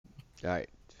All right.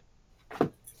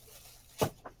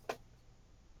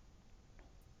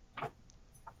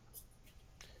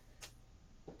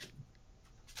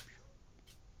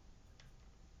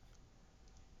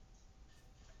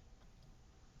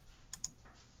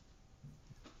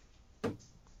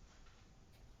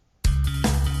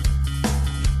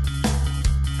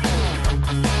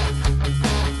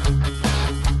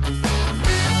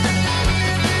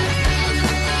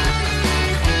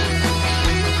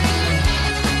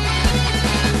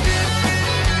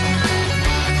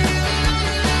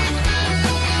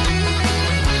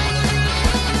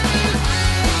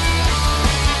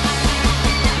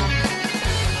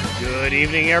 Good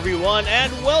evening, everyone,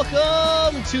 and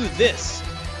welcome to this,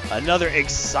 another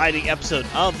exciting episode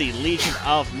of the Legion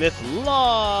of Myth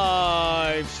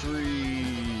live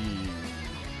stream.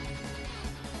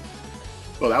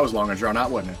 Well, that was long and drawn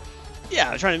out, wasn't it? Yeah,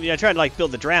 I'm trying to like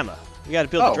build the drama. We got to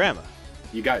build the drama.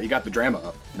 You got the drama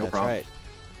up. No That's problem. right.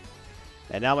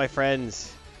 And now, my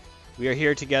friends, we are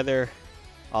here together,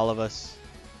 all of us.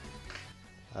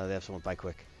 They have someone buy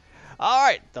quick. All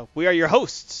right, we are your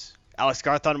hosts, Alex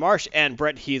Garthon Marsh and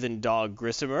Brett Heathen Dog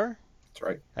Grissomer. That's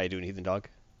right. How you doing, Heathen Dog?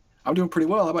 I'm doing pretty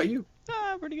well. How about you?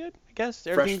 Pretty good, I guess.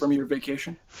 Fresh from your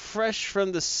vacation? Fresh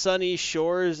from the sunny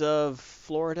shores of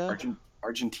Florida.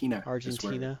 Argentina.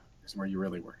 Argentina. Is where you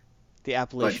really were. The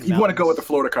Appalachian But if you want to go with the Mountains.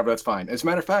 Florida cover, that's fine. As a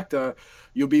matter of fact,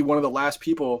 you'll be one of the last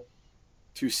people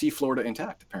to see Florida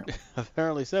intact, apparently.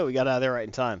 Apparently so. We got out of there right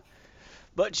in time.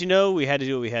 But we had to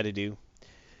do what we had to do.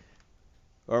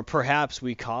 Or perhaps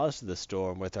we caused the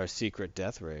storm with our secret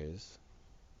death rays.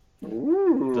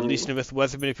 Ooh. The Legion of Myth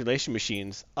weather manipulation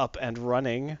machines up and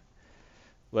running.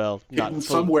 Well, not Hidden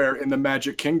full. somewhere in the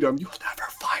Magic Kingdom. You'll never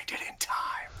find it in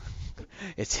time.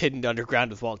 It's hidden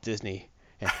underground with Walt Disney.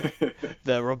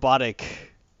 The robotic,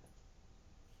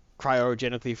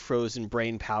 cryogenically frozen,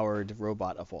 brain-powered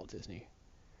robot of Walt Disney.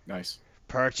 Nice.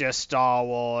 Purchase Star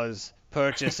Wars.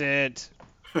 Purchase it.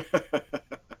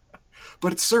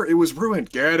 But, sir, it was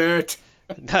ruined. Get it?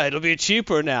 It'll be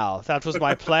cheaper now. That was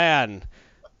my plan.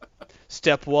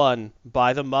 Step 1,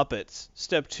 buy the Muppets.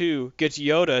 Step 2, get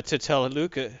Yoda to tell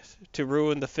Luca to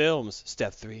ruin the films.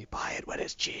 Step 3, buy it when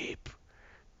it's cheap.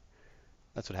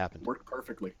 That's what happened. Worked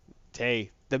perfectly.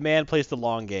 Hey, the man plays the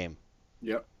long game.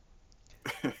 Yep.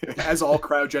 As all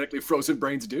cryogenically frozen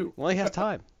brains do. Well, he has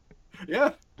time.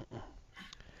 Yeah.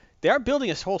 They are building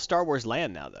a whole Star Wars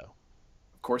land now, though.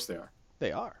 Of course they are.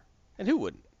 They are. And who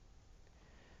wouldn't?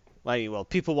 Well,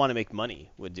 people want to make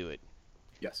money would do it.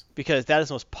 Yes. Because that is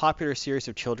the most popular series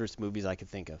of children's movies I could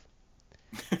think of.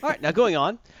 All right, now going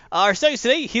on. Our studies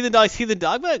today, Heathen Dog's Heathen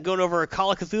Dogma, going over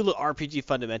Call of Cthulhu RPG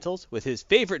fundamentals with his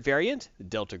favorite variant,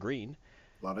 Delta Green.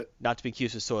 Love it. Not to be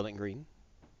confused with Soylent Green,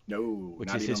 No. which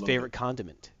not is even his a little favorite bit.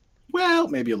 condiment. Well,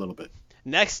 maybe a little bit.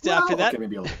 Next, Well, after that, okay,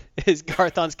 maybe a little is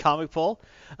Garthon's Comic Poll.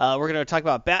 We're going to talk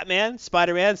about Batman,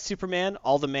 Spider-Man, Superman,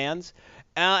 all the mans,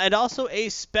 and also a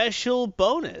special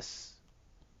bonus.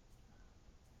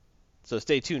 So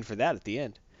stay tuned for that at the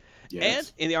end. Yes.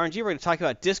 And in the RNG, we're going to talk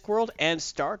about Discworld and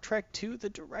Star Trek II, The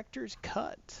Director's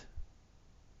Cut.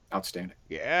 Outstanding.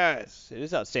 Yes, it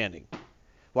is outstanding.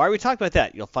 Why are we talking about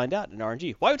that? You'll find out in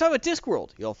RNG. Why are we talking about Discworld?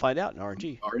 You'll find out in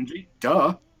RNG. RNG?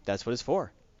 Duh. That's what it's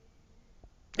for.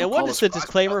 Don't And what call is us the surprised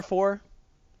disclaimer about for?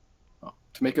 Oh,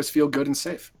 to make us feel good and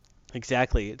safe.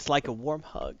 Exactly. It's like a warm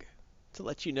hug to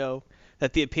let you know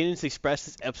that the opinions expressed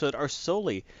in this episode are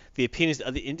solely the opinions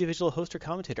of the individual host or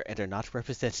commentator and are not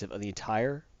representative of the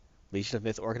entire Legion of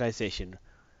Myth organization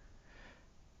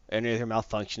and any of their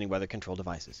malfunctioning weather control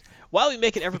devices. While we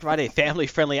make an effort to provide a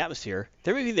family-friendly atmosphere,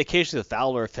 there may be the occasion of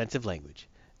foul or offensive language.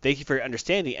 Thank you for your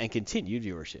understanding and continued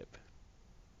viewership.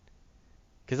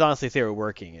 Because honestly, if they were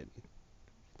working,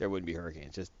 there wouldn't be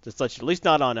hurricanes. Just let you, at least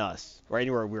not on us or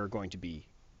anywhere we're going to be.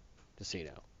 Just so you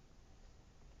know.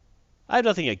 I have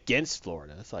nothing against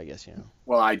Florida, so I guess,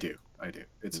 Well, I do.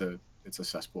 It's a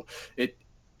cesspool. It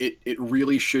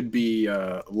really should be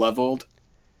leveled.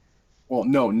 Well,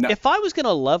 no. If I was going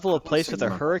to level a let's place say with a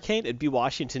level. hurricane, it'd be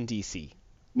Washington, D.C.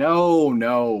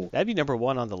 No. That'd be number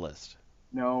 1 on the list.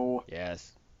 No.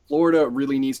 Yes. Florida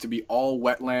really needs to be all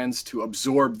wetlands to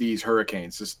absorb these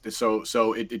hurricanes,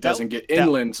 so it doesn't get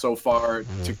inland so far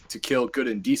to kill good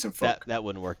and decent folk. That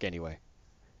wouldn't work anyway.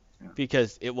 Yeah.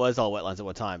 Because it was all wetlands at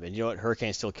one time. And you know what?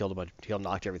 Hurricanes still killed a bunch.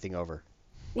 Knocked everything over.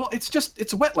 Well, it's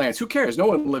wetlands. Who cares? No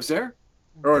one lives there,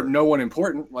 or no one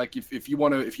important. Like if you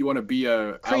want to be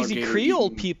a Crazy alligator Creole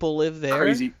eating people live there.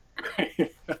 Crazy. I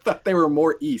thought they were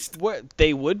more east.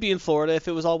 They would be in Florida if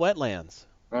it was all wetlands.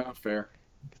 Oh, fair.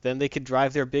 Then they could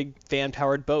drive their big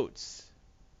fan-powered boats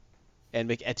and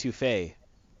make etouffee.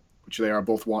 Which they are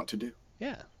both wont to do.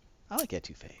 Yeah, I like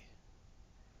etouffee.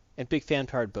 and big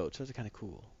fan-powered boats. Those are kind of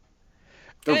cool.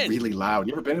 They're And really loud.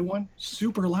 You ever been in one?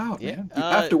 Super loud, yeah, man. You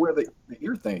have to wear the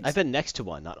ear things. I've been next to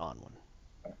one, not on one.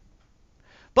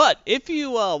 But if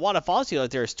you want to follow us,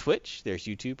 there's Twitch, there's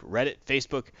YouTube, Reddit,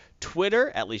 Facebook,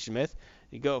 Twitter at Legion of Myth.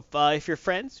 You go if you're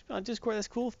friends on Discord, that's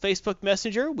cool. Facebook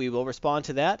Messenger, we will respond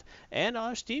to that, and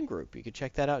our Steam group, you can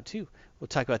check that out too. We'll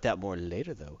talk about that more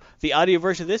later, though. The audio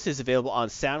version of this is available on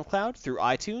SoundCloud, through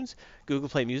iTunes, Google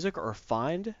Play Music, or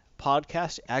find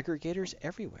podcast aggregators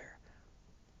everywhere.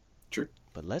 Sure.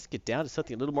 But let's get down to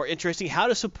something a little more interesting: how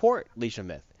to support Legion of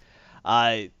Myth.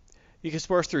 You can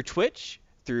support us through Twitch,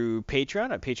 through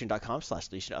Patreon at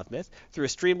patreon.com/Legion of Myth, through a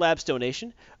Streamlabs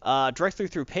donation, directly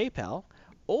through PayPal,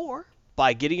 or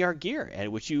by getting our gear.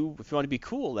 And if you want to be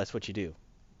cool, that's what you do.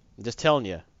 I'm just telling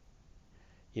you.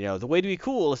 The way to be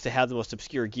cool is to have the most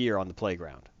obscure gear on the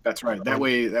playground. That's right. That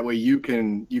way you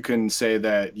can say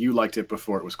that you liked it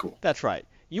before it was cool. That's right.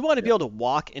 You want to be able to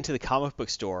walk into the comic book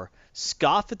store,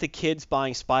 scoff at the kids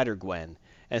buying Spider-Gwen,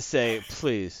 and say,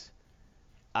 please,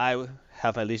 I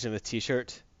have my Legion of Myth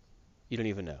t-shirt. You don't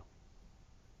even know.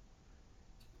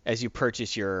 As you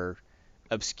purchase your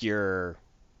obscure,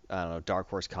 Dark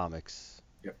Horse comics.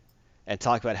 Yep. And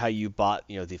talk about how you bought,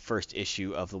 the first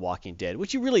issue of The Walking Dead,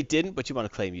 which you really didn't, but you want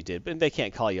to claim you did, but they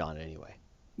can't call you on it anyway.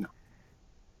 No.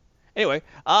 Anyway,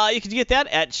 you can get that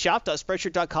at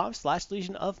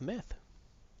shop.spreadshirt.com/Legion of Myth.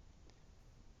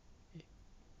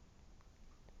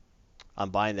 I'm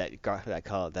buying that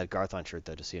Garthon shirt,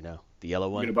 though, just so you know. The yellow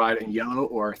one. You're going to buy it in yellow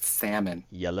or salmon?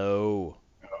 Yellow.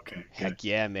 Okay. Heck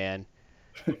yeah, man.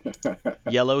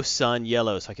 Yellow sun,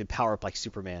 yellow, so I can power up like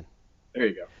Superman. There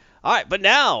you go. All right, but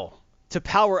now, to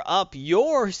power up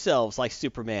yourselves like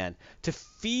Superman, to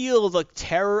feel the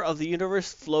terror of the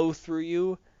universe flow through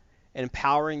you,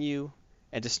 empowering you,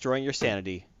 and destroying your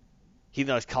sanity,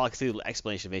 Heathen Call of Cthulhu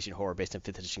Explanation of Ancient Horror based on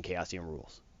 5th edition Chaosium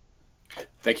rules.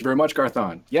 Thank you very much,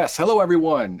 Garthon. Yes, hello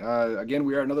everyone. Again,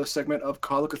 we are another segment of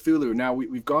Call of Cthulhu. Now,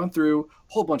 we've gone through a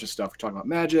whole bunch of stuff. We talked about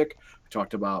magic. We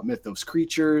talked about mythos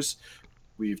creatures.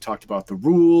 We've talked about the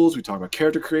rules. We talked about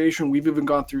character creation. We've even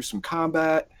gone through some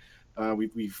combat.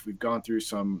 We've gone through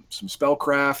some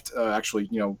spellcraft. Actually,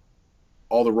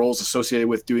 all the roles associated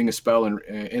with doing a spell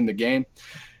in the game,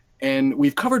 and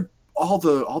we've covered all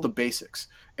the basics.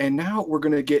 And now we're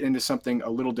going to get into something a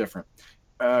little different.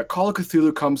 Call of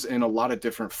Cthulhu comes in a lot of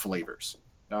different flavors.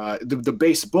 The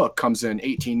base book comes in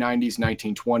 1890s,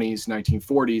 1920s,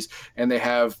 1940s, and they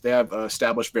have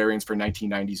established variants for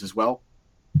 1990s as well,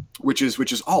 which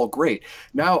is all great.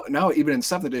 Now even in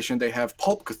 7th edition they have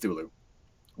Pulp Cthulhu,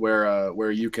 where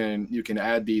you can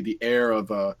add the air of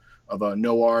a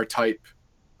noir type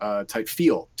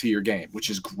feel to your game, which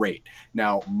is great.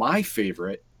 Now my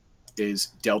favorite is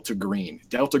Delta Green.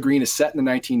 Delta Green is set in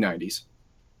the 1990s.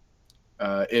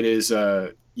 It is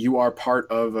you are part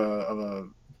of a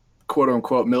quote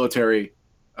unquote military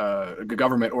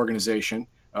government organization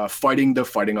fighting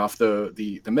off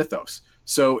the mythos.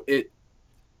 So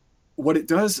what it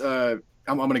does, I'm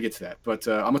going to get to that, but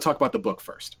I'm going to talk about the book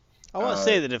first. I want to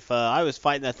say that if I was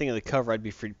fighting that thing on the cover, I'd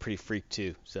be pretty freaked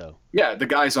too. So yeah, the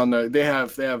guys they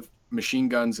have machine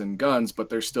guns and guns, but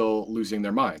they're still losing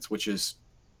their minds,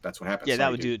 that's what happens. Yeah, that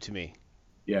would do it to me.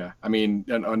 Yeah, I mean,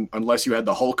 unless you had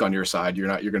the Hulk on your side, you're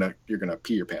gonna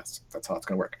pee your pants. That's how it's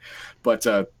gonna work. But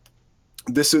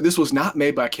this was not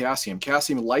made by Chaosium.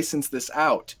 Chaosium licensed this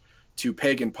out to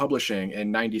Pagan Publishing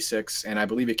in '96, and I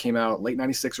believe it came out late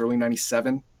 '96, early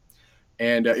 '97,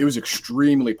 and it was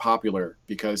extremely popular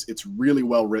because it's really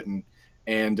well written,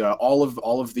 and all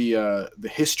of the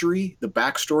history, the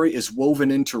backstory is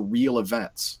woven into real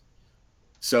events.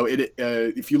 So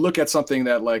if you look at something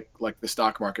that like the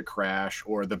stock market crash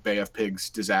or the Bay of Pigs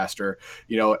disaster,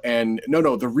 and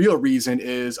the real reason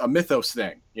is a mythos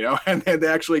thing, and they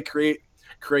actually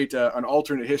create an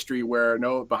alternate history where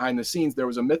behind the scenes there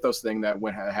was a mythos thing that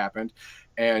happened,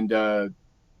 and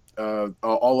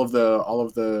all of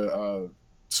the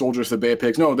soldiers of the Bay of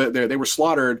Pigs, they were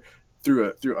slaughtered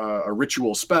through a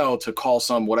ritual spell to call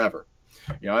some whatever,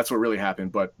 that's what really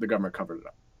happened, but the government covered it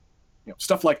up.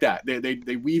 Stuff like that.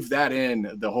 They weave that in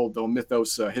the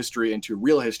mythos history into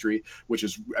real history, which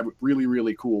is really,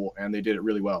 really cool, and they did it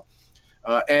really well.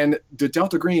 And the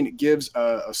Delta Green gives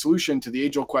a solution to the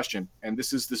age-old question, and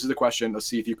this is the question. Let's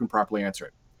see if you can properly answer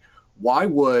it. Why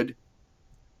would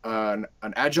an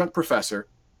adjunct professor,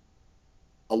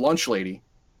 a lunch lady,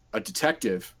 a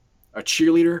detective, a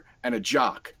cheerleader, and a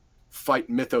jock fight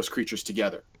mythos creatures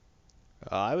together?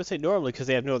 I would say normally because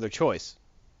they have no other choice.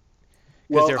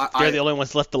 Because they're the only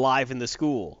ones left alive in the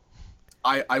school.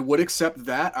 I would accept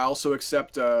that. I also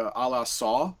accept a la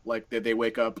Saw, like they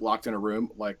wake up locked in a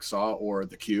room like Saw or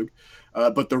The Cube.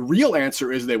 But the real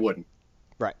answer is they wouldn't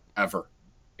Right. ever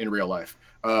in real life.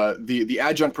 The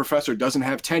adjunct professor doesn't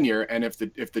have tenure, and if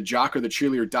the jock or the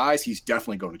cheerleader dies, he's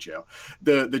definitely going to jail.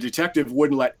 The detective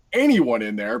wouldn't let anyone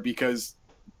in there because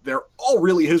they're all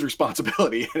really his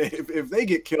responsibility. If they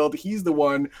get killed, he's the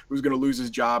one who's going to lose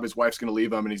his job. His wife's going to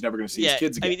leave him, and he's never going to see his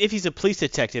kids again. I mean, if he's a police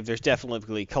detective, there's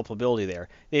definitely culpability there.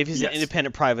 If he's an Yes.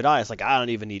 independent private eye, it's like, I don't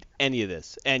even need any of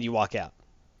this, and you walk out.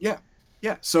 Yeah.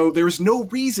 Yeah. So there's no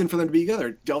reason for them to be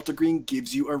together. Delta Green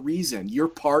gives you a reason. You're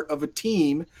part of a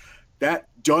team that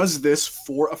does this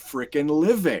for a freaking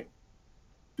living.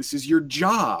 This is your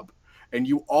job. And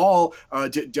you all,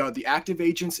 the active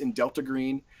agents in Delta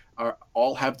Green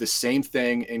all have the same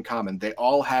thing in common. They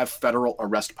all have federal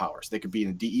arrest powers. They could be in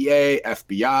the DEA,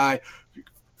 FBI,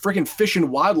 freaking Fish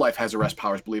and Wildlife has arrest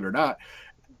powers, believe it or not.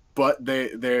 But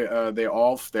they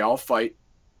all fight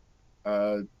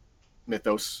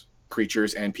mythos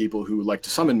creatures and people who like to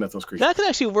summon mythos creatures. That could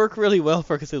actually work really well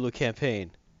for a Cthulhu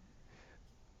campaign.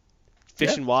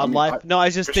 Fish and Wildlife? I mean, no, I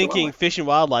was just Fish and thinking Wildlife. Fish and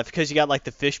Wildlife because you got like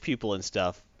the fish people and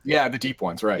stuff. Yeah, the deep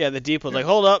ones, right? Yeah, the deep ones. Like,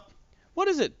 hold up. What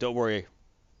is it? Don't worry.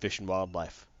 Fish and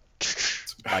Wildlife.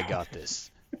 I got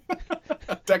this.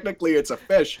 Technically, it's a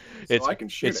fish, so It's I can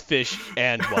shoot it's it. fish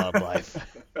and wildlife.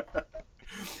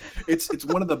 It's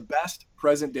one of the best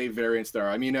present day variants there are.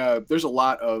 I mean, there's a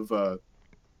lot of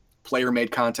player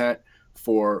made content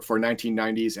for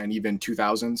 1990s and even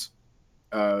 2000s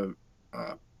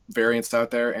variants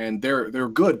out there, and they're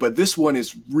good. But this one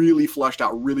is really fleshed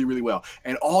out really, really well.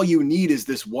 And all you need is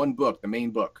this one book, the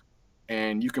main book,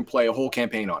 and you can play a whole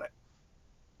campaign on it.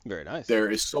 Very nice. There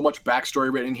is so much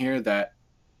backstory written here that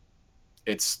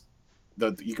because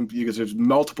there's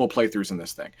multiple playthroughs in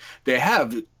this thing. They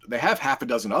have half a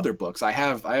dozen other books. I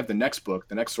have the next book,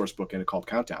 the next source book in it called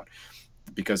Countdown,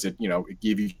 because it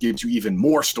gives you even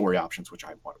more story options, which I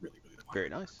really want. Very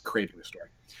nice. Craving the story.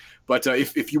 But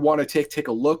if you want to take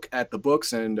a look at the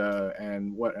books and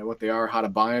what they are, how to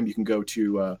buy them, you can go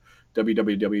to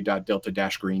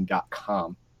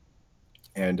www.delta-green.com,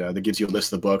 and that gives you a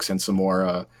list of the books and some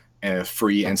more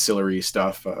free ancillary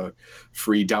stuff,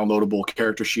 free downloadable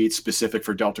character sheets specific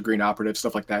for Delta Green operatives,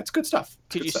 stuff like that. It's good stuff.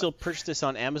 Could you still purchase this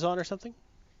on Amazon or something?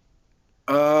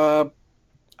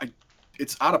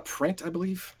 It's out of print, I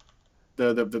believe.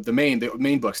 The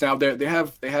main books. Now they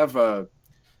have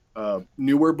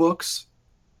newer books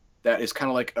that is kind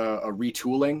of like a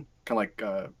retooling, kind of like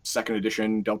a second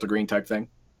edition Delta Green type thing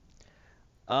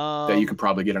that you could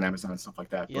probably get on Amazon and stuff like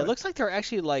that. Yeah, it looks like there are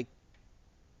actually like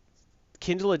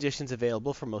Kindle editions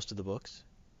available for most of the books.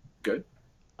 Good.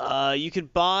 You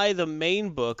could buy the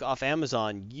main book off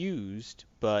Amazon used,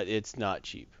 but it's not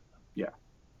cheap. Yeah.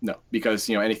 No, because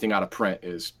anything out of print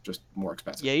is just more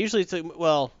expensive. Yeah, usually it's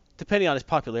depending on its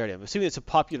popularity. I'm assuming it's a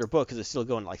popular book because it's still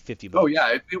going like $50. Oh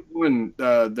yeah, it won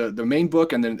the main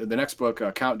book and then the next book,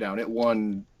 Countdown. It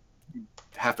won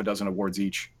half a dozen awards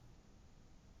each.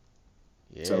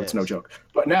 Yes. So it's no joke.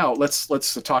 But now let's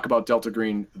talk about Delta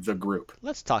Green, the group.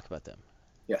 Let's talk about them.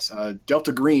 Yes,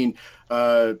 Delta Green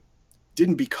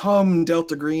didn't become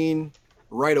Delta Green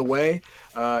right away.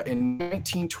 In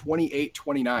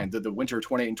 1928-29, the winter of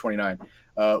 28 and 29,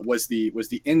 was the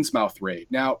Innsmouth raid.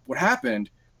 Now, what happened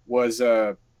was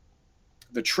the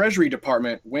Treasury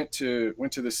Department went to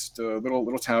this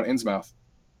little town, Innsmouth.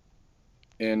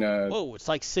 Whoa, it's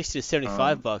like $60 to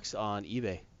 $75 on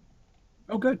eBay.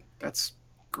 Oh, good. That's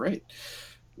great.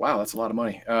 Wow, that's a lot of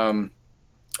money.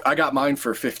 I got mine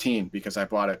for $15 because I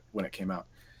bought it when it came out.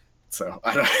 So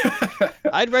I don't.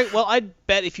 I'd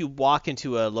bet if you walk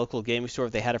into a local gaming store,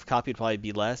 if they had a copy, it'd probably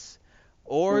be less.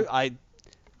 Or it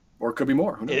could be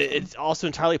more. Who knows? It's also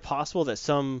entirely possible that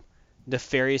some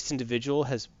nefarious individual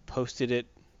has posted it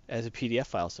as a PDF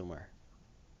file somewhere.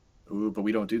 Ooh, but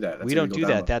we don't do that. We don't do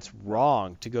that. That's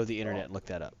wrong to go to the internet and look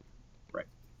that up. Right.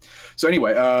 So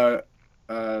anyway,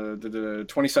 the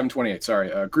 2728,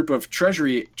 a group of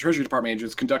Treasury Department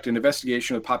agents conducted an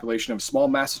investigation of the population of a small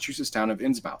Massachusetts town of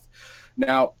Innsmouth.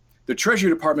 Now, the Treasury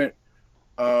Department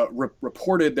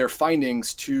reported their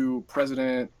findings to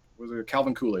President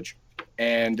Calvin Coolidge,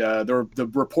 and the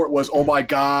report was, oh my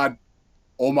God,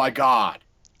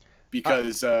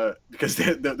 because the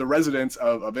residents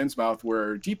of Innsmouth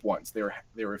were deep ones.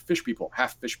 They were fish people,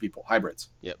 half fish people, hybrids.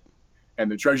 Yep. And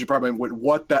the Treasury Department went,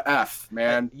 what the F,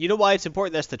 man? You know why it's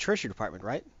important? That's the Treasury Department,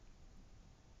 right?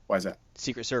 Why is that?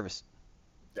 Secret Service.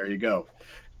 There you go.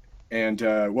 And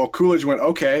Coolidge went,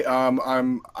 okay,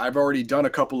 I've already done a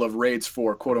couple of raids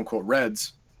for quote unquote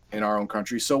Reds in our own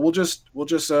country, so we'll just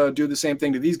do the same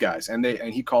thing to these guys. And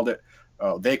he called it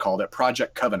they called it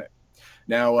Project Covenant.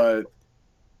 Now,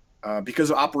 because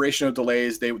of operational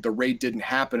delays, the raid didn't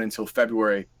happen until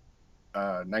February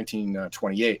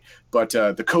 1928. But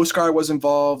the Coast Guard was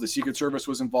involved, the Secret Service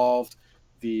was involved,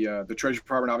 the Treasury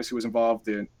Department obviously was involved,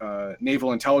 the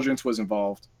Naval Intelligence was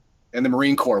involved, and the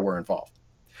Marine Corps were involved.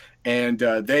 And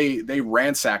they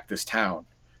ransacked this town,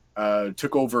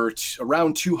 took over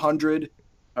around 200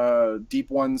 deep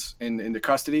ones into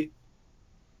custody.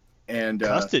 And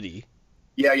Custody?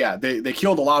 Yeah. They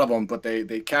killed a lot of them, but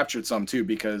they captured some too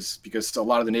because a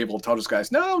lot of the Naval Intelligence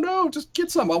guys, no, just get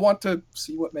some. I want to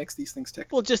see what makes these things tick.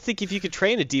 Well, just think if you could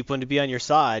train a deep one to be on your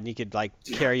side, and you could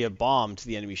carry a bomb to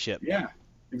the enemy ship. Yeah,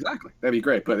 exactly. That'd be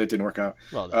great, but it didn't work out.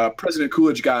 Well, President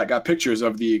Coolidge got pictures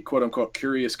of the quote unquote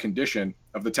curious condition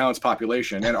of the town's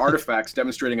population, and artifacts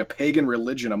demonstrating a pagan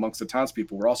religion amongst the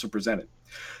townspeople were also presented.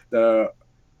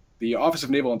 The Office of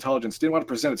Naval Intelligence didn't want to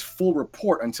present its full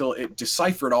report until it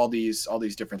deciphered all these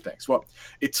different things. Well,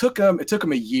 it took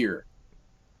them a year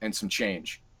and some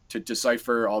change to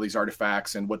decipher all these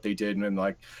artifacts and what they did, and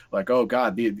like oh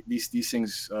God, these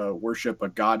things worship a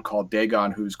god called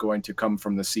Dagon who's going to come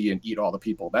from the sea and eat all the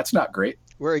people. That's not great.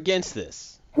 We're against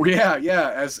this.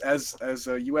 Yeah. As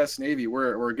a U.S. Navy,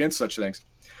 we're against such things.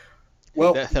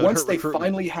 Well, once they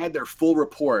finally had their full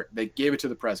report, they gave it to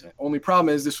the president. Only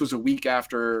problem is this was a week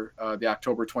after the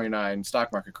October 29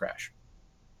 stock market crash.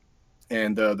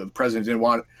 And the president didn't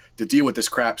want to deal with this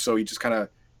crap, so he just kind of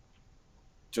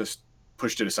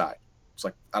pushed it aside. It's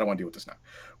like, I don't want to deal with this now.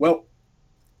 Well,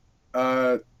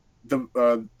 the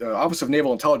Office of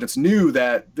Naval Intelligence knew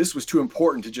that this was too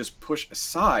important to just push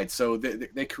aside, so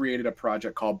they created a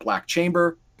project called Black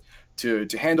Chamber to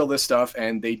handle this stuff,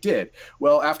 and they did.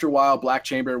 Well, after a while, Black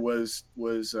Chamber was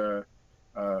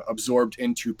absorbed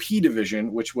into P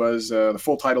Division, which was the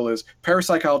full title is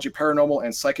Parapsychology, Paranormal,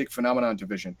 and Psychic Phenomenon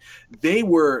Division. They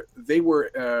were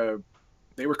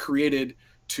created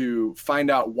to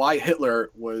find out why Hitler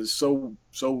was so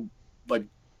like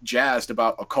jazzed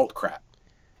about occult crap.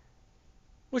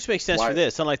 Which makes sense for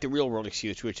this, unlike the real world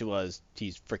excuse, which was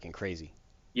he's freaking crazy.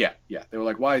 Yeah. They were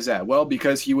like, why is that? Well,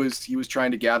 because he was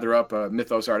trying to gather up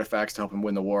mythos artifacts to help him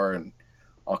win the war and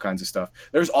all kinds of stuff.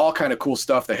 There's all kind of cool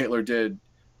stuff that Hitler did.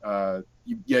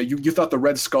 You thought the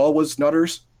Red Skull was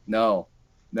nutters? No,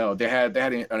 they had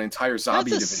an entire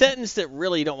zombie That's a division. Sentence that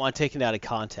really you don't want taken out of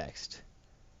context.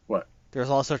 What? There's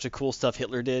all sorts of cool stuff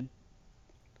Hitler did.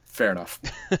 Fair enough.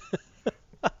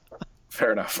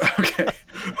 Fair enough. Okay.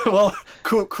 Well,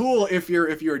 cool if you're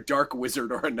a dark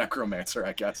wizard or a necromancer,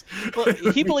 I guess. Well,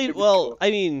 he believed. Well, cool.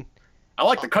 I mean, I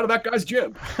like the cut of that guy's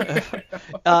jib.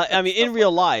 I mean, in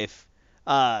real life,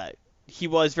 he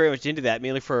was very much into that,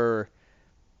 mainly for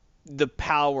the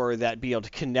power that being able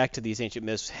to connect to these ancient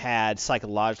myths had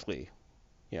psychologically.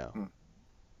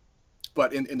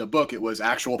 But in the book, it was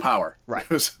actual power. Right. It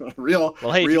was real.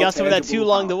 Well, hey, if you got some of that too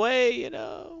along the way,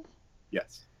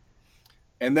 Yes.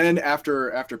 And then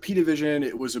after P Division,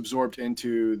 it was absorbed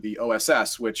into the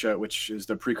OSS, which is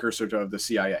the precursor of the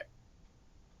CIA.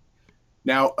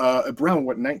 Now, around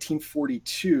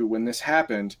 1942, when this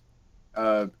happened,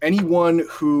 anyone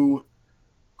who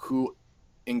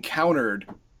encountered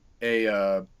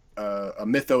a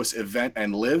mythos event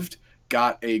and lived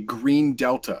got a green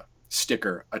delta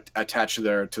sticker attached to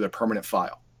their permanent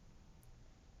file.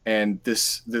 And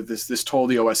this told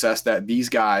the OSS that these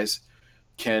guys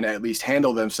can at least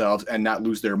handle themselves and not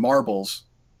lose their marbles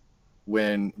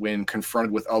when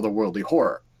confronted with otherworldly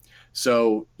horror.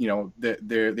 So,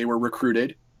 they were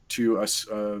recruited to a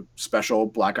special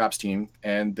Black Ops team,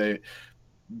 and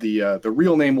the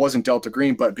real name wasn't Delta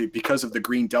Green, but because of the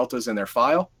green deltas in their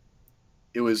file,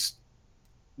 it was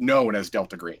known as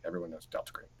Delta Green. Everyone knows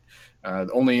Delta Green.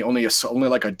 Only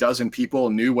like a dozen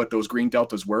people knew what those green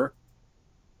deltas were.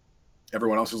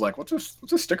 Everyone else was like, "What's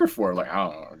this sticker for?" Like, I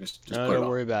don't know. Just put don't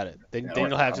worry about it. They don't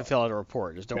have to fill out a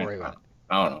report. Just don't worry about it.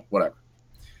 I don't know. Whatever.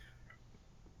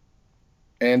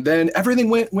 And then everything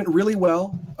went really well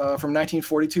from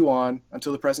 1942 on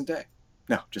until the present day.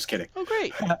 No, just kidding. Oh,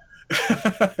 great.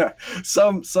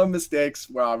 Some mistakes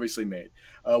were obviously made.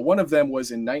 One of them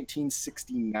was in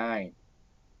 1969.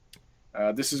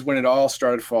 This is when it all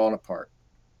started falling apart.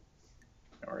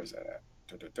 Where is that at?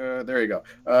 There you go.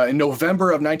 In November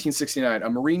of 1969, a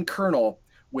Marine colonel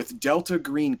with Delta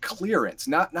Green clearance,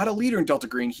 not a leader in Delta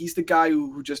Green, he's the guy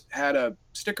who just had a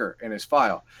sticker in his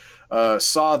file,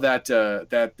 saw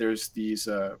that there's these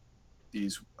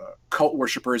cult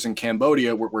worshippers in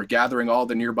Cambodia were gathering all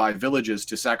the nearby villages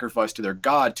to sacrifice to their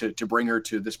god to bring her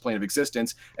to this plane of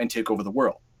existence and take over the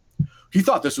world. He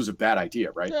thought this was a bad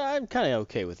idea, right? Yeah, I'm kind of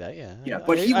okay with that. Yeah, Yeah,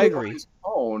 but he I went on agree. his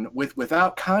own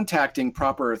without contacting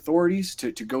proper authorities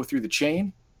to go through the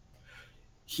chain.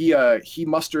 He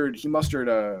mustered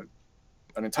an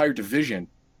entire division,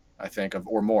 I think, of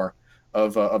or more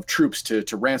of troops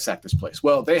to ransack this place.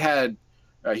 Well, they had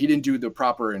he didn't do the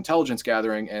proper intelligence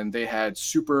gathering, and they had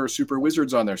super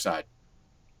wizards on their side,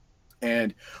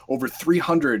 and over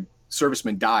 300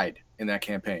 servicemen died in that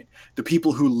campaign. The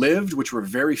people who lived, which were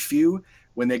very few,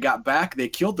 when they got back, they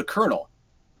killed the colonel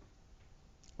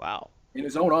Wow. in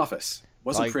his own office.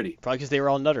 Wasn't pretty. Probably because they were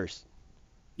all nutters.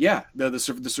 Yeah, the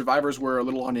survivors were a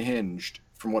little unhinged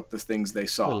from what the things they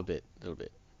saw. A little bit, a little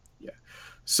bit. Yeah.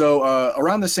 So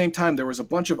around the same time, there was a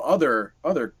bunch of other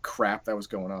crap that was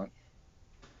going on.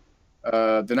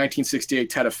 The 1968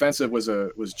 Tet Offensive was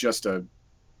just a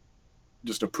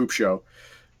poop show.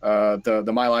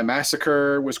 The My Lai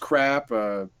massacre was crap.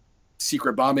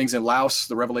 Secret bombings in Laos,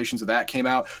 the revelations of that came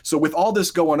out. So with all this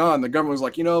going on, the government was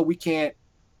like, we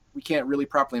can't really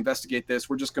properly investigate this.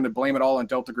 We're just going to blame it all on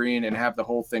Delta Green and have the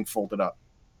whole thing folded up.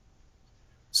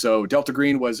 So Delta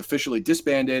Green was officially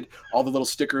disbanded. All the little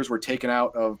stickers were taken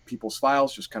out of people's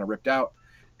files, just kind of ripped out.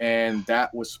 And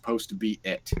that was supposed to be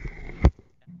it.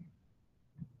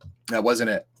 That wasn't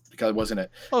it, because it wasn't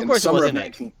it. Well, of course it wasn't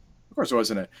it. Of course it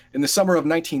wasn't it. In the summer of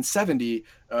 1970,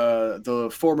 the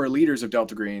former leaders of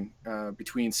Delta Green,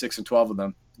 between 6 and 12 of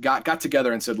them, got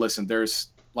together and said, listen,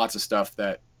 there's lots of stuff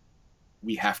that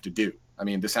we have to do. I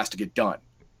mean, this has to get done.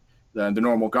 The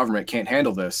normal government can't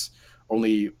handle this.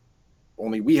 Only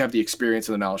we have the experience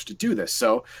and the knowledge to do this.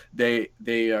 So they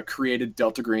created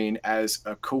Delta Green as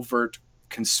a covert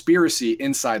conspiracy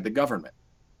inside the government.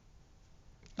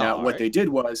 Now, what they did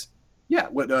was,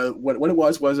 what it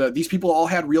was these people all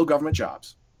had real government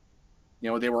jobs.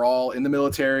 They were all in the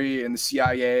military, in the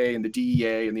CIA, and the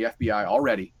DEA, and the FBI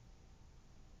already.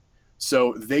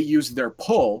 So they used their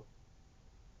pull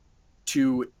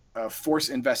to force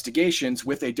investigations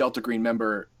with a Delta Green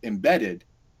member embedded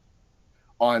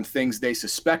on things they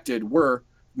suspected were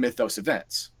Mythos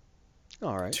events.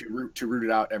 All right. To root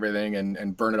it out, everything,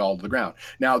 and burn it all to the ground.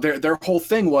 Now, their whole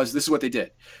thing was, this is what they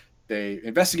did. They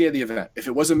investigated the event. If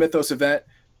it was a Mythos event,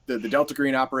 the Delta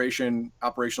Green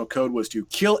operational code was to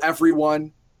kill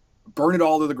everyone, burn it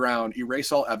all to the ground,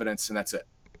 erase all evidence, and that's it.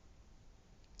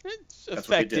 It's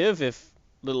effective, if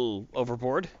a little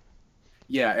overboard.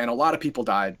 Yeah, and a lot of people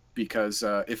died because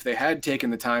if they had taken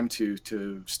the time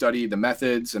to study the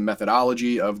methods and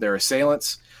methodology of their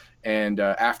assailants, and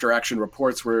after action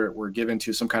reports were given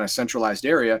to some kind of centralized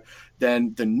area,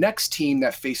 then the next team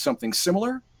that faced something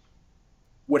similar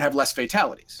would have less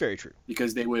fatalities. Very true.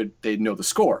 Because they'd know the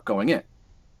score going in.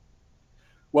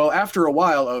 Well, after a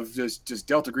while of just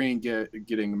Delta Green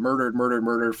getting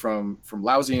murdered from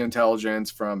lousy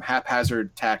intelligence, from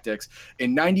haphazard tactics,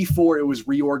 in '94 it was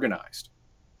reorganized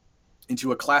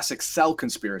into a classic cell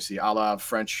conspiracy, a la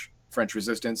French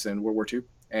resistance in World War II,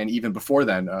 and even before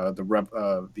then,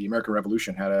 the American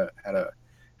Revolution had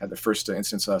the first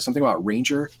instance, something about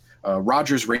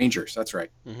Rogers Rangers. That's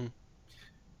right. Mm-hmm.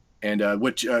 And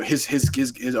which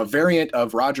his a variant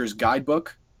of Rogers'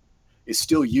 guidebook is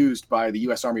still used by the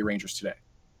U.S. Army Rangers today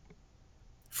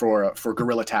for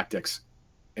guerrilla tactics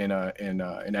in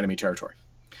enemy territory.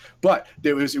 But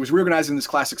it was reorganized in this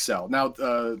classic cell. Now,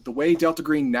 the way Delta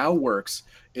Green now works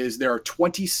is there are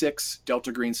 26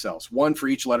 Delta Green cells, one for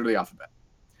each letter of the alphabet.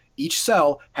 Each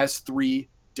cell has 3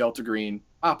 Delta Green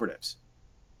operatives.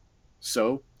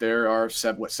 So there are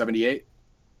 78?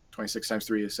 26 times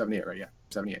 3 is 78, right? Yeah,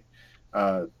 78.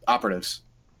 Operatives,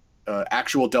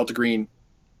 actual Delta Green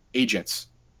agents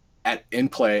in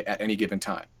play at any given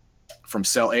time, from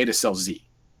cell A to cell Z.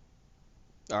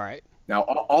 All right. Now,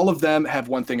 all of them have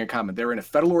one thing in common. They're in a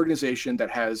federal organization that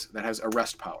has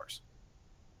arrest powers,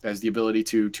 that has the ability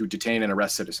to detain and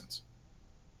arrest citizens.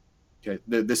 Okay,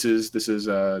 this is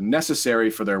necessary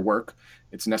for their work.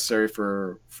 It's necessary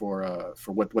for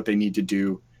what they need to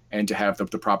do, and to have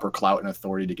the proper clout and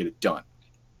authority to get it done.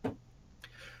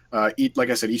 Like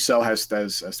I said, each cell has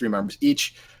 3 members.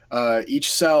 Each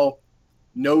cell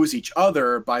knows each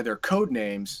other by their code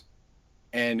names,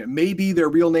 and maybe their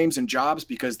real names and jobs,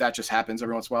 because that just happens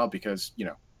every once in a while. Because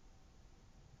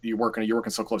you're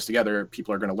working so close together,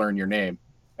 people are going to learn your name.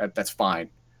 That's fine,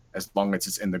 as long as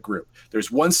it's in the group. There's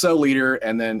one cell leader,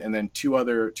 and then two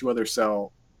other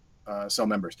cell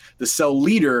members. The cell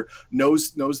leader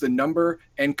knows the number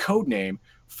and code name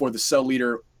for the cell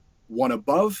leader, one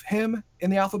above him in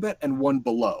the alphabet and one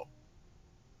below.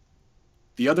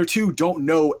 The other 2 don't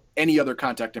know any other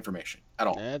contact information at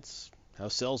all. That's how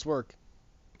cells work.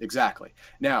 Exactly.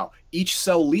 Now, each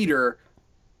cell leader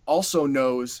also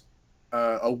knows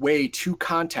a way to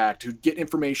contact, to get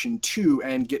information to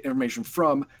and get information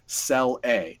from cell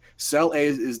A. Cell A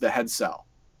is the head cell.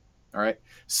 All right.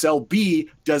 Cell B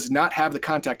does not have the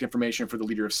contact information for the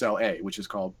leader of cell A, which is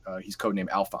called, he's codenamed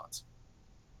Alphonse.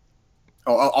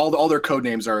 Oh, all their code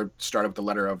names are start with the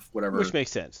letter of whatever. Which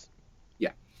makes sense.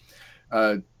 Yeah.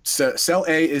 So cell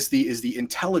A is the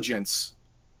intelligence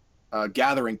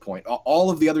gathering point. All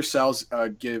of the other cells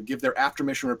give their after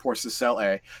mission reports to cell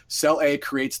A. Cell A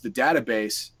creates the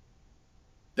database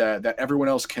that everyone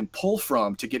else can pull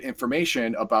from to get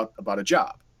information about a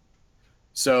job.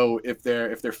 So if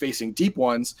they're facing deep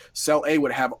ones, cell A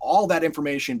would have all that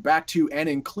information back to and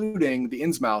including the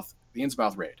Innsmouth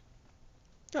raid.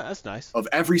 Oh, that's nice. Of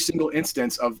every single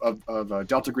instance of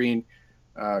Delta Green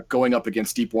going up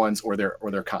against deep ones or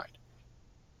their kind.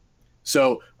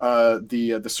 So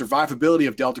the survivability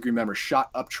of Delta Green members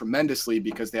shot up tremendously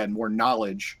because they had more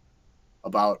knowledge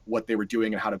about what they were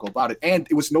doing and how to go about it, and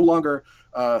it was no longer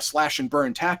slash and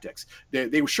burn tactics.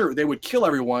 They were sure they would kill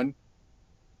everyone,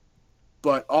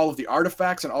 but all of the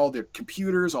artifacts and all the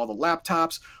computers, all the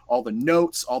laptops, all the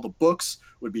notes, all the books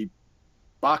would be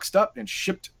boxed up and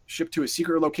shipped to a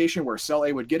secret location where Cell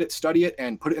A would get it, study it,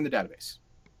 and put it in the database.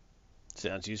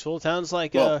 Sounds useful. Sounds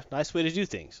like a nice way to do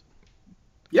things.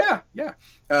 Yeah.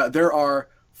 There are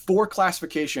 4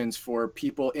 classifications for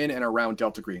people in and around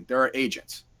Delta Green. There are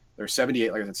agents. There are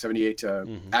 78, like I said, 78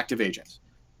 active agents.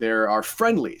 There are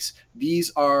friendlies.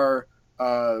 These are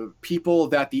people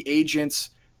that the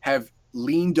agents have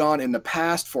leaned on in the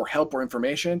past for help or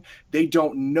information. They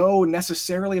don't know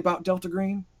necessarily about Delta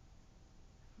Green.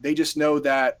 They just know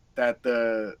that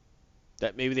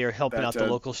maybe they were helping out the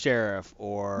local sheriff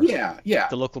or the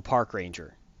local park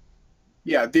ranger.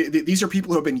 Yeah, these are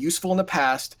people who have been useful in the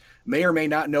past, may or may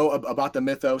not know about the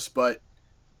mythos,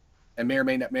 and may or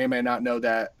may not know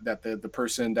that the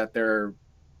person that their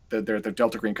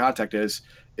Delta Green contact is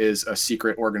a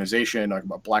secret organization, like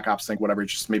a Black Ops thing, whatever.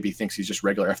 Just maybe thinks he's just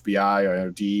regular FBI or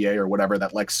DEA or whatever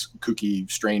that likes kooky,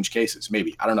 strange cases.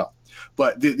 Maybe, I don't know.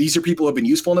 But these are people who have been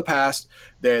useful in the past.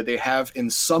 They have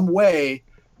in some way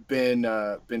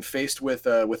been faced with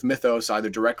mythos, either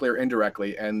directly or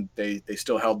indirectly, and they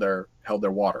still held their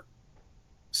water.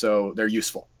 So they're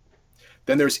useful.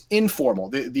 Then there's informal.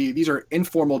 These are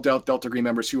informal Delta Green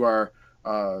members who are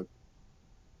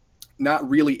not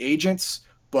really agents,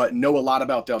 but know a lot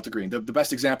about Delta Green. The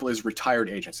best example is retired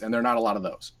agents, and there are not a lot of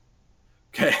those.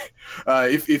 Okay,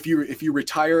 if you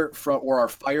retire from or are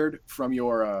fired from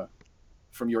your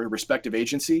respective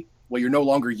agency, well, you're no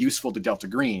longer useful to Delta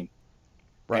Green,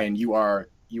 right. And you are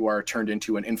turned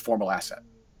into an informal asset.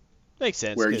 Makes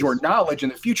sense. Where your knowledge in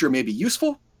the future may be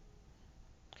useful,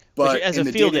 but as a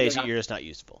field agent, you're just not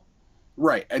useful.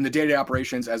 Right, and the day-to-day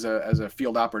operations as a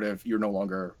field operative, you're no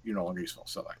longer useful.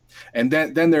 So, and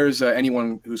then there's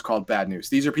anyone who's called bad news.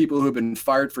 These are people who have been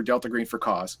fired for Delta Green for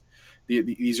cause.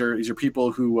 These are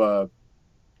people who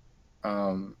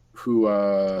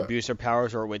abuse their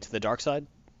powers or went to the dark side.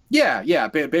 Yeah.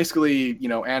 Basically,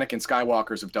 Anakin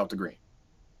Skywalkers of Delta Green.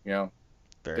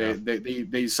 They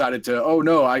decided to, oh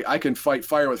no, I can fight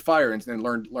fire with fire, and then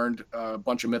learned a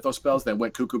bunch of mythos spells, then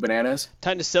went cuckoo bananas.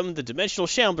 Time to summon the dimensional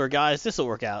Shambler, guys. This will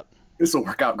work out. This will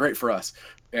work out great for us.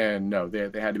 And no,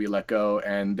 they had to be let go,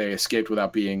 and they escaped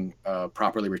without being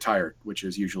properly retired, which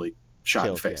is usually shot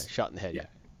in the face. Yeah, shot in the head.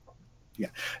 Yeah.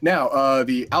 Now,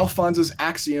 the Alphonse's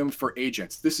axiom for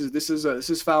agents. This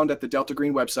is found at the Delta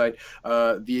Green website.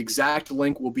 The exact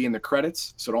link will be in the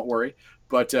credits, so don't worry.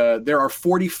 But there are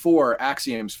 44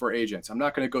 axioms for agents. I'm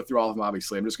not going to go through all of them,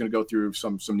 obviously. I'm just going to go through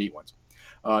some neat ones.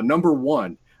 Number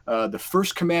 1, the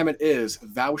first commandment is,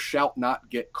 thou shalt not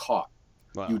get caught.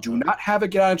 Wow. You do not have a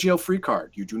get out of jail free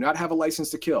card. You do not have a license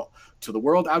to kill. To the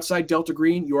world outside Delta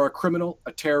Green, you are a criminal,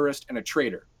 a terrorist, and a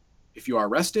traitor. If you are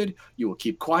arrested, you will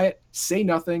keep quiet, say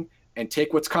nothing, and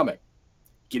take what's coming.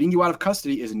 Getting you out of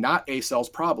custody is not A-Cell's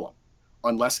problem,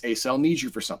 unless A-Cell needs you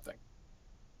for something.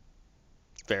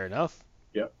 Fair enough.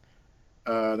 Yep.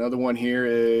 Another one here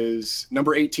is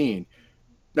number 18.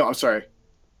 No, I'm sorry.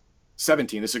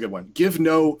 17. This is a good one. Give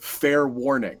no fair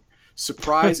warning.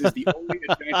 Surprise is the only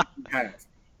advantage you have.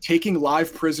 Taking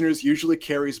live prisoners usually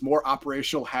carries more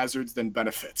operational hazards than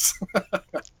benefits.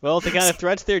 Well, the kind of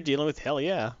threats they're dealing with, hell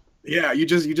yeah. Yeah, you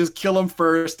just kill them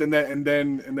first, and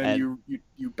then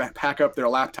you pack up their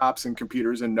laptops and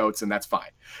computers and notes, and that's fine.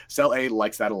 Cell A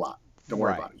likes that a lot. Don't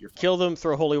worry about it. You're fine. Kill them,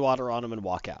 throw holy water on them, and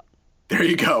walk out. There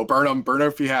you go. Burn them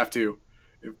if you have to.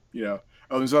 Oh,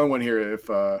 there's another one here. If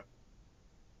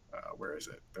where is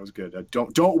it? That was good.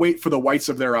 Don't wait for the whites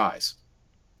of their eyes.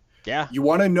 Yeah. You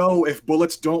want to know if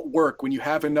bullets don't work when you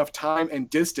have enough time and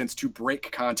distance to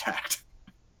break contact.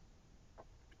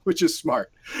 which is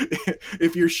smart.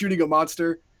 If you're shooting a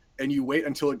monster and you wait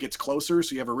until it gets closer,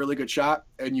 so you have a really good shot,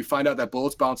 and you find out that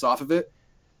bullets bounce off of it,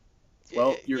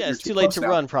 well, Yeah, you're it's too too late close to now.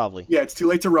 run, probably. Yeah, it's too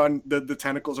late to run. The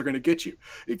tentacles are going to get you.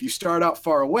 If you start out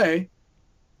far away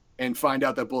and find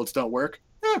out that bullets don't work,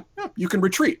 you can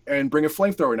retreat and bring a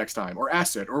flamethrower next time, or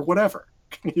acid, or whatever.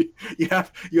 you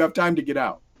have time to get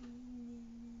out.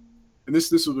 And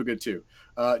this will be good too.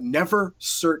 Never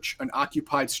search an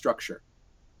occupied structure.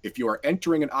 If you are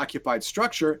entering an occupied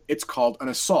structure, it's called an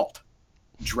assault.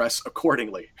 Dress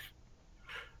accordingly.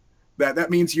 That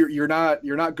means you're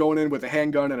not going in with a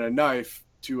handgun and a knife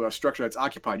to a structure that's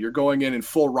occupied. You're going in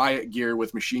full riot gear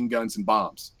with machine guns and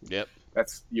bombs. Yep.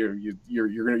 That's you're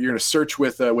gonna search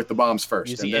with the bombs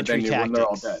first, Using and then when they're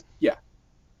all tactics. dead.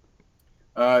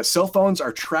 Yeah. Cell phones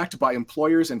are tracked by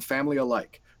employers and family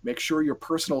alike. Make sure your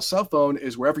personal cell phone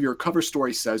is wherever your cover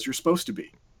story says you're supposed to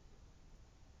be.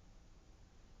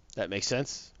 That makes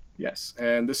sense. Yes,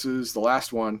 and this is the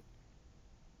last one.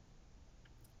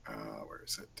 Where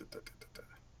is it?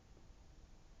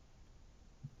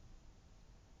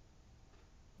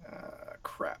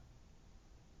 Crap.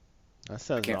 That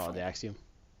sounds an can't odd find it. axiom.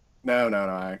 No.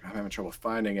 I'm having trouble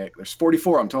finding it. There's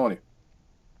 44. I'm telling you,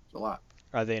 it's a lot.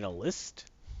 Are they in a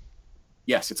list?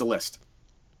 Yes, it's a list.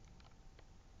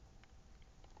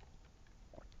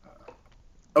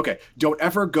 Okay, don't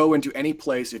ever go into any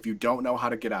place if you don't know how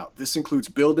to get out. This includes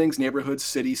buildings, neighborhoods,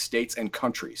 cities, states, and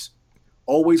countries.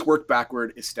 Always work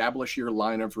backward. Establish your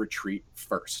line of retreat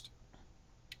first.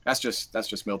 That's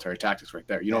just military tactics right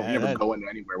there. You never go into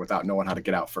anywhere without knowing how to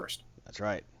get out first. That's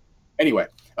right. Anyway,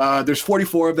 there's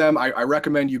 44 of them. I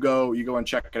recommend you go and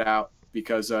check it out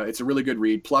because it's a really good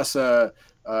read. Plus, it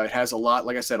has a lot,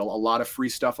 like I said, a lot of free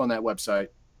stuff on that website.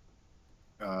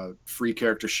 Free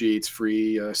character sheets,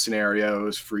 free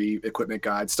scenarios, free equipment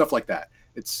guides, stuff like that.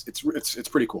 It's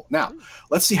pretty cool. Now,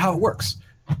 let's see how it works.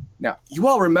 Now, you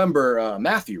all remember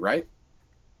Matthew, right?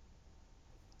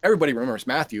 Everybody remembers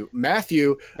Matthew.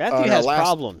 Matthew has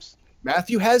problems.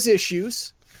 Matthew has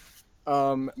issues.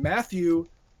 Matthew,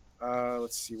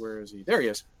 let's see, where is he? There he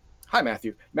is. Hi,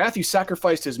 Matthew. Matthew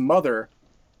sacrificed his mother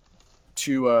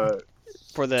to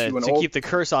keep the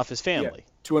curse off his family. Yeah,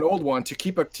 to an old one to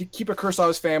keep a curse on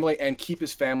his family and keep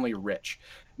his family rich.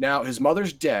 Now his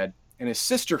mother's dead, and his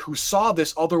sister, who saw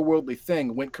this otherworldly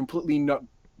thing, went completely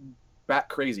bat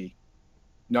crazy.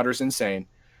 Nutter's insane,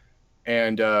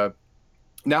 and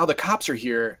now the cops are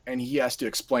here, and he has to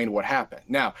explain what happened.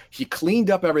 Now he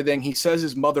cleaned up everything. He says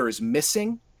his mother is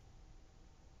missing.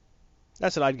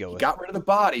 That's what I'd go with. He got rid of the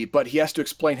body, but he has to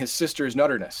explain his sister's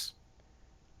nutterness.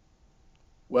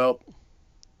 Well,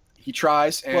 he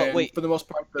tries, and for the most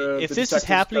part, if this is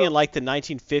happening in like the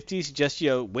 1950s, just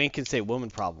wink and say woman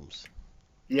problems.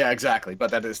 Yeah, exactly.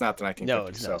 But that is not the 1950s. No,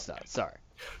 it's not. Sorry.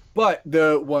 But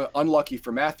unlucky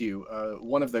for Matthew,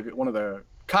 one of the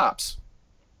cops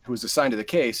who was assigned to the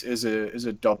case is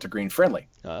a Delta Green friendly.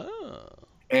 Oh.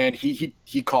 And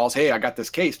he calls, hey, I got this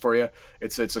case for you.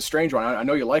 It's a strange one. I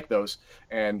know you like those.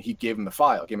 And he gave him a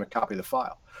copy of the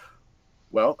file.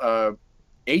 Well,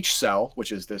 H cell,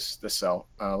 which is this cell,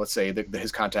 let's say that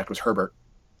his contact was Herbert.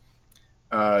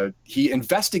 He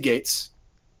investigates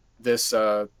this,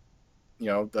 the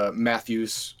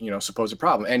Matthew's, supposed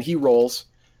problem, and he rolls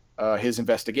his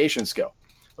investigation skill.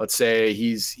 Let's say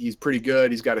he's pretty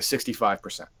good. He's got a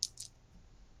 65%.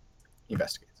 He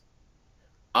investigates.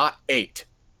 8.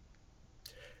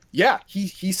 Yeah,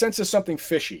 he senses something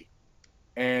fishy,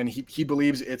 and he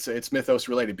believes it's Mythos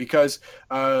related because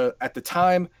at the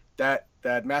time that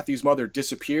Matthew's mother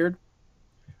disappeared,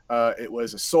 it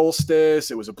was a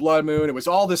solstice, it was a blood moon, it was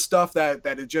all this stuff that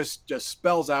it just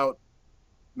spells out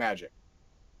magic.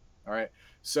 All right,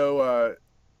 so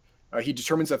he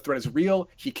determines that threat is real.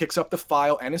 He kicks up the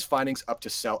file and his findings up to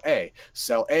Cell A.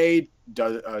 Cell A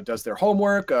does their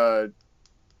homework.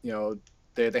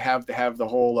 They have the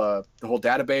whole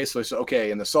database. So it's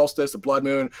okay, in the solstice, the blood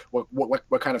moon,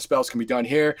 what kind of spells can be done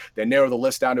here? They narrow the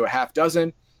list down to a half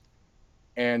dozen.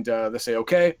 And they say,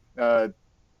 okay,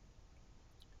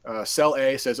 Cell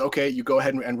A says, okay, you go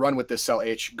ahead and run with this, Cell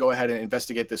H. Go ahead and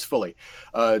investigate this fully.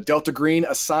 Delta Green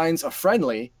assigns a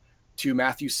friendly to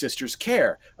Matthew's sister's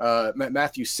care.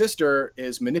 Matthew's sister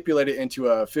is manipulated into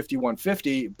a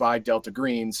 5150 by Delta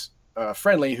Green's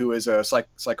friendly, who is a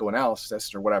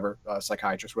psychoanalyst or whatever,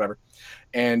 psychiatrist, whatever,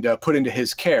 and put into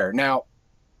his care. Now,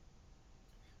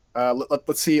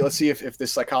 let's see if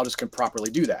this psychologist can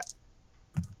properly do that.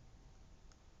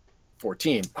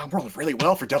 14. I'm rolling really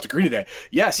well for Delta Green today.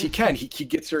 Yes, he can. He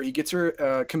gets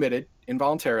her committed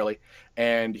involuntarily,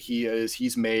 and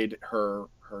he's made her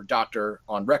doctor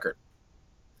on record.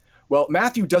 Well,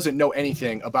 Matthew doesn't know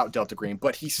anything about Delta Green,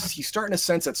 but he's starting to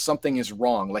sense that something is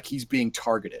wrong, like he's being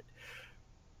targeted.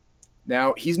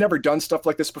 Now, he's never done stuff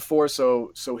like this before,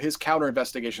 so his counter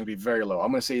investigation will be very low. I'm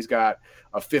going to say he's got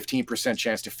a 15%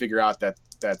 chance to figure out that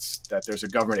there's a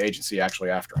government agency actually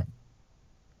after him.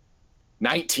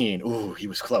 19. Ooh, he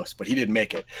was close, but he didn't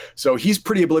make it. So he's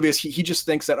pretty oblivious. He just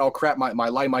thinks that, oh crap, my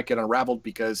lie might get unraveled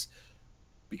because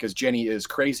Jenny is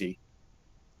crazy,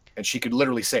 and she could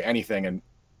literally say anything, and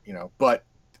but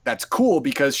that's cool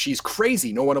because she's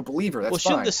crazy. No one will believe her. That's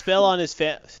shouldn't fine. the spell on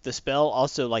the spell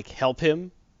also like help him?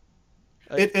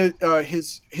 His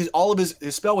all of his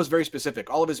spell was very specific.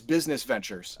 All of his business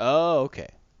ventures. Oh, okay.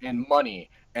 And money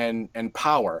and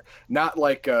power, not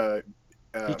like he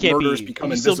can't murders he become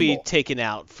can invisible. still be taken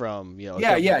out from He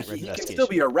can still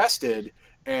be arrested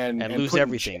and lose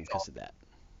everything because of that.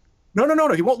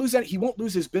 No. He won't lose that. He won't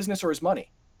lose his business or his money.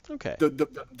 Okay.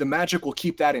 The magic will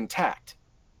keep that intact.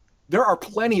 There are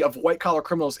plenty of white collar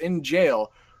criminals in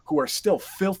jail who are still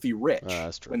filthy rich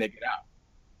when they get out.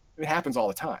 It happens all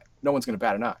the time. No one's going to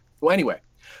bat an eye. Well, anyway,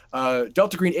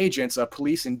 Delta Green agents,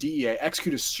 police and DEA,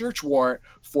 execute a search warrant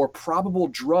for probable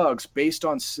drugs based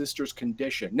on sister's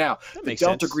condition. Now, the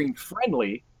Delta Green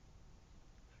friendly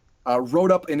wrote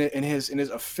up in his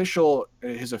official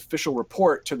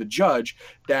report to the judge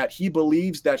that he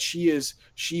believes that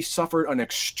she suffered an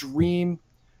extreme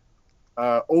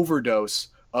overdose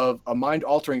of a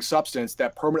mind-altering substance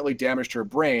that permanently damaged her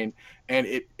brain, and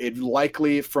it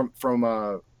likely from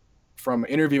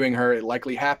interviewing her, it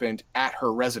likely happened at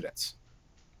her residence.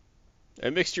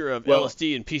 A mixture of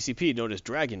LSD and PCP known as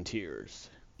dragon tears.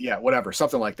 Yeah, whatever,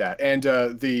 something like that. And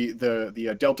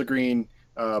the Delta Green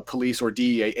police or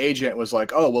DEA agent was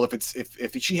like, oh, well,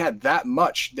 if she had that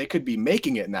much, they could be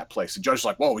making it in that place. The judge's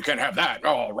like, well, we can't have that.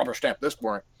 Oh, rubber stamp this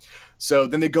warrant. So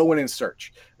then they go in and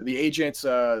search. The agents,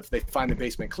 they find the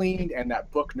basement cleaned and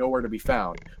that book nowhere to be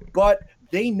found. But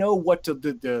they know what to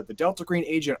the Delta Green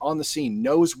agent on the scene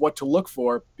knows what to look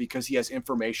for because he has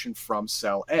information from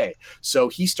Cell A. So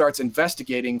he starts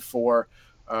investigating for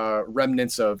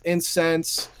remnants of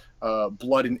incense,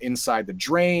 blood inside the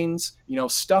drains,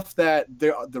 stuff that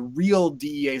the real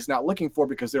DEA is not looking for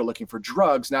because they're looking for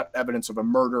drugs, not evidence of a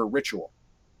murder ritual.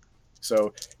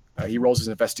 So he rolls his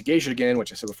investigation again,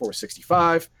 which I said before was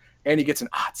 65. And he gets an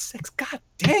odd 6. God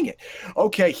dang it.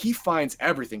 Okay, he finds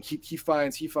everything. He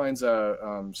finds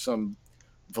some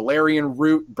valerian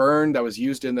root burned that was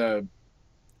used in the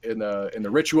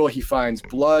ritual. He finds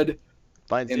blood.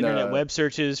 Finds internet web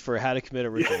searches for how to commit a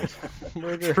ritual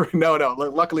murder. No.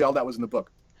 Luckily, all that was in the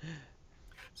book.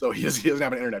 So he doesn't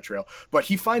have an internet trail. But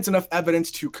he finds enough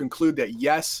evidence to conclude that,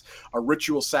 yes, a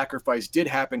ritual sacrifice did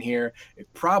happen here. It's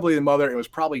probably the mother. It was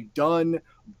probably done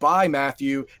by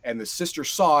Matthew, and the sister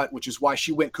saw it, which is why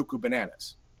she went cuckoo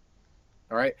bananas.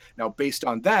 All right? Now, based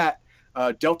on that,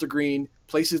 Delta Green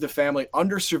places the family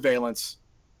under surveillance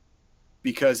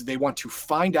because they want to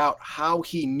find out how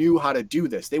he knew how to do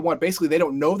this. They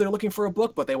don't know they're looking for a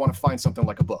book, but they want to find something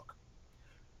like a book.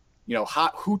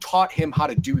 Who taught him how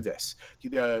to do this?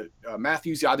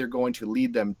 Matthew's either going to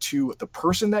lead them to the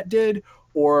person that did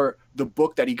or the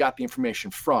book that he got the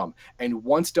information from. And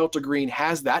once Delta Green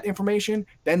has that information,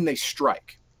 then they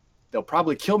strike. They'll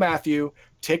probably kill Matthew,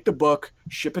 take the book,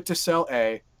 ship it to Cell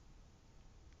A,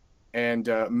 and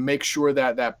make sure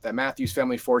that Matthew's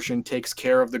family fortune takes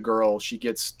care of the girl. She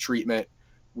gets treatment,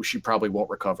 which she probably won't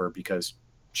recover because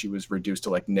she was reduced to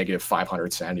like negative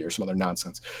 500 sanity or some other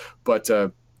nonsense. But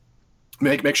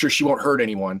make sure she won't hurt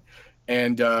anyone.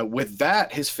 And with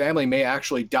that, his family may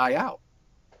actually die out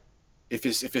if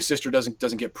his sister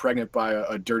doesn't get pregnant by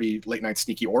a dirty late night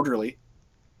sneaky orderly,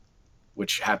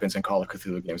 which happens in Call of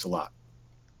Cthulhu games a lot.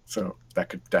 So that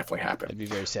could definitely happen. That'd be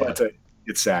very sad. But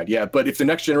it's sad, yeah. But if the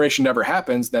next generation never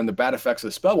happens, then the bad effects of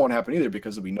the spell won't happen either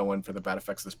because there'll be no one for the bad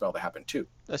effects of the spell to happen too.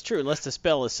 That's true, unless the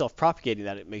spell is self-propagating,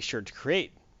 that it makes sure to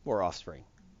create more offspring.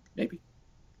 Maybe.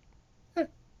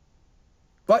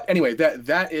 But anyway,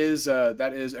 that is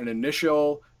an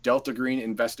initial Delta Green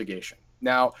investigation.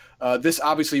 Now, this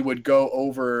obviously would go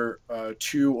over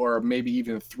 2 or maybe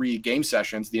even 3 game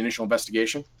sessions, the initial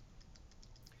investigation.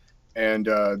 And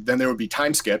then there would be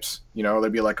time skips.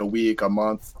 There'd be like a week, a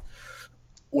month,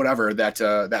 whatever,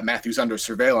 that Matthew's under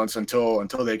surveillance until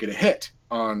they get a hit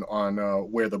on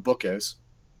where the book is,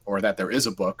 or that there is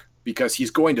a book, because he's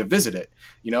going to visit it.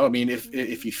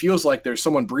 If he feels like there's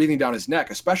someone breathing down his neck,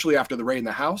 especially after the raid in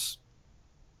the house,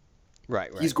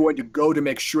 right. He's going to go to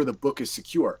make sure the book is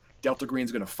secure. Delta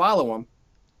Green's going to follow him,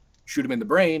 shoot him in the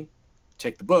brain,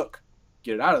 take the book,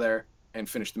 get it out of there, and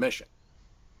finish the mission.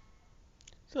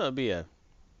 So it'll be a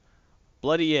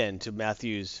bloody end to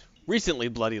Matthew's recently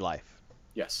bloody life.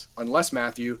 Yes, unless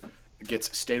Matthew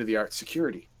gets state-of-the-art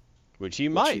security, Which he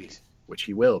which might.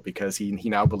 he will, because he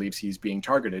now believes he's being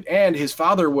targeted, and his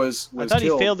father was I thought he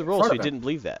killed failed the in role, front so of he him. didn't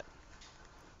believe that.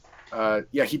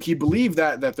 Yeah, he believed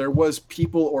that there was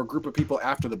people or group of people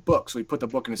after the book, so he put the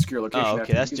book in a secure location. Oh, after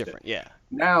okay, he that's used it. different. Yeah.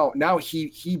 Now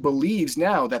he believes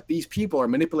now that these people are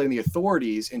manipulating the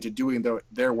authorities into doing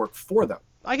their work for them.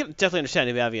 I can definitely understand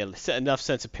him having enough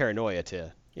sense of paranoia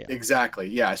to, yeah. Exactly.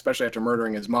 Yeah, especially after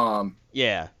murdering his mom.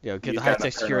 Yeah, get He's the got high enough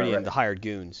tech security paranoia and the hired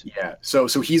goons. Yeah. So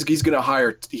he's gonna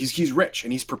hire. He's rich,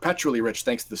 and he's perpetually rich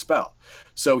thanks to the spell.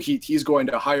 So he's going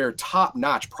to hire top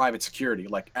notch private security,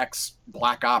 like ex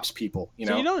Black Ops people.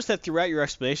 So you notice that throughout your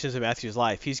explanations of Matthew's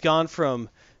life, he's gone from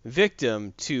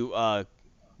victim to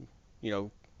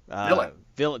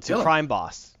villain to crime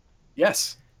boss.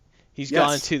 Yes. He's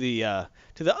gone to the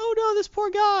oh no, this poor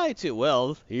guy, to,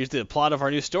 well, here's the plot of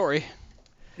our new story.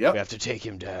 Yep. We have to take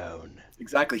him down.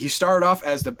 Exactly. He started off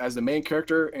as the main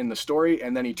character in the story,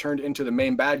 and then he turned into the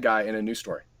main bad guy in a new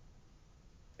story.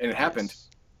 And it happened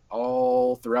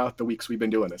all throughout the weeks we've been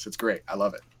doing this. It's great. I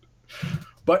love it.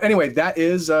 But anyway, that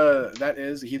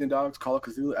is Heathen Dog's Call of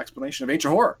Cthulhu explanation of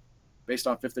ancient horror, based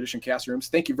on 5th edition cast rooms.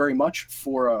 Thank you very much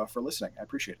for listening. I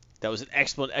appreciate it. That was an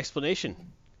excellent explanation.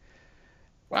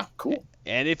 Wow, cool.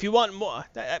 And if you want more,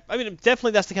 I mean,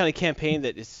 definitely that's the kind of campaign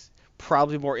that is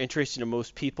probably more interesting to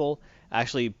most people.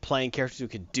 Actually playing characters who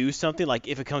could do something. Like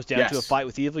if it comes down to a fight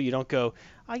with evil, you don't go,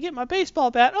 I get my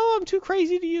baseball bat. Oh, I'm too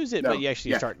crazy to use it. No, but you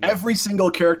actually start. Every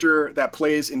single character that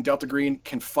plays in Delta Green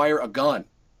can fire a gun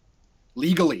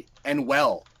legally and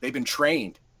well. They've been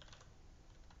trained.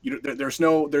 There's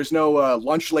no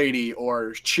lunch lady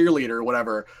or cheerleader or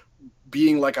whatever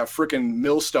being like a freaking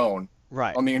millstone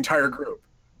on the entire group.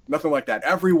 Nothing like that.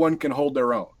 Everyone can hold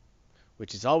their own,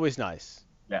 which is always nice.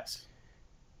 Yes.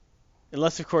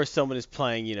 Unless, of course, someone is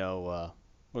playing, one of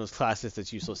those classes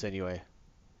that's useless anyway,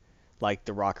 like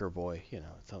the rocker boy,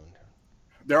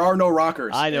 There are no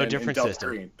rockers. I know, different in Delta system.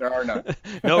 Green. There are none.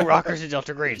 No rockers in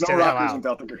Delta Green. No rockers in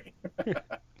Delta Green.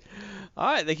 All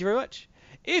right, thank you very much.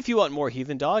 If you want more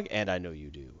Heathen Dog, and I know you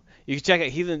do, you can check out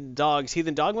Heathen Dog's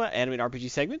Heathen Dogma anime and RPG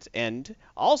segments, and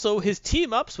also his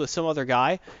team-ups with some other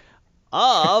guy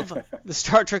of the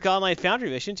Star Trek Online Foundry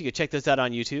missions. You can check those out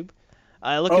on YouTube.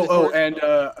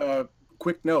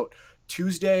 Quick note: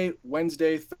 Tuesday,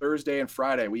 Wednesday, Thursday, and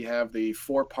Friday we have the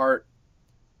 4-part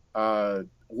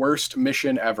worst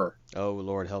mission ever. Oh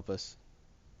Lord, help us!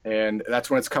 And that's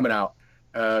when it's coming out.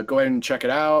 Go ahead and check it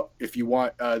out if you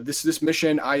want. This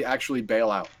mission, I actually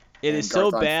bail out. It is so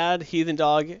bad. Heathen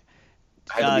Dog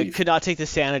could not take the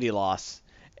sanity loss,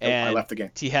 and I left the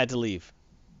game. He had to leave.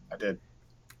 I did.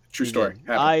 True story.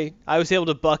 I was able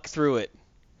to buck through it.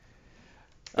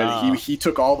 But he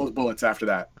took all those bullets after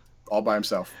that, all by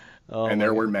himself. And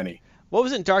there were many. What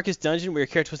was it in Darkest Dungeon where your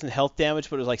character wasn't health damage,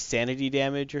 but it was like sanity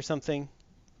damage or something?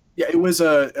 Yeah, it was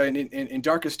in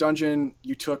Darkest Dungeon.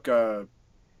 You took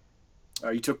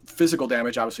physical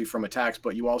damage, obviously from attacks,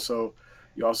 but you also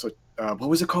what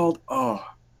was it called? Oh,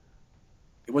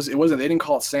 it wasn't. They didn't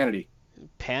call it sanity.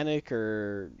 Panic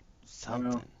or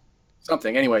something.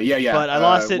 Something. Anyway, yeah. But I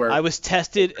lost it. I was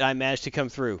tested, and I managed to come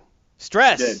through.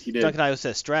 Stress. He did. Duncan Idaho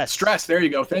says stress. Stress. There you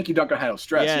go. Thank you, Duncan Idaho.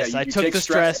 Stress. Yes, I took the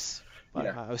stress.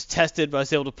 I was tested, but I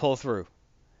was able to pull through.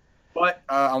 But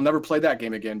I'll never play that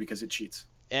game again because it cheats.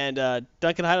 And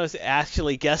Duncan Idaho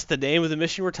actually guessed the name of the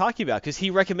mission we're talking about because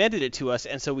he recommended it to us,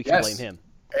 and so we can blame him.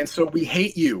 And so we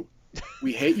hate you.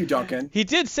 We hate you, Duncan. He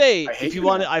did say, if you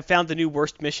want it, I found the new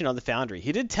worst mission on the Foundry.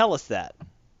 He did tell us that.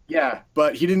 Yeah,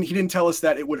 but he didn't tell us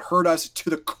that it would hurt us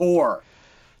to the core.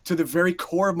 To the very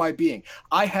core of my being.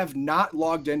 I have not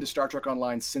logged into Star Trek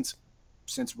Online since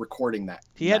recording that.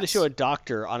 He had to show a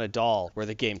doctor on a doll where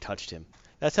the game touched him.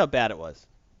 That's how bad it was.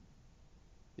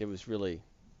 It was really,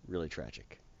 really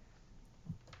tragic.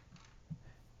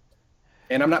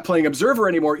 And I'm not playing Observer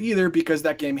anymore either because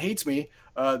that game hates me.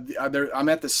 I'm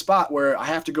at this spot where I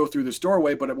have to go through this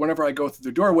doorway, but whenever I go through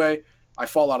the doorway, I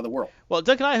fall out of the world. Well,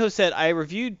 Duncan Idaho said I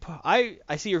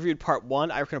see you reviewed part 1.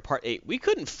 I reckon part 8. We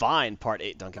couldn't find part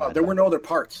 8, Duncan Idaho. There were no other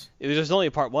parts. There was only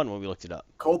part 1 when we looked it up.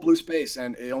 Cold Blue Space,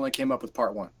 and it only came up with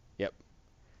part 1. Yep.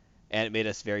 And it made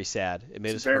us very sad. It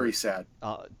made us very sad.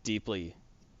 Deeply,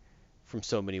 from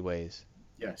so many ways.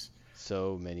 Yes.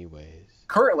 So many ways.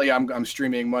 Currently, I'm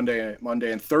streaming Monday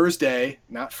and Thursday,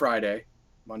 not Friday.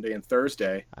 Monday and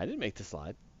Thursday. I didn't make the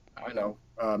slide. I know.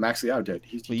 Max Liao did.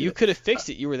 You could have fixed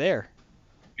it. You were there.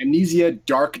 Amnesia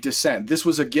Dark Descent. This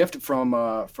was a gift from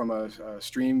a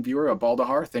stream viewer,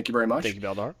 Baldahar. Thank you very much. Thank you,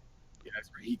 Baldahar.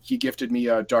 Yes, he gifted me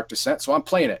Dark Descent, so I'm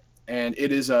playing it, and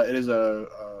it is a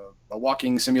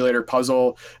walking simulator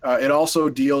puzzle. It also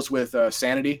deals with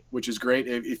sanity, which is great.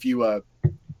 If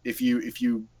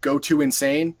you go too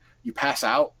insane, you pass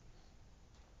out,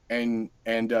 and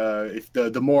if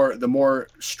the more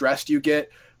stressed you get,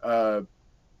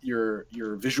 your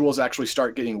visuals actually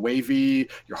start getting wavy.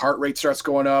 Your heart rate starts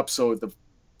going up, so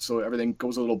everything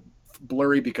goes a little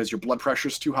blurry because your blood pressure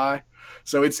is too high.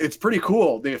 So it's pretty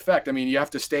cool, the effect. I mean, you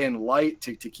have to stay in light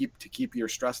to keep your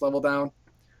stress level down,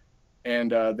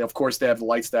 and of course they have the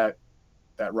lights that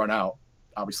run out.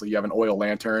 Obviously, you have an oil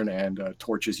lantern and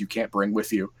torches you can't bring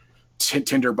with you,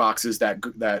 tinder boxes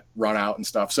that run out and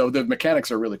stuff. So the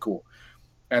mechanics are really cool,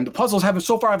 and the puzzles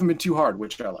haven't been too hard,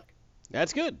 which I like.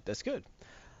 That's good.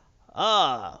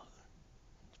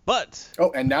 But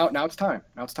and now it's time.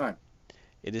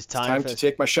 It is It's time to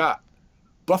take my shot.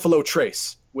 Buffalo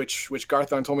Trace, which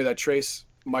Garthon told me that trace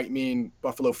might mean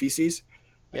buffalo feces.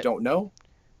 Yep. I don't know.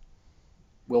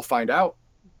 We'll find out.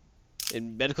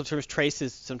 In medical terms, trace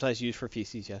is sometimes used for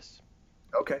feces, yes.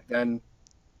 Okay, then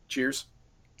cheers.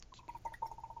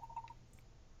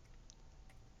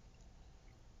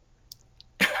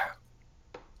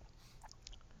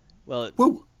 Well,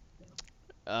 woo.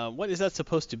 What is that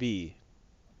supposed to be?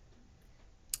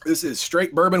 This is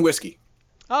straight bourbon whiskey.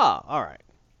 Ah, all right.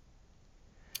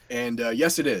 And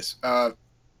yes, it is.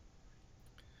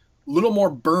 Little more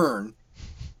burn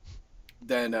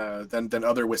than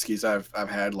other whiskeys I've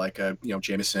had, like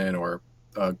Jameson or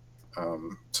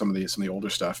some of the older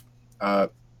stuff.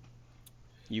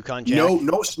 Yukon Jack.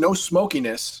 No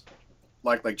smokiness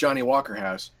like Johnny Walker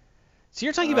has. So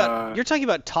you're talking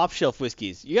about top shelf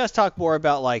whiskeys. You guys talk more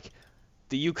about like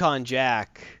the Yukon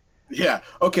Jack. Yeah.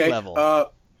 Okay.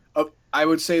 Level. I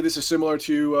would say this is similar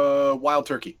to Wild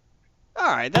Turkey. All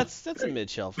right, that's a mid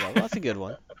shelf level. That's a good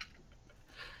one.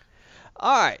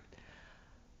 All right.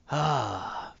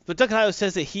 But Duncan Idaho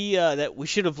says that that we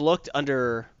should have looked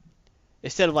under,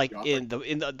 instead of like in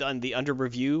the under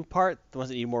review part, the ones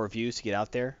that need more reviews to get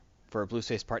out there for Blue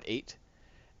Space Part 8,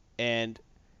 and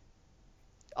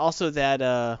also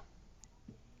that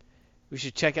we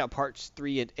should check out parts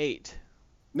 3 and 8.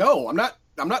 No, I'm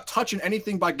not touching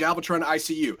anything by Galvatron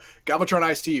ICU. Galvatron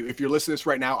ICU, if you're listening to this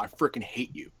right now, I freaking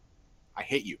hate you. I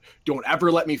hate you. Don't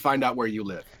ever let me find out where you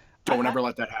live. Don't ever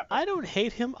let that happen. I don't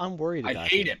hate him. I'm worried about him. I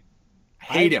hate him. I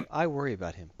hate him. I worry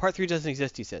about him. Part 3 doesn't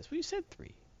exist, he says. Well, you said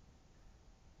 3.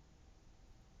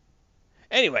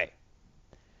 Anyway,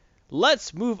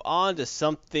 let's move on to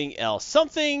something else.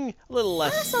 Something a little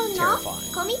less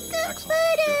terrifying.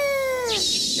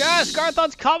 Yes,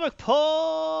 Garthon's comic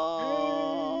pull!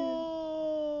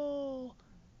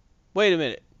 Wait a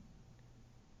minute.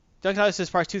 Duncan Idaho says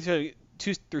parts 2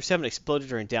 through 7 exploded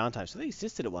during downtime, so they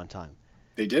existed at one time.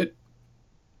 They did.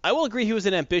 I will agree he was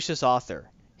an ambitious author.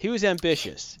 He was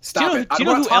ambitious. Stop it. I don't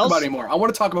want to talk about it anymore. I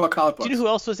want to talk about comic books. Do you know who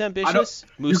else was ambitious?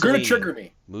 You're going to trigger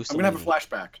me. Mussolini. I'm going to have a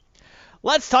flashback.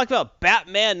 Let's talk about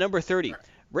Batman number 30.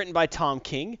 Written by Tom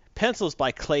King. Pencils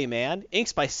by Clay Mann.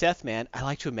 Inks by Seth Mann. I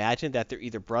like to imagine that they're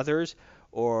either brothers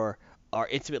or are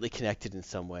intimately connected in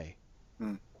some way.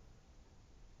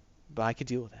 But I could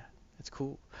deal with that. That's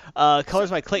cool.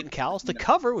 Colors by Clayton Cowles. The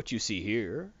cover, which you see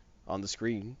here on the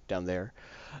screen down there,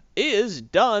 is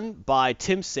done by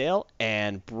Tim Sale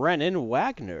and Brennan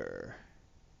Wagner.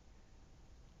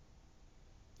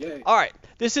 Yay. All right,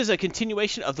 this is a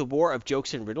continuation of the War of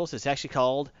Jokes and Riddles. It's actually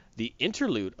called the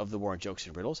Interlude of the War of Jokes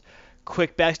and Riddles.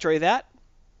 Quick backstory of that.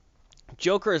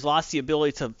 Joker has lost the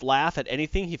ability to laugh at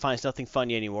anything. He finds nothing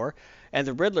funny anymore. And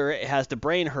the Riddler has the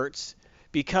brain hurts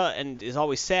and is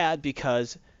always sad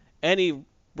because any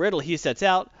riddle he sets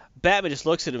out, Batman just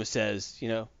looks at him and says,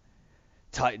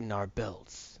 tighten our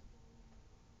belts.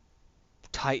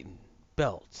 Tighten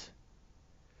belt.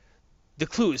 The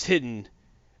clue is hidden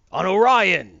on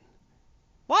Orion.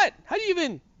 What? How do you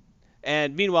even...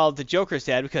 And meanwhile, the Joker's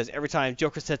sad because every time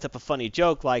Joker sets up a funny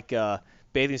joke like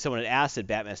bathing someone in acid,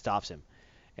 Batman stops him.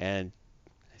 And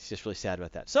he's just really sad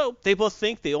about that. So they both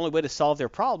think the only way to solve their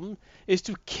problem is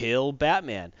to kill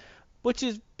Batman, which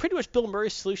is pretty much Bill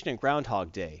Murray's solution in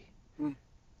Groundhog Day.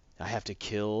 I have to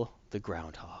kill the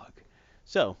groundhog.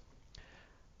 So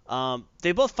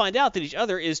they both find out that each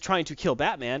other is trying to kill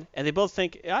Batman, and they both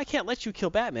think, I can't let you kill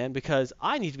Batman because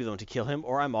I need to be the one to kill him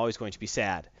or I'm always going to be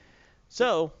sad.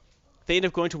 So they end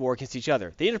up going to war against each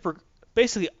other. They end up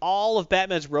basically all of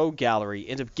Batman's rogue gallery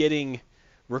ends up getting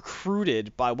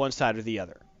recruited by one side or the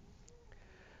other.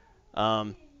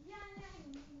 One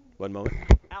moment.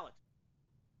 Alex.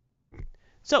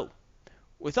 So,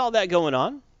 with all that going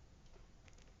on,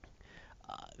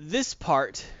 this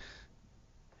part,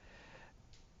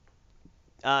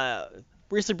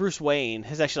 recently Bruce Wayne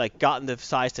has actually like gotten the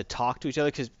sides to talk to each other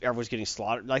because everyone's getting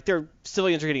slaughtered. Like their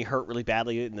civilians are getting hurt really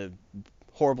badly in the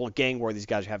horrible gang war these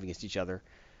guys are having against each other.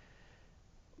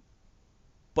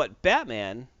 But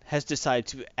Batman has decided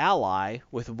to ally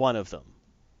with one of them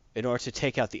in order to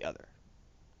take out the other.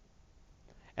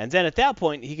 And then at that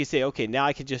point, he can say, okay, now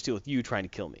I can just deal with you trying to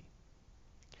kill me.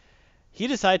 He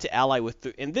decided to ally with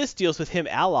and this deals with him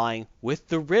allying with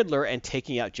the Riddler and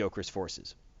taking out Joker's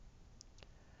forces.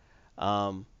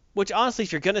 Which honestly,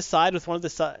 if you're gonna side with one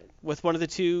of the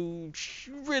two,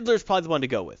 Riddler's probably the one to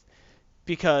go with,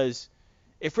 because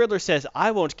if Riddler says,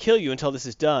 I won't kill you until this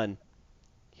is done,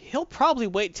 he'll probably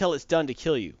wait till it's done to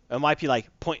kill you. It might be like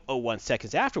 0.01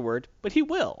 seconds afterward, but he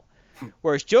will.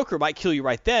 Whereas Joker might kill you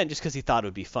right then just because he thought it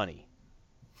would be funny.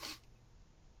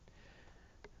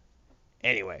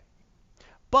 Anyway.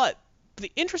 But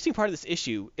the interesting part of this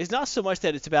issue is not so much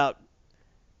that it's about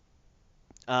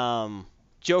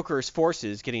Joker's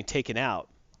forces getting taken out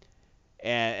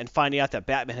and finding out that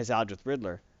Batman has allied with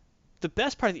Riddler. The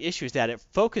best part of the issue is that it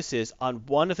focuses on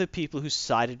one of the people who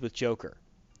sided with Joker.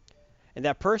 And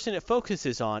that person it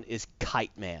focuses on is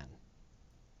Kite Man.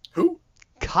 Who?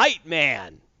 Kite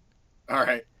Man! All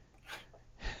right.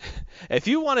 If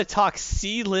you want to talk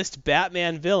C-list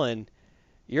Batman villain,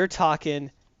 you're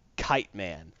talking Kite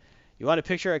Man. You want to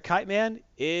picture a Kite Man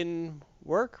in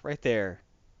work? Right there.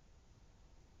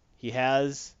 He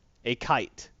has a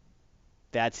kite.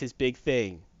 That's his big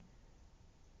thing.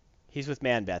 He's with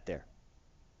Man-Bat there.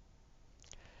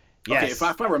 Yes. Okay, if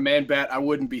I were Man-Bat, I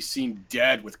wouldn't be seen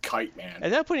dead with Kite Man.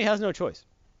 At that point, he has no choice.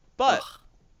 But,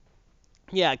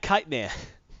 yeah, Kite Man,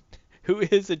 who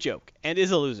is a joke and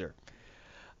is a loser.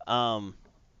 But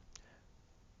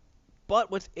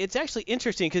it's actually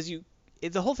interesting because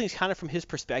the whole thing's kind of from his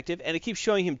perspective, and it keeps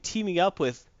showing him teaming up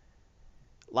with,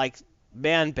 like,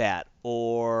 Man-Bat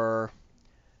or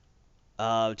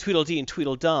Tweedledee and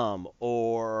Tweedledum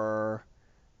or,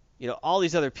 all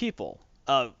these other people.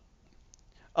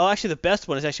 Actually, the best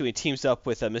one is actually when he teams up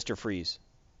with Mr. Freeze.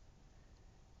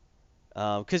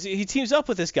 Because he teams up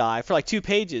with this guy for like 2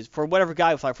 pages, for whatever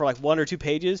guy, for like 1 or 2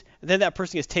 pages, and then that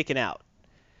person gets taken out.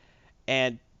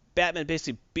 And Batman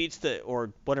basically beats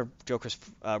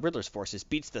Riddler's forces,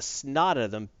 beats the snot out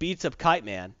of them, beats up Kite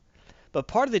Man. But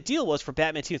part of the deal was for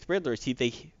Batman team with Riddler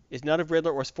is none of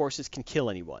Riddler or his forces can kill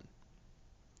anyone.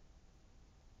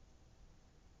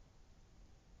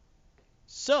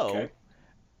 So, okay.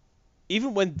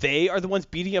 Even when they are the ones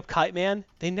beating up Kite Man,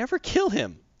 they never kill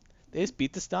him. They just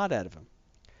beat the snot out of him.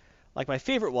 Like my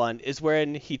favorite one is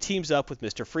when he teams up with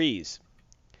Mr. Freeze.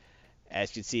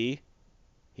 As you can see,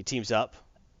 he teams up.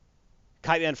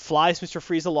 Kite Man flies Mr.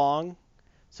 Freeze along,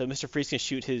 so Mr. Freeze can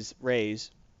shoot his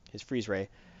rays, his freeze ray.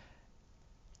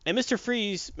 And Mr.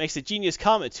 Freeze makes a genius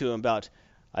comment to him about,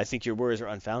 I think your worries are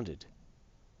unfounded.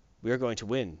 We are going to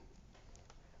win.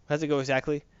 How does it go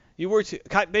exactly?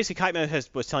 Basically, Kite Man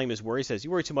was telling him his worries. He says,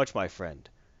 you worry too much, my friend.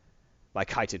 My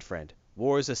kited friend.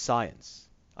 War is a science.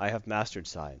 I have mastered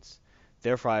science.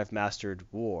 Therefore, I have mastered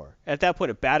war. And at that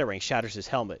point, a batarang shatters his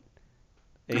helmet.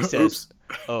 And he says,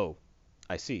 oh,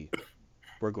 I see.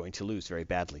 We're going to lose very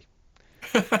badly.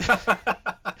 He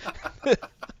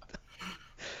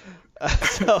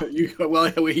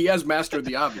has mastered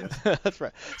the obvious. That's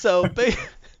right. So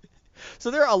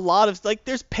there are a lot of,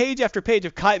 there's page after page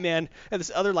of Kite Man and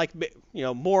this other,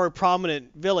 more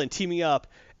prominent villain teaming up,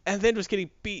 and then just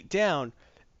getting beat down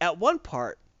at one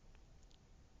part.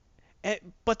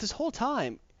 But this whole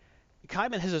time,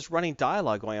 Kite Man has this running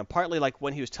dialogue going on, partly like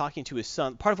when he was talking to his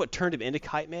son. Part of what turned him into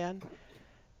Kite Man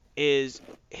is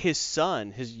his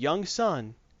son, his young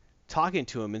son, talking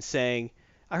to him and saying,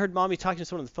 I heard Mommy talking to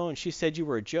someone on the phone. She said you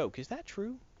were a joke. Is that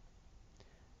true?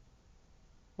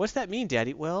 What's that mean,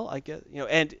 Daddy? Well, I guess,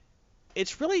 and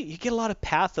it's really, you get a lot of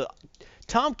pathos.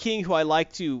 Tom King, who I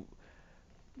like to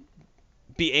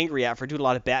be angry at for doing a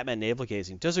lot of Batman navel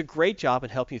gazing, does a great job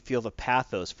in helping you feel the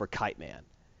pathos for Kite Man.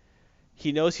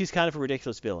 He knows he's kind of a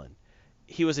ridiculous villain.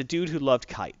 He was a dude who loved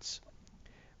kites.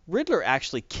 Riddler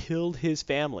actually killed his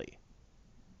family,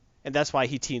 and that's why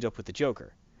he teamed up with the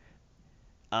Joker.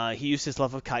 He used his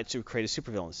love of kites to create a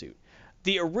supervillain suit.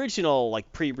 The original,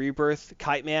 pre-Rebirth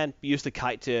Kite Man used the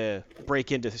kite to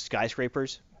break into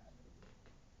skyscrapers.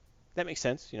 That makes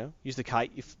sense, Use the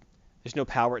kite. There's no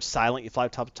power. It's silent. You fly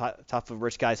top of a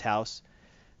rich guy's house,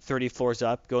 30 floors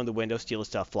up, go in the window, steal his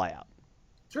stuff, fly out.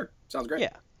 Sure. Sounds great.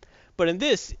 Yeah. But in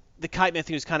this, the Kite Man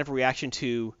thing was kind of a reaction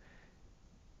to,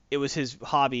 it was his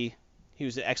hobby. He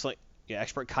was an excellent,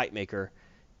 expert kite maker.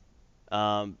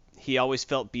 He always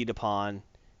felt beat upon.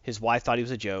 His wife thought he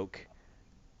was a joke.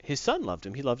 His son loved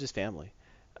him. He loved his family.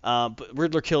 But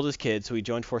Riddler killed his kid, so he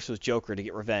joined forces with Joker to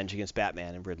get revenge against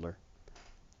Batman and Riddler.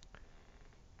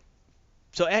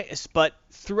 So, but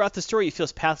throughout the story, he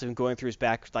feels passive and going through his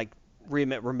back, like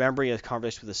remembering a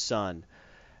conversation with his son,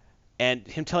 and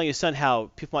him telling his son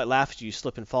how people might laugh at you,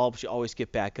 slip and fall, but you always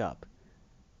get back up.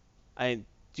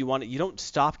 You don't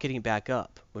stop getting back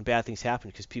up when bad things happen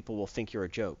because people will think you're a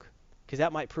joke, because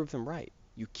that might prove them right.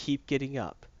 You keep getting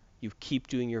up. You keep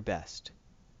doing your best.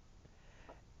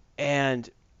 And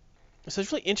so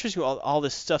it's really interesting all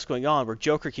this stuff's going on where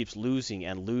Joker keeps losing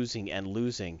and losing and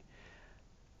losing.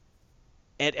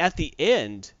 And at the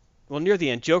end, well, near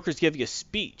the end, Joker's giving a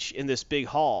speech in this big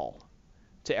hall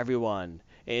to everyone.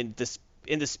 And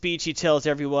in the speech, he tells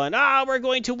everyone, we're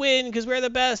going to win because we're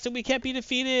the best and we can't be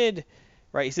defeated.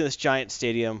 Right? He's in this giant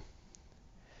stadium.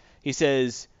 He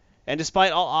says, and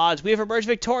despite all odds, we have emerged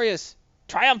victorious,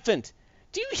 triumphant.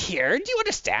 Do you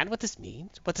understand what this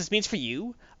means? What this means for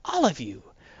you? All of you.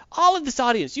 All of this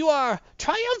audience. You are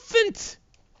triumphant.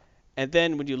 And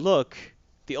then when you look,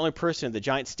 the only person in the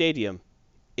giant stadium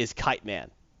is Kite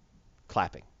Man,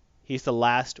 clapping. He's the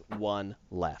last one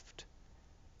left.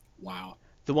 Wow.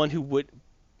 The one who would,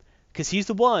 because he's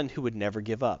the one who would never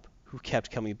give up, who kept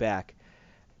coming back.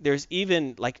 There's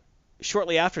even, like,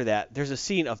 shortly after that, there's a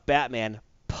scene of Batman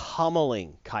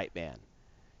pummeling Kite Man,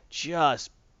 just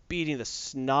beating the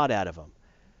snot out of him.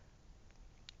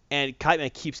 And Kite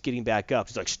Man keeps getting back up.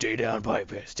 He's like, stay down,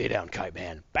 Kite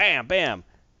Man. Bam, bam.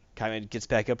 Kite Man gets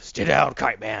back up. Stay down,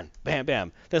 Kite Man. Bam,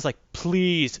 bam. Then it's like,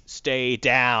 please stay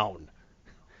down.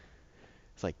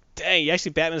 It's like, dang.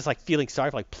 Actually, Batman is like feeling sorry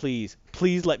for like, please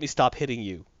let me stop hitting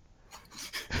you.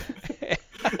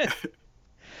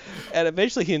 And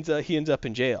eventually he ends up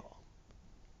in jail.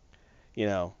 You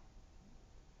know,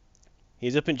 he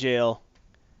ends up in jail,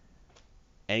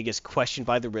 and he gets questioned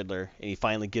by the Riddler, and he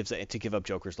finally gives up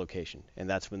Joker's location, and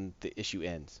that's when the issue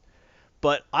ends.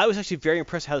 But I was actually very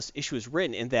impressed how this issue was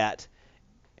written, in that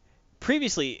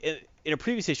previously, in a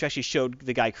previous issue, actually showed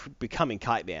the guy becoming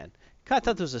Kite Man. I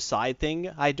thought this was a side thing.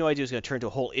 I had no idea it was going to turn into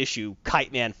a whole issue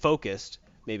Kite Man focused.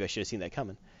 Maybe I should have seen that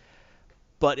coming.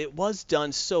 But it was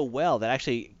done so well that I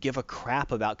actually give a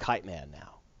crap about Kite Man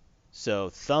now. So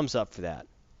thumbs up for that.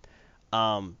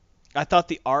 I thought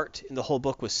the art in the whole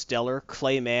book was stellar.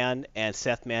 Clay Mann and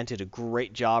Seth Mann did a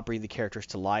great job bringing the characters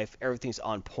to life. Everything's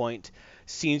on point.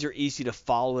 Scenes are easy to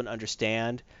follow and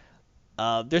understand.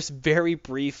 There's very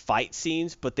brief fight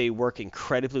scenes, but they work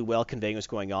incredibly well conveying what's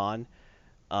going on.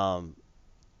 The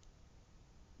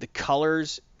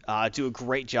colors do a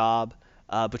great job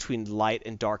between light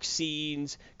and dark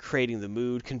scenes, creating the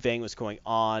mood, conveying what's going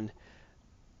on,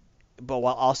 but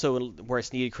while also, where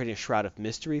it's needed, creating a shroud of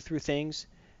mystery through things.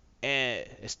 And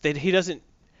he doesn't,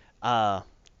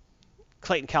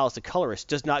 Clayton Cowles, the colorist,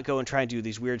 does not go and try and do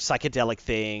these weird psychedelic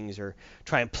things or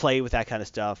try and play with that kind of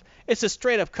stuff. It's a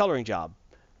straight up coloring job.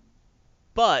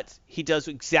 But he does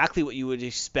exactly what you would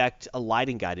expect a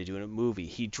lighting guy to do in a movie.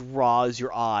 He draws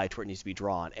your eye to where it needs to be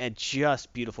drawn, and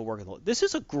just beautiful work. This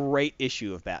is a great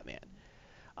issue of Batman.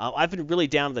 I've been really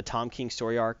down to the Tom King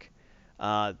story arc.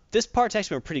 This part's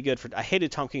actually been pretty good. I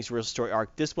hated Tom King's real story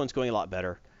arc. This one's going a lot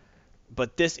better.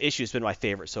 But this issue has been my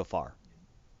favorite so far.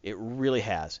 It really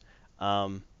has.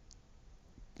 I'm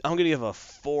going to give a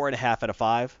 4.5 out of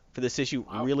 5 for this issue.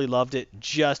 Wow. Really loved it.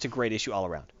 Just a great issue all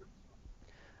around.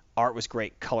 Art was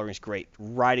great. Coloring was great.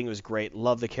 Writing was great.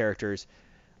 Love the characters.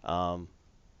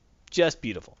 Just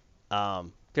beautiful.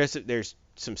 There's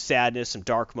some sadness, some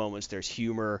dark moments. There's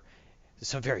humor. There's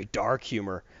some very dark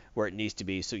humor where it needs to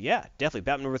be. So yeah, definitely.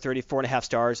 Batman number 30, 4.5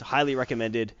 stars. Highly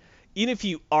recommended. Even if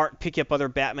you aren't picking up other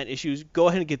Batman issues, go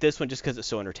ahead and get this one just because it's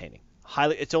so entertaining.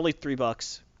 It's only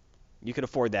 $3. You can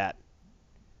afford that.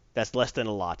 That's less than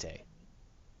a latte.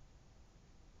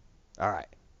 All right.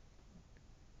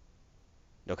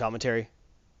 No commentary?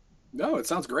 No, it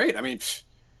sounds great. I mean,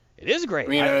 it is great. I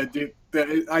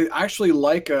mean, I actually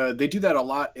like they do that a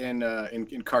lot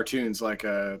in cartoons. Like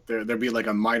there'll be like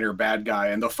a minor bad guy,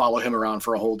 and they'll follow him around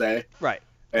for a whole day. Right.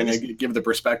 And they give the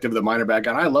perspective of the minor bad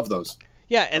guy. And I love those.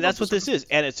 Yeah, and that's what this is,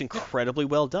 and it's incredibly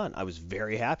well done. I was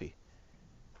very happy.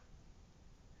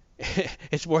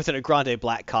 It's more than a grande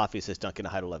black coffee, says Duncan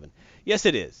at Height 11. Yes,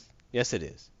 it is. Yes, it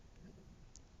is.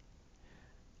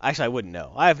 Actually, I wouldn't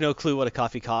know. I have no clue what a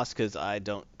coffee costs because I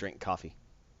don't drink coffee.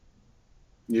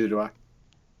 Neither do I.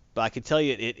 But I can tell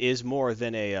you it is more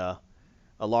than a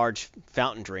large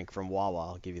fountain drink from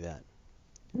Wawa. I'll give you that.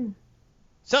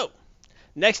 So,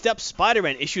 next up,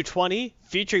 Spider-Man issue 20,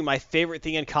 featuring my favorite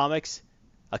thing in comics,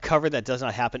 a cover that does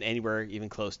not happen anywhere even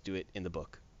close to it in the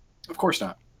book. Of course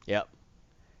not. Yep.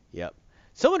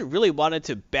 Someone really wanted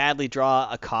to badly draw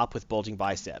a cop with bulging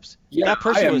biceps. Yeah, That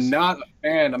person I am was. not a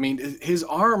fan. I mean, his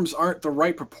arms aren't the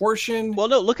right proportion. Well,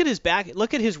 no, look at his back.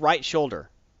 Look at his right shoulder.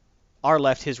 Our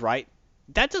left, his right.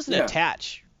 That doesn't Yeah,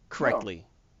 attach no, correctly.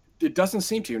 it doesn't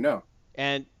seem to. No.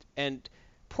 And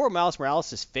poor Miles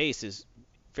Morales' face is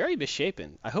very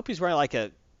misshapen. I hope he's wearing like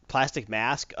a plastic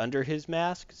mask under his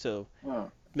mask, so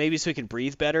Oh, maybe so he can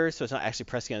breathe better, so it's not actually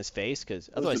pressing on his face, because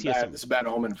otherwise he has this is a bad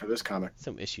omen for this comic.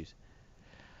 some issues.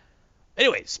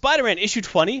 Anyway, Spider-Man issue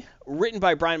 20, written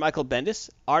by Brian Michael Bendis,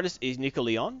 artist is Nico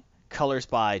Leon, colors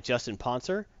by Justin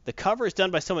Ponser. The cover is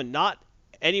done by someone not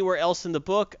anywhere else in the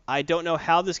book. I don't know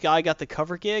how this guy got the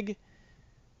cover gig.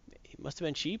 It must have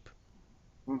been cheap,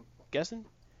 Hmm. guessing.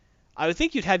 I would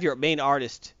think you'd have your main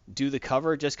artist do the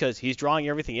cover just because he's drawing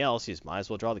everything else. You just might as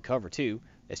well draw the cover too.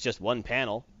 It's just one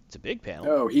panel. It's a big panel,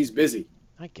 Oh, he's busy.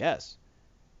 I guess.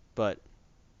 But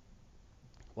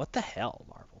what the hell,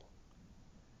 Marvel?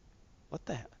 What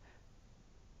the hell?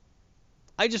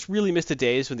 I just really miss the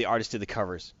days when the artist did the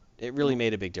covers. It really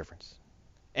made a big difference.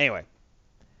 Anyway.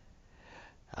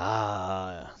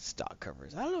 Stock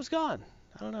covers. I don't know, it's gone.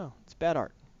 I don't know. It's bad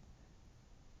art.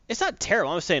 It's not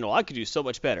terrible. I'm saying, well, I could do so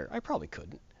much better. I probably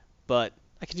couldn't. But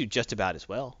I could do just about as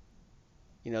well.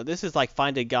 You know, this is like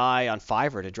find a guy on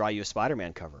Fiverr to draw you a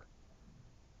Spider-Man cover.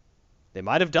 They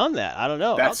might have done that. I don't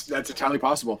know. That's entirely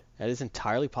possible. That is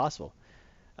entirely possible.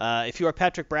 If you are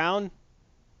Patrick Brown,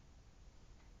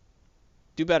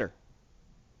 do better.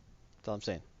 That's all I'm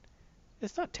saying.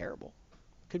 It's not terrible.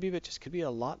 Could be, but just could be a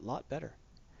lot better.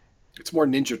 It's more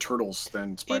Ninja Turtles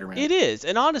than Spider-Man. It is,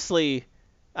 and honestly,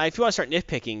 if you want to start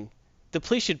nitpicking, the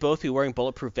police should both be wearing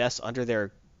bulletproof vests under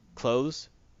their clothes,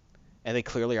 and they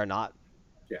clearly are not.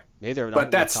 Yeah. Maybe they're not.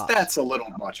 But real cops. that's a little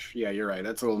much. Yeah, you're right.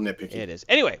 That's a little nitpicky. It is.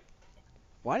 Anyway,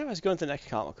 why did I go into the next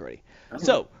comic already? I don't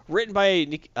So, know. written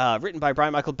by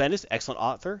Brian Michael Bendis, excellent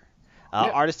author.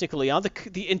 Yeah. Artist Nico Leon. The You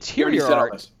already interior said all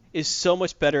art this. is so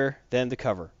much better than the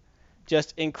cover.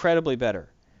 Just incredibly better.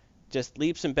 Just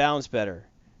leaps and bounds better.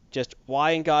 Just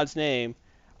why in God's name?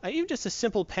 Even just a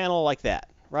simple panel like that,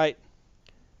 right?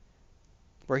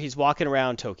 Where he's walking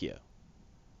around Tokyo.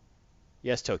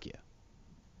 Yes, Tokyo.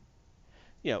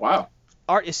 You know, Wow.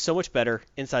 art is so much better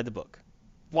inside the book.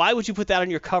 Why would you put that on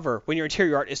your cover when your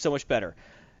interior art is so much better?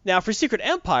 Now, for Secret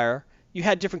Empire, you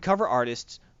had different cover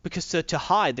artists because to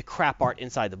hide the crap art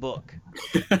inside the book.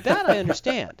 That I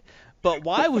understand. But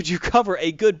why would you cover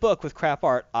a good book with crap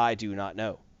art? I do not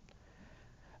know.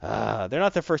 They're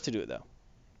not the first to do it, though.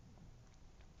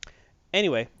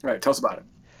 Anyway, All right, tell us about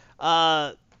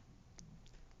it.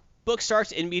 book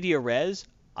starts in media res.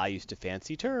 I used a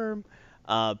fancy term.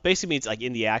 Basically means like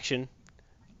in the action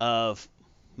of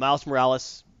Miles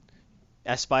Morales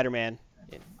as Spider-Man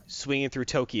swinging through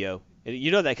Tokyo.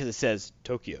 You know that because it says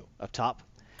Tokyo up top.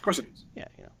 Of course it is. Yeah,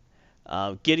 you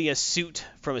know. Getting a suit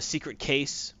from a secret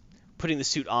case, putting the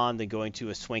suit on, then going to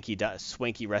a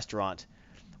swanky restaurant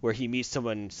where he meets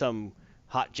some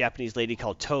hot Japanese lady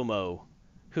called Tomo,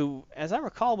 who, as I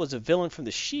recall, was a villain from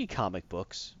the She comic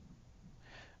books.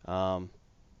 But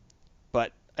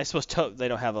I suppose they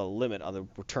don't have a limit on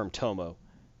the term Tomo.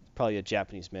 It's probably a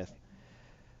Japanese myth.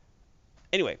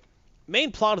 Anyway,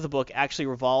 main plot of the book actually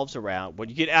revolves around what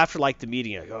you get after like the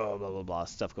meeting, like oh blah blah blah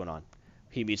stuff going on.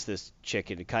 He meets this chick,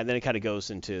 and then it kind of goes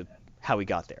into how he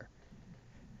got there.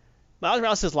 Miles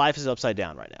Morales' life is upside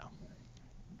down right now.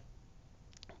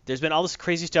 There's been all this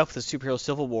crazy stuff with the superhero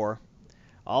Civil War,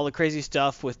 all the crazy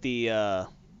stuff with the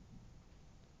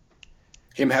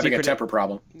Him having a temper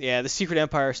problem. the Secret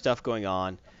Empire stuff going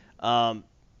on.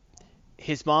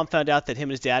 His mom found out that him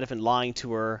and his dad have been lying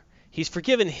to her. He's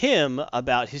forgiven him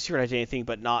about his secret identity thing,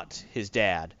 but not his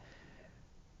dad.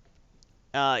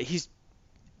 He's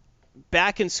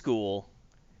back in school,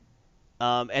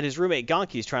 and his roommate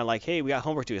Gonki's trying like, hey, we got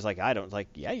homework to do. He's like, I don't. Like,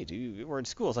 yeah, you do. We're in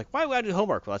school. It's like, why would I do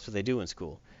homework? Well, that's what they do in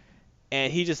school.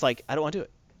 And he just like, I don't want to do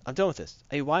it. I'm done with this.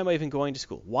 Hey, why am I even going to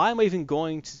school? Why am I even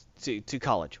going to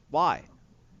college? Why?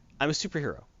 I'm a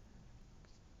superhero.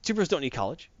 Superheroes don't need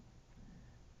college.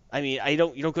 I mean, you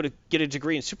don't go to get a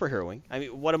degree in superheroing. I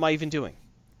mean, what am I even doing?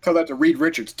 Tell that to Reed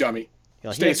Richards, dummy. You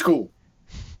know, Stay in school.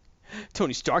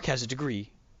 Tony Stark has a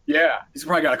degree. Yeah, he's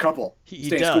probably got a couple. He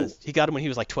Stay in does. school. He got him when he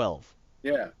was like 12.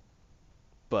 Yeah.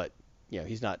 But,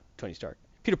 he's not Tony Stark.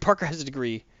 Peter Parker has a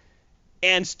degree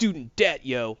and student debt,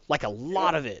 like a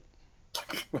lot of it.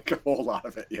 Like a whole lot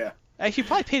of it, yeah. He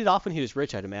probably paid it off when he was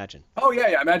rich, I'd imagine. Oh, yeah.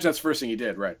 I imagine that's the first thing he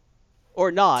did, right. Or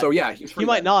not. So, yeah. He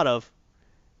might not have.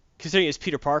 Considering it's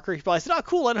Peter Parker, he probably said, oh,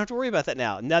 cool, I don't have to worry about that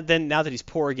now. And now that he's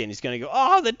poor again, he's going to go,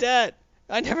 oh, the debt.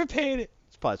 I never paid it.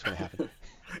 It's probably what's going to happen.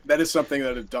 That is something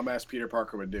that a dumbass Peter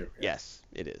Parker would do. Yeah. Yes,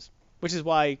 it is. which is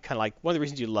why kind of like one of the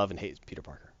reasons you love and hate Peter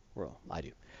Parker. Well, I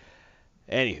do.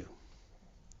 Anywho,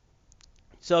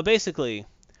 so basically,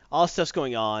 all this stuff's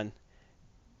going on,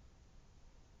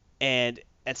 and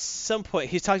at some point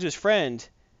he's talking to his friend,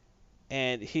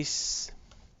 and it's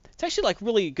actually like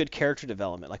really good character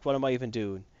development. Like, what am I even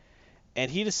doing? And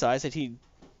he decides that he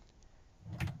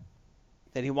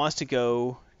wants to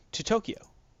go to Tokyo.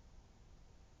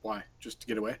 Why? Just to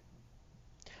get away?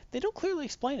 They don't clearly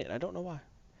explain it. I don't know why.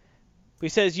 But he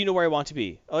says, you know where I want to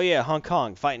be. Oh yeah, Hong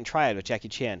Kong, fighting triad with Jackie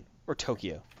Chan. Or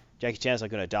Tokyo. Jackie Chan's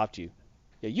not going to adopt you.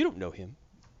 Yeah, you don't know him.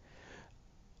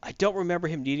 I don't remember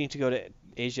him needing to go to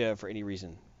Asia for any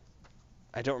reason.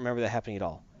 I don't remember that happening at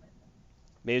all.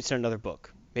 Maybe it's in another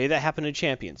book. Maybe that happened in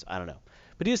Champions. I don't know.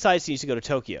 But he decides he needs to go to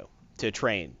Tokyo to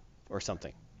train or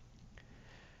something.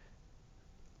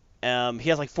 He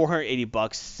has like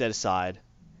 $480 set aside,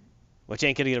 which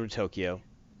ain't going to get him to Tokyo.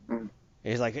 And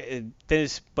he's like, then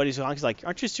his buddy's like,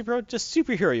 aren't you a superhero? Just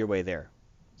superhero your way there.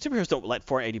 Superheroes don't let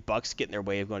 $480 get in their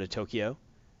way of going to Tokyo.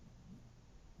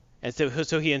 And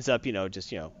so he ends up,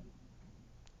 just,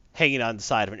 hanging on the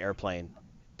side of an airplane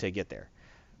to get there.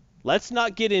 Let's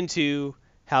not get into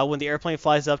how when the airplane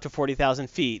flies up to 40,000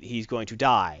 feet, he's going to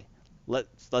die.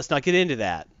 Let's not get into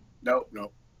that. No.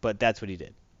 But that's what he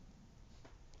did.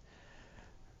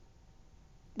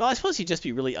 Well, I suppose he'd just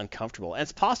be really uncomfortable. And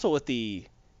it's possible with the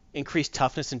increased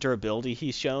toughness and durability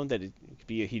he's shown that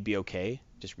he'd be okay,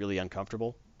 just really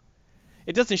uncomfortable.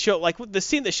 It doesn't show, like, the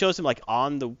scene that shows him, like,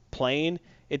 on the plane,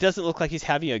 it doesn't look like he's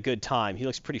having a good time. He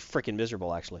looks pretty freaking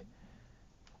miserable, actually.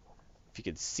 If you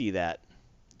could see that.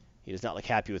 He does not look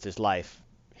happy with his life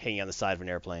hanging on the side of an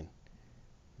airplane.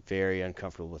 Very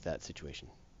uncomfortable with that situation.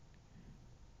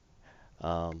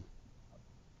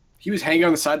 He was hanging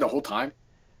on the side the whole time?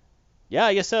 Yeah,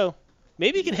 I guess so.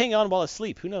 Maybe he can hang on while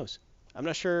asleep. Who knows? I'm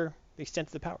not sure the extent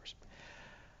of the powers.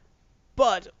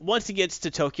 But once he gets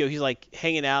to Tokyo, he's, like,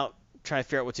 hanging out, trying to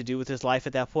figure out what to do with his life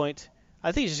at that point.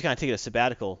 I think he's just kind of taking a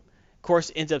sabbatical. Of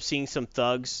course, ends up seeing some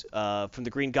thugs from the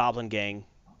Green Goblin Gang,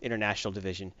 International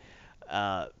Division,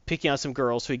 picking on some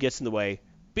girls, so he gets in the way,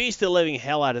 beats the living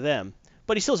hell out of them.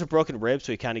 But he still has a broken rib,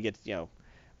 so he kind of gets, right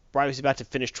when he's about to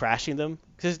finish trashing them,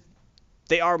 because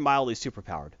they are mildly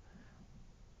superpowered.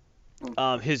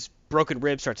 His broken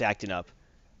rib starts acting up.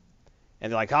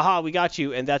 And they're like, haha, we got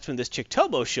you. And that's when this chick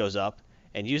Tobo shows up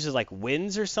and uses, like,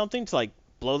 winds or something to, like,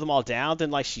 blow them all down. Then,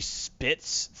 like, she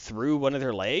spits through one of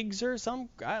their legs or something.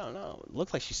 I don't know. It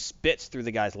looks like she spits through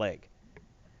the guy's leg,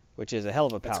 which is a hell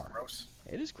of a power. That's gross.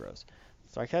 It is gross.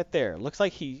 It's like right there. It looks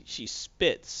like she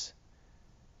spits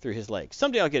through his leg.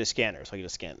 Someday I'll get a scanner so I can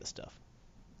just scan this stuff.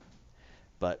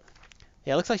 But,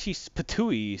 yeah, it looks like she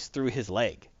patooies through his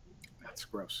leg. That's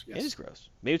gross, yes. It is gross.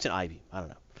 Maybe it's an ivy. I don't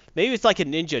know. Maybe it's like a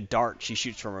ninja dart she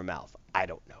shoots from her mouth. I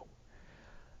don't know.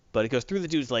 But it goes through the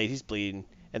dude's leg. He's bleeding.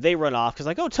 And they run off because,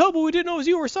 like, oh, Tobo, we didn't know it was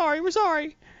you. We're sorry. We're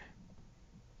sorry.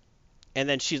 And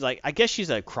then she's like, I guess she's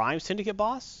a crime syndicate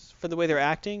boss for the way they're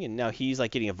acting. And now he's,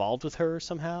 like, getting involved with her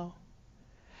somehow.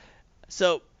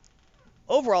 So,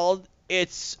 overall,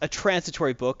 it's a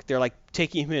transitory book. They're, like,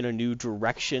 taking him in a new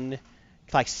direction.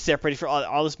 Like, separated from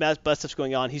all this bad stuff's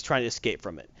going on. He's trying to escape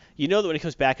from it. You know that when he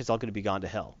comes back, it's all going to be gone to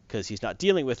hell because he's not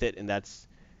dealing with it, and that's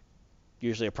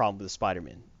usually a problem with the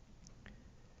Spider-Man.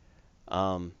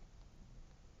 So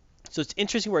it's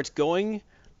interesting where it's going.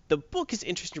 The book is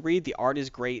interesting to read. The art is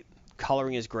great.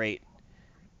 Coloring is great.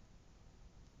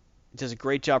 It does a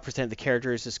great job presenting the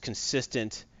characters. It's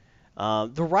consistent.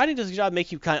 The writing does a good job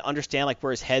making you kind of understand like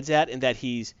where his head's at, and that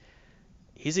he's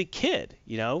a kid.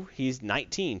 He's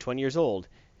 19, 20 years old.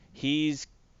 He's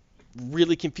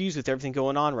really confused with everything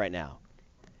going on right now.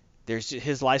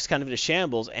 His life's kind of in a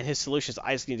shambles, and his solution is,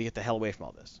 I just need to get the hell away from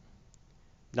all this.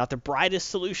 Not the brightest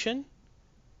solution,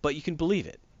 but you can believe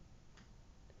it.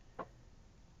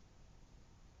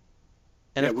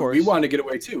 And of course, we wanted to get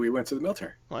away too. We went to the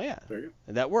military. Well, yeah, there you go.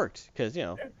 And that worked because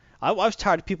I was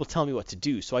tired of people telling me what to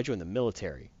do, so I joined the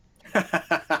military.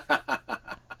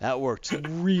 That worked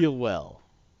real well,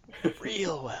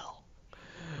 real well.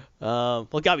 Well,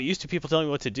 it got me used to people telling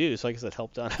me what to do, so I guess that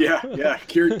helped on. Yeah,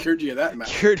 cured you of that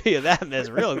mess. Cured you of that mess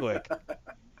real quick.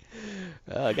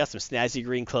 I got some snazzy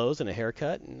green clothes and a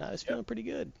haircut, and I was feeling pretty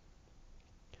good.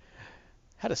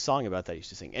 Had a song about that I used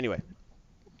to sing. Anyway,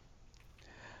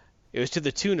 it was to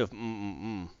the tune of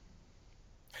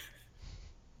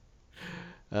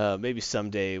maybe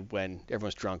someday when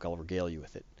everyone's drunk, I'll regale you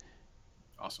with it.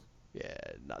 Awesome. Yeah,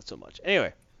 not so much.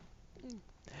 Anyway.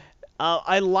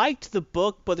 I liked the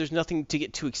book, but there's nothing to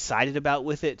get too excited about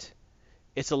with it.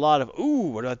 It's a lot of, ooh,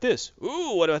 what about this?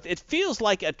 Ooh, what about... It feels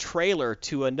like a trailer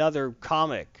to another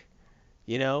comic,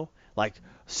 Like,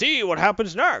 see what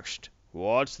happens next.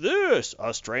 What's this?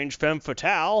 A strange femme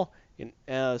fatale?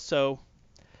 So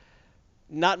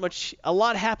not much. A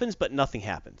lot happens, but nothing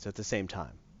happens at the same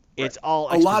time. Right. It's all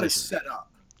a exposition. lot is set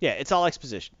up. Yeah, it's all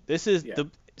exposition. This is the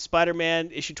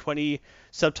Spider-Man issue 20,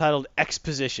 subtitled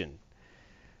Exposition.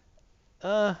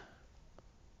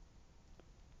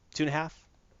 2.5,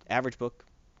 average book.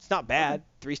 It's not bad. Okay.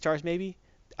 3 stars maybe.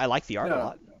 I like the art a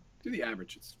lot. No. Do the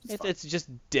average. It's just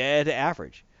dead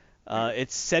average.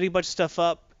 It's setting a bunch of stuff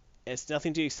up. It's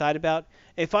nothing to be excited about.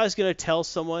 If I was going to tell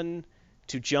someone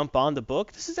to jump on the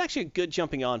book, this is actually a good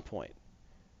jumping on point.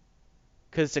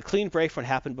 Because it's a clean break from what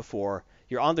happened before.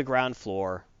 You're on the ground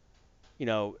floor,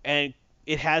 and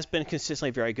it has been consistently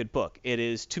a very good book. It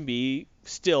is, to me,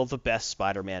 still the best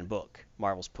Spider-Man book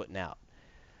Marvel's putting out.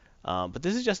 But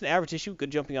this is just an average issue,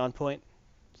 good jumping on point.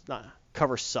 It's not,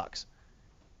 cover sucks.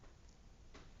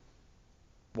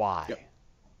 Why? Yep.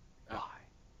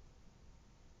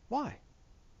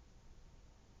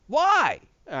 Why?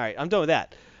 All right, I'm done with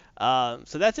that.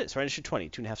 So that's it. So issue 20,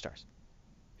 2.5 stars.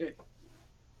 Okay.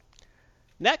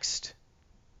 Next,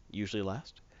 usually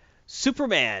last,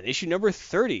 Superman, issue number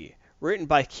 30, written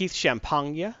by Keith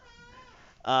Champagne.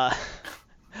 Why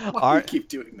do you keep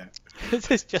doing that? This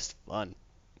is just fun.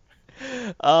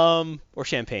 Or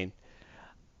champagne.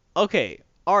 Okay,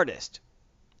 artist.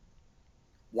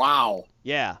 Wow.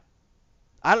 Yeah.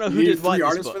 I don't know who did what in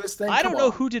this book. For this thing? I don't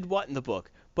know who did what in the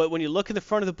book, but when you look at the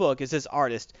front of the book, it says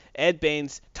artist, Ed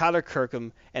Baines, Tyler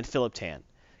Kirkham, and Philip Tan.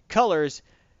 Colors,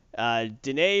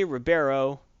 Dene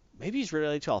Ribeiro. Maybe he's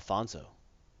related to Alfonso.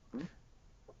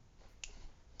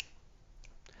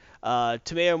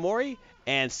 Tomeo Mori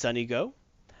and Sonny Go.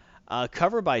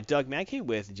 Cover by Doug Mankey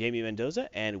with Jamie Mendoza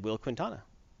and Will Quintana.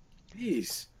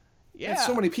 Jeez. Yeah. That's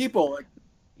so many people.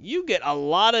 You get a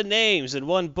lot of names in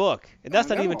one book. And that's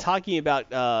not even talking about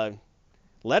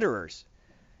letterers.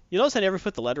 You notice I never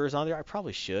put the letterers on there? I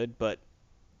probably should, but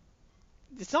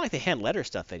it's not like they hand letter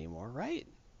stuff anymore, right?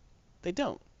 They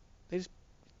don't. They just,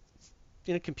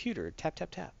 in a computer, tap,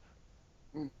 tap, tap.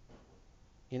 Mm.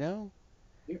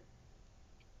 Yeah.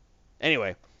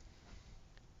 Anyway.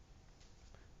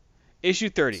 Issue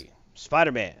 30.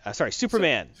 Superman.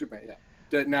 Superman,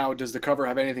 yeah. Now, does the cover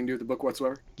have anything to do with the book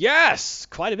whatsoever? Yes,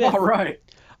 quite a bit. All right.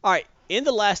 In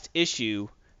the last issue,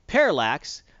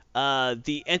 Parallax,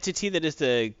 the entity that is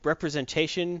the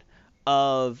representation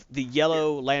of the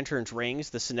Yellow Lantern's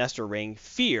rings, the Sinestro ring,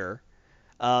 Fear,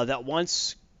 that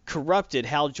once corrupted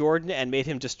Hal Jordan and made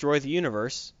him destroy the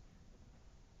universe,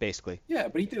 basically. Yeah,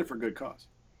 but he did it for a good cause.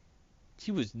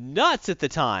 He was nuts at the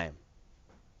time.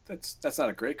 That's not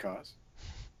a great cause.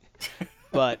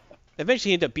 But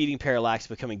eventually he ended up beating Parallax,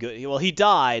 becoming good. Well, he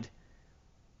died,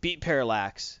 beat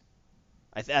Parallax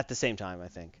at the same time, I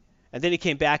think. And then he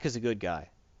came back as a good guy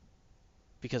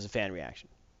because of fan reaction.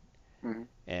 Mm-hmm.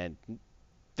 And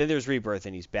then there's Rebirth,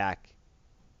 and he's back.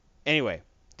 Anyway,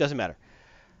 doesn't matter.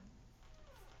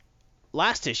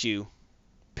 Last issue,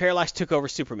 Parallax took over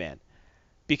Superman.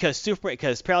 Because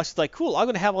Parallax is like, cool, I'm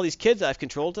going to have all these kids that I've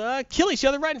controlled kill each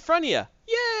other right in front of you.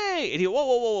 Yay! And he,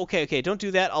 whoa, okay, don't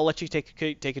do that. I'll let you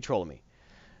take control of me.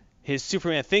 His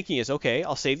Superman thinking is, okay,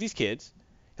 I'll save these kids.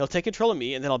 He'll take control of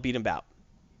me, and then I'll beat him out.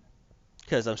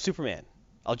 Because I'm Superman.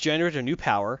 I'll generate a new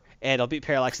power, and I'll beat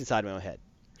Parallax inside my own head.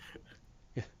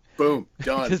 Boom,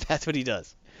 done. Because that's what he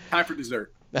does. Time for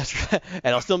dessert. That's right.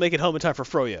 And I'll still make it home in time for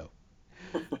Froyo.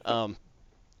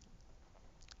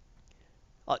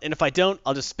 And if I don't,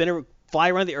 I'll just fly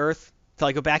around the Earth till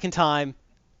I go back in time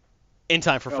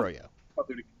for Froyo.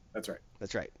 That's right.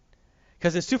 That's right.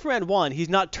 Because in Superman 1, he's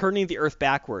not turning the Earth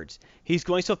backwards. He's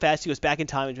going so fast he goes back in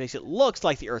time and makes it looks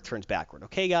like the Earth turns backward.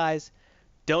 Okay, guys?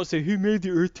 Don't say, he made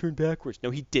the Earth turn backwards. No,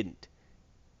 he didn't.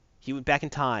 He went back in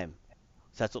time.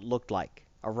 So that's what it looked like.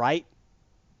 All right?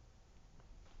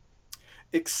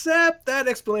 Except that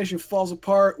explanation falls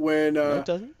apart when... No, it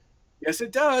doesn't. Yes,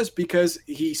 it does, because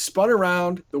he spun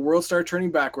around, the world started turning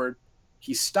backward,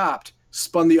 he stopped,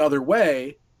 spun the other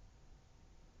way,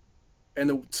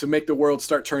 and to make the world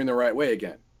start turning the right way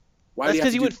again. Why? That's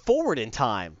because he went forward in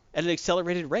time at an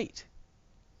accelerated rate.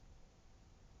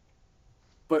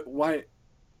 But why?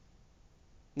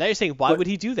 Now you're saying, why would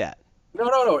he do that?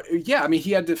 No. Yeah, I mean,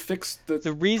 he had to fix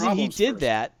the reason he did first.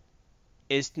 That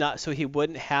is not so he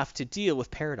wouldn't have to deal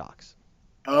with Paradox.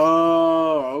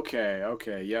 Oh,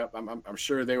 okay. Yep, I'm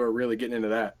sure they were really getting into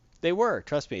that. They were.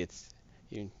 Trust me.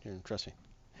 You trust me.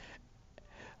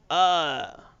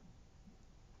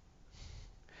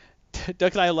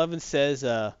 Duck and I 11 says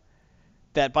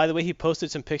that, by the way, he posted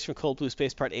some pics from Cold Blue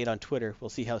Space Part 8 on Twitter. We'll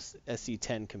see how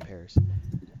SC10 compares.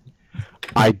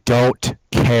 I don't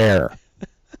care.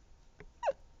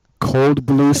 cold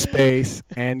blue space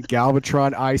and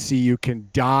Galvatron ICU can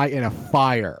die in a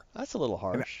fire. That's a little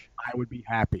harsh. I would be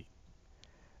happy.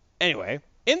 Anyway,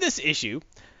 in this issue,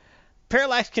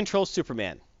 Parallax controls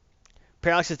Superman.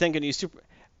 Parallax is then going to use Super...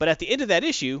 But at the end of that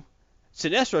issue,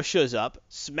 Sinestro shows up,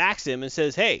 smacks him, and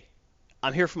says, "Hey,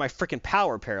 I'm here for my freaking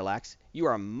power, Parallax. You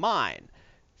are mine."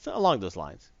 So along those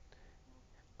lines.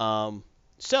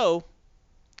 So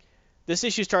this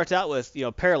issue starts out with,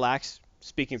 Parallax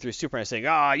speaking through Superman saying,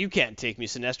 you can't take me,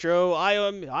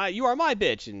 Sinestro. You are my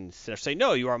bitch. And Sinestro saying,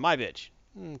 no, you are my bitch.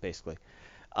 Basically.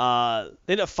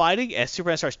 They end up fighting as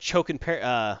Superman starts choking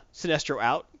Sinestro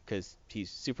out because he's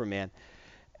Superman.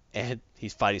 And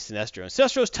he's fighting Sinestro. And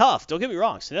Sinestro's tough. Don't get me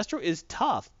wrong. Sinestro is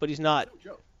tough, but he's not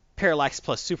Parallax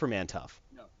plus Superman tough.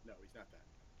 No, he's not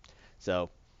that. So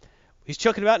he's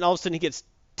choking him out, and all of a sudden he gets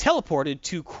teleported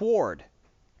to Qward.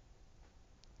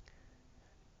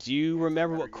 Do you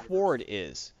remember what Qward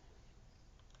is?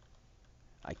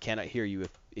 I cannot hear you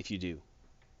if you do.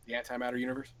 The antimatter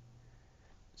universe?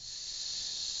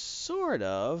 Sort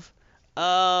of.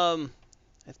 I'm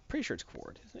pretty sure it's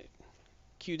Qward, isn't it?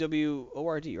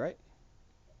 QWORD, right?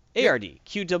 ARD.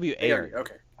 QWARD.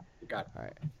 Okay. Got it. All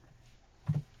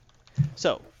right.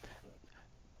 So,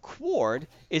 Qward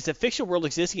is a fictional world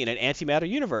existing in an antimatter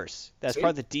universe that's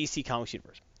part of the DC Comics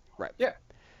universe. Right. Yeah.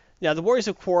 Now, the Warriors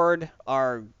of Qward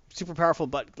are super powerful,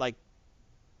 but like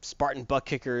Spartan butt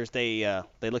kickers. They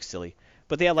look silly,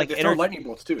 but they have like they throw lightning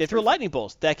bolts too. They throw lightning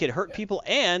bolts that could hurt people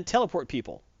and teleport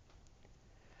people.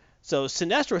 So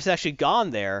Sinestro has actually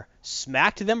gone there,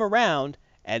 smacked them around,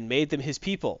 and made them his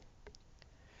people.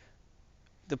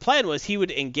 The plan was he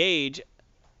would engage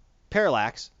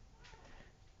Parallax.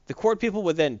 The Qward people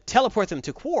would then teleport them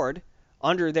to Qward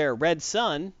under their red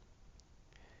sun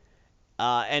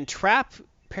and trap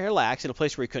Parallax in a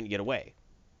place where he couldn't get away.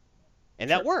 And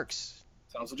that works.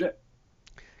 Sounds legit.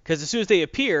 Because as soon as they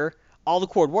appear, all the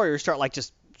Qward warriors start like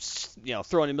just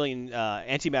throwing a million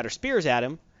antimatter spears at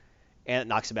him, and it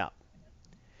knocks him out.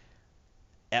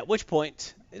 At which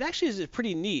point, it actually is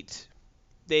pretty neat.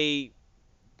 They,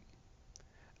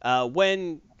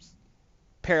 when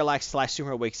Parallax /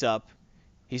 Superman wakes up,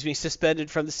 he's being suspended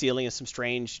from the ceiling in some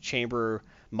strange chamber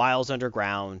miles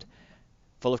underground,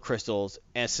 full of crystals,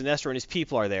 and Sinestro and his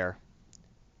people are there.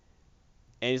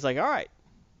 And he's like, all right,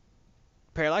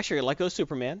 Parallax, you're going to let go of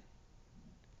Superman,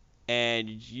 and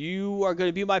you are going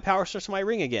to be my power source of my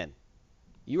ring again.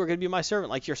 You are going to be my servant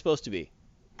like you're supposed to be.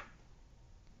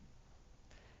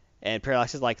 And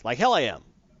Parallax is like hell I am.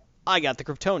 I got the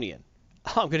Kryptonian.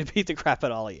 I'm going to beat the crap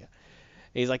out of all of you. And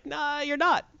he's like, nah, you're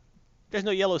not. There's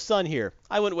no yellow sun here.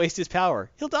 I wouldn't waste his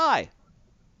power. He'll die.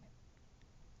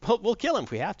 We'll kill him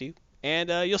if we have to.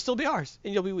 And you'll still be ours.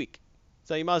 And you'll be weak.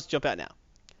 So you might as well jump out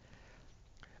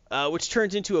now. Which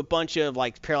turns into a bunch of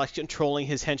like Parallax controlling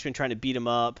his henchmen, trying to beat him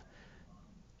up.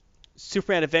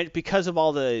 Superman, because of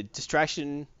all the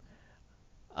distraction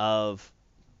of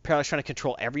Parallax trying to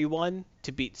control everyone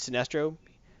to beat Sinestro,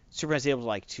 Superman's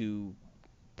able to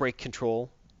break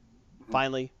control,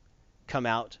 finally come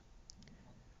out.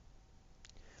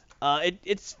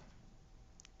 It's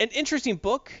an interesting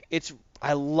book.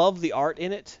 I love the art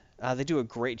in it. They do a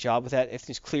great job with that.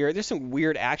 Everything's clear. There's some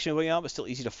weird action going on, but still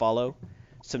easy to follow.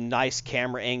 Some nice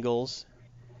camera angles.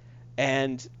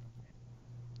 And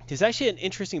there's actually an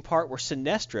interesting part where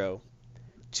Sinestro,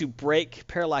 to break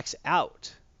Parallax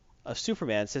out of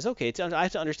Superman, says, okay, I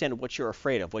have to understand what you're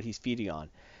afraid of, what he's feeding on. And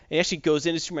he actually goes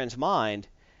into Superman's mind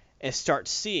and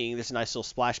starts seeing, there's a nice little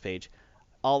splash page,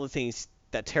 all the things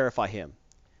that terrify him.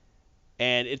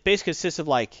 And it basically consists of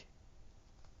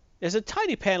there's a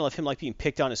tiny panel of him being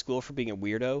picked on at school for being a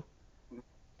weirdo,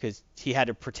 because he had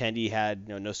to pretend he had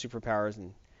no superpowers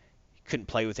and couldn't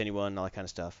play with anyone and all that kind of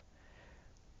stuff.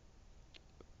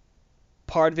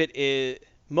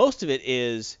 Most of it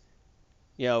is,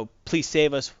 please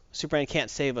save us. Superman can't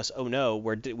save us. Oh no,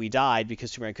 we died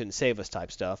because Superman couldn't save us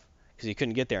type stuff, because he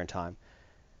couldn't get there in time.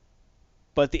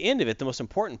 But at the end of it, the most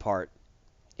important part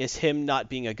is him not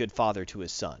being a good father to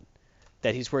his son.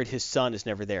 That he's worried his son is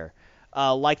never there.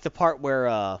 Like the part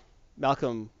where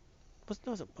Malcolm,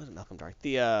 wasn't Malcolm Dark?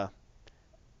 The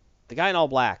guy in all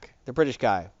black, the British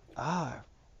guy. I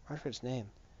forget his name.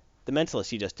 The mentalist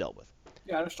he just dealt with.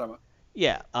 Yeah, I understand.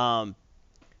 Yeah.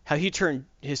 How he turned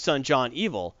his son John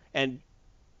evil, and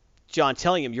John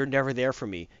telling him, "You're never there for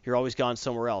me. You're always gone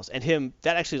somewhere else." And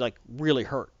that actually really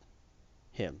hurt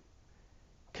him,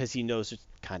 because he knows it's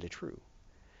kind of true.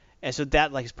 And so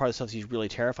that is part of the stuff he's really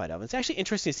terrified of. It's actually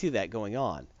interesting to see that going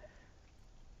on.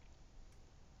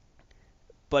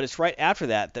 But it's right after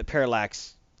that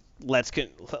Parallax lets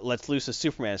loose of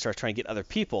Superman and starts trying to get other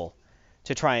people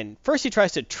to try and first he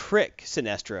tries to trick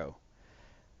Sinestro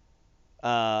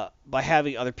by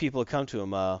having other people come to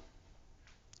him.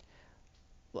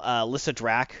 Lyssa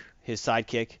Drac, his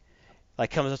sidekick,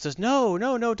 like comes up and says, "No,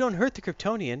 no, no, don't hurt the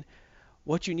Kryptonian.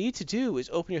 What you need to do is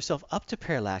open yourself up to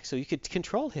Parallax so you could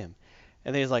control him."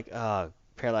 And then he's like, "Oh,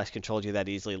 Parallax controlled you that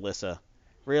easily, Lyssa.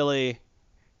 Really?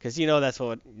 Because that's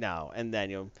what no." And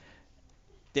then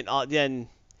then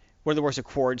one of the worst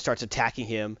Accord starts attacking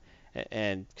him,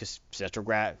 and because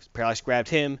Parallax grabbed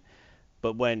him,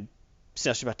 but when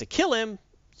Sinestro's about to kill him,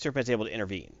 Superman's able to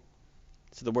intervene.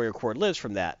 So the Warrior Accord lives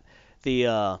from that.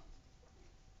 But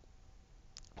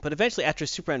eventually, after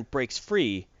Superman breaks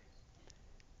free,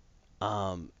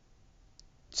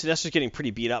 Sinestro's getting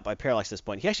pretty beat up by Parallax at this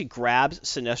point. He actually grabs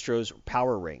Sinestro's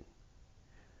power ring,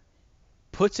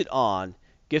 puts it on,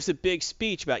 gives a big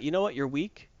speech about, you know what, you're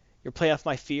weak, you're playing off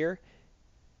my fear,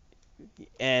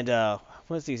 and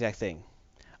what is the exact thing?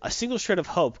 A single shred of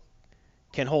hope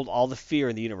can hold all the fear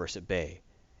in the universe at bay,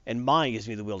 and mine gives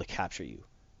me the will to capture you.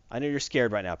 I know you're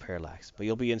scared right now, Parallax, but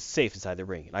you'll be safe inside the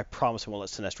ring, and I promise I won't let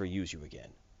Sinestro use you again.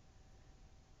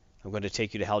 I'm going to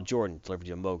take you to Hal Jordan and deliver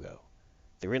you to Mogo.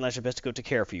 The Green Lanterns are best to go to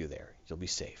care for you there. You'll be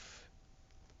safe.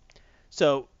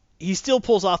 So he still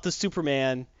pulls off the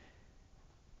Superman.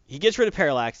 He gets rid of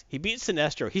Parallax. He beats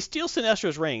Sinestro. He steals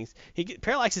Sinestro's rings.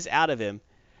 Parallax is out of him.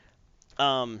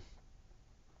 At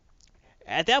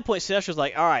that point, Sinestro's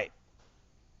like, all right,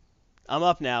 I'm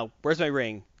up now. Where's my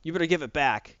ring? You better give it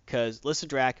back, because Lyssa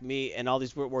Drac, me, and all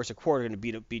these Warriors Accord are going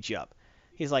to beat you up.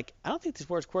 He's like, I don't think these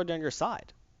Warriors Accord are on your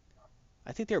side.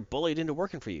 I think they're bullied into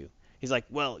working for you. He's like,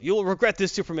 well, you'll regret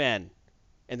this, Superman.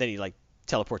 And then he,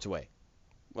 teleports away.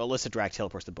 Well, Lyssa Drac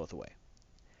teleports them both away.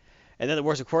 And then the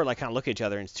Warriors Accord, kind of look at each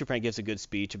other, and Superman gives a good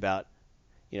speech about,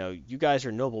 you guys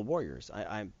are noble warriors.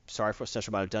 I'm sorry for what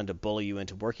Sinestro might have done to bully you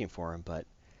into working for him, but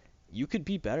you could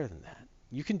be better than that.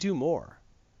 You can do more.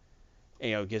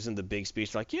 And, gives him the big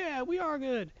speech, like, yeah, we are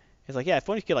good. He's like, yeah, if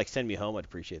only you could, send me home, I'd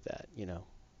appreciate that,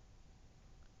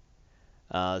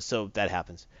 So that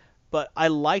happens. But I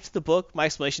liked the book. My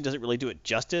explanation doesn't really do it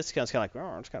justice. It's kind of like,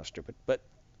 oh, it's kind of stupid. But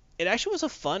it actually was a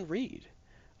fun read.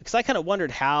 Because I kind of wondered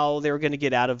how they were going to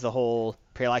get out of the whole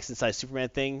Parallax inside Superman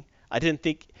thing. I didn't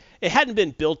think it hadn't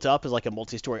been built up as a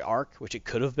multi-story arc, which it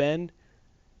could have been.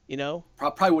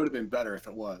 Probably would have been better if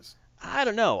it was. I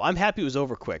don't know. I'm happy it was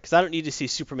over quick because I don't need to see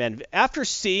Superman. After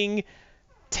seeing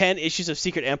 10 issues of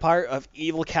Secret Empire of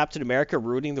evil Captain America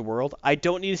ruining the world, I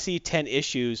don't need to see 10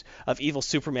 issues of evil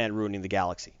Superman ruining the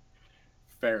galaxy.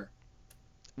 Fair.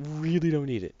 Really don't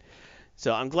need it.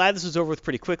 So I'm glad this was over with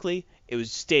pretty quickly. It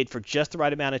stayed for just the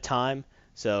right amount of time.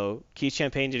 So Keith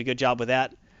Champagne did a good job with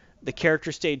that. The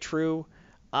character stayed true.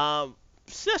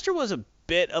 Sinestro was a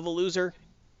bit of a loser.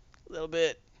 A little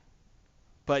bit.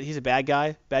 But he's a bad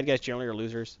guy. Bad guys generally are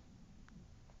losers.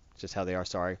 It's just how they are,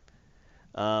 sorry.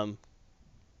 Kind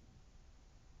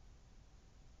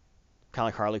of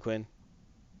like Harley Quinn.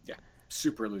 Yeah,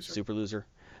 super loser. Super loser.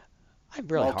 I'm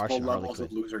really harsh on Harley Quinn.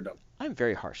 Of loserdom. I'm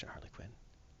very harsh on Harley Quinn.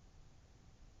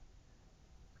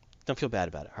 Don't feel bad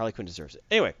about it. Harley Quinn deserves it.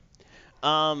 Anyway.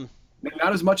 Not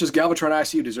as much as Galvatron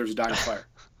ICU deserves a Dying Fire.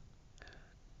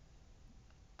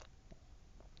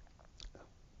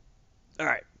 All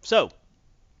right. So,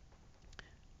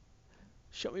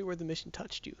 show me where the mission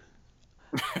touched you.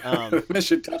 The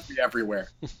mission touched me everywhere.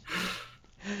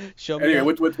 Show me.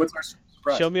 Anyway, what's our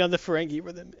surprise? Show me on the Ferengi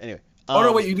where the. Anyway. Oh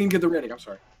no! Wait, you didn't get the rating. I'm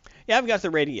sorry. Yeah, I haven't got the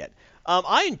rating yet.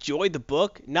 I enjoyed the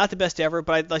book. Not the best ever,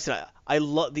 but like I said, I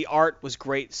love the art was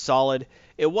great, solid.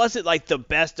 It wasn't like the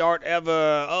best art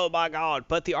ever. Oh my god!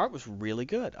 But the art was really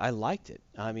good. I liked it.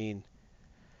 I mean,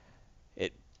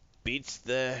 it beats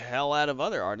the hell out of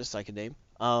other artists I could name.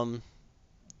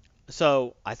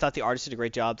 So I thought the artist did a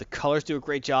great job. The colors do a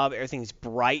great job. Everything's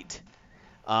bright,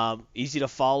 easy to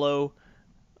follow.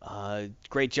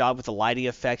 Great job with the lighting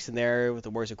effects in there, with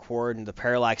the Warriors Accord and the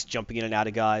Parallax jumping in and out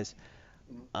of guys.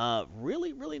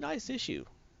 Really, really nice issue.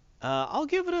 I'll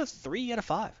give it a 3 out of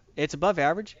 5. It's above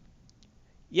average.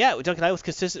 Yeah, Duncan, I was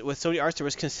consistent with Sony Arts. There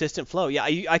was consistent flow. Yeah,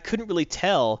 I couldn't really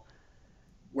tell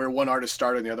where one artist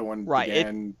started and the other one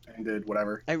began, ended,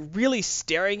 whatever. Really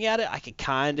staring at it, I could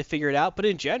kind of figure it out. But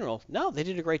in general, no, they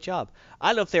did a great job. I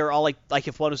don't know if they were all like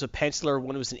if one was a penciler,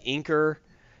 one was an inker,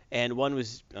 and one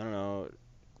was, I don't know,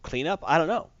 cleanup. I don't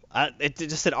know. It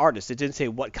just said artist. It didn't say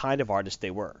what kind of artist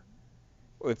they were,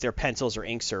 or if they're pencils or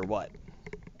inks or what.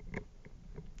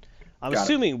 I'm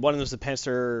assuming one of them was a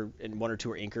penciler and one or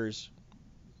two are inkers,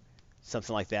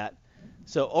 something like that.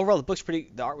 So overall,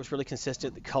 the art was really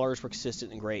consistent. The colors were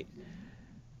consistent and great.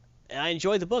 And I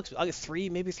enjoyed the books. I'll get 3,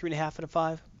 maybe 3.5 out of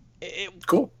 5. It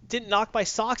cool. Didn't knock my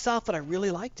socks off, but I really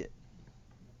liked it.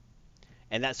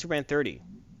 And that's Superman 30.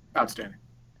 Outstanding.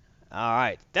 All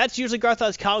right. That's usually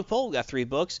Garthon's comic poll. We got 3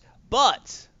 books.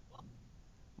 But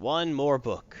one more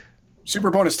book. Super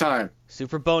bonus time.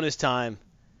 Super bonus time.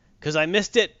 Because I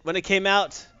missed it when it came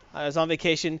out. I was on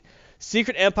vacation.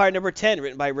 Secret Empire number 10,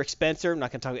 written by Rick Spencer. I'm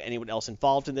not going to talk about anyone else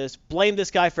involved in this. Blame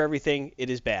this guy for everything. It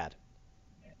is bad.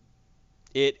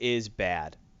 It is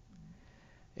bad.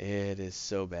 It is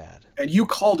so bad. And you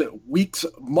called it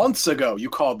months ago. You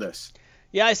called this.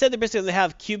 Yeah, I said they're basically they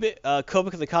have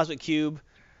Kobik of the Cosmic Cube,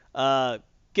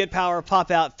 get power, pop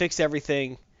out, fix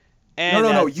everything. And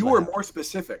No. You were more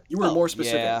specific. More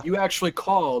specific. Yeah. You actually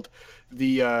called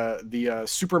the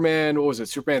Superman. What was it?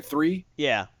 Superman 3.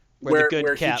 Yeah.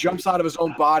 Where he jumps out of his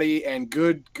own body and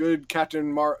good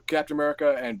Captain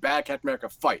America and bad Captain America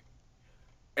fight,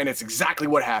 and it's exactly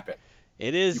what happened.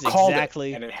 It is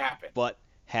exactly and it happened. What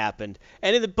happened.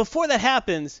 And before that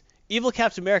happens, evil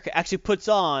Captain America actually puts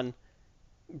on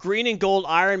green and gold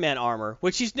Iron Man armor,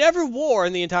 which he's never wore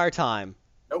in the entire time.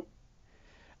 Nope.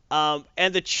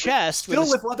 And the chest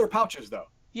with leather pouches though.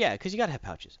 Yeah, because you gotta have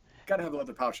pouches. Gotta have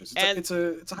leather pouches. It's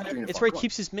a Hydra uniform. It's where he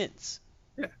keeps his mints.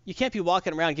 Yeah. You can't be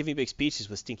walking around giving big speeches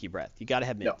with stinky breath. You gotta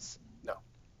have mints. No.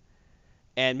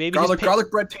 And maybe garlic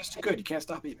bread tastes too good. You can't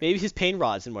stop eating. Maybe his pain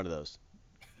rod's in one of those.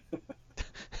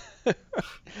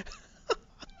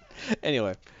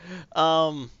 Anyway,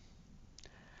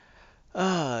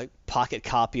 pocket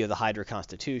copy of the Hydra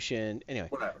Constitution. Anyway,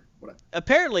 whatever.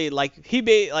 Apparently,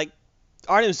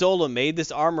 Arnim Zola made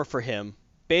this armor for him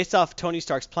based off Tony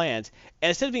Stark's plans, and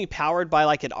instead of being powered by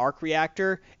like an arc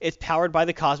reactor, it's powered by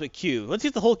the Cosmic Cube. Let's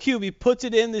get the whole cube. He puts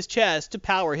it in this chest to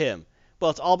power him.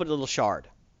 Well, it's all but a little shard.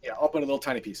 Yeah, all but a little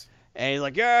tiny piece. And he's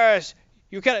like, yes,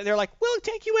 they're like, we'll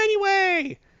take you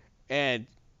anyway. And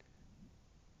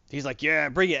he's like, yeah,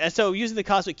 bring it. And so using the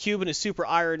Cosmic Cube and his super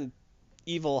iron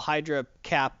evil Hydra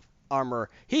cap armor,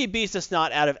 he beats the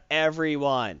snot out of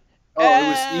everyone. Oh, it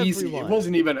was easy. It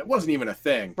wasn't even a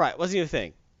thing. Right, wasn't even a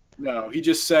thing. No, he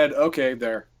just said, okay,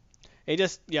 there. He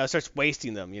just starts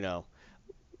wasting them,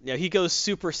 he goes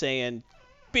Super Saiyan,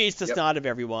 beats the snot of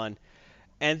everyone.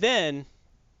 And then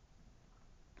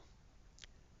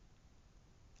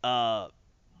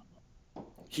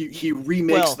he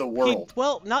remakes the world.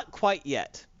 Not quite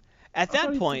yet. At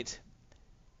that point,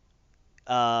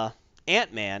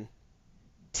 Ant-Man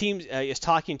is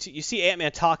talking to. You see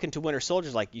Ant-Man talking to Winter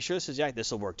Soldier's like, "You sure this is Jack?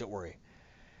 This will work. Don't worry."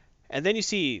 And then you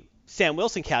see Sam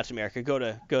Wilson, Captain America, go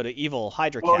to evil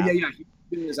Hydra Cap. Oh yeah.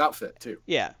 He's in his outfit too.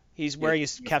 Yeah, he's wearing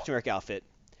his Captain America outfit.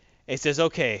 And he says,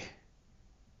 "Okay.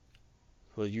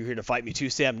 Well, you here to fight me too,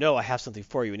 Sam? No, I have something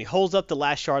for you." And he holds up the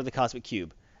last shard of the Cosmic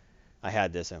Cube. I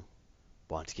had this. I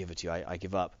wanted to give it to you. I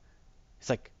give up. It's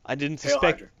like, I didn't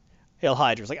expect. Hail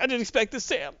Hydra. It's like, I didn't expect this,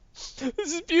 Sam.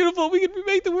 This is beautiful. We can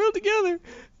remake the world together.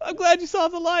 I'm glad you saw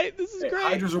the light. This is great.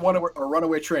 Hydra's a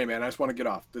runaway train, man. I just want to get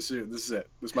off. This is it.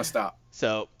 This is my stop.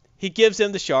 So he gives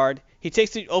him the shard. He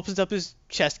opens up his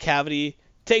chest cavity,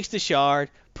 takes the shard,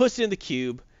 puts it in the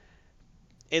cube.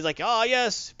 He's like, oh,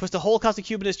 yes. Puts the whole Cosmic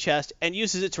Cube in his chest and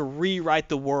uses it to rewrite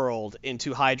the world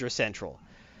into Hydra Central.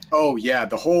 Oh, yeah.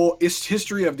 The whole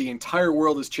history of the entire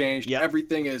world has changed. Yep.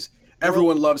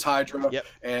 Everyone loves Hydra. Yep.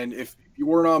 And if you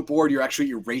weren't on board, you're actually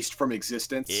erased from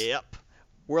existence. Yep.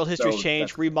 World history's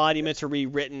changed. Monuments are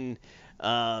rewritten.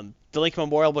 The Lincoln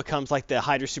Memorial becomes like the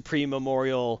Hydra Supreme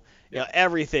Memorial.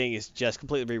 Everything is just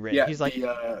completely rewritten. Yeah, he's like,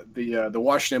 the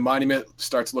Washington Monument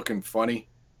starts looking funny.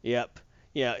 Yep.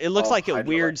 Yeah, it looks like a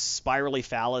weird spirally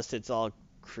phallus. It's all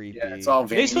creepy. Yeah, it's all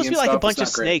veiny. It's supposed to be like a bunch of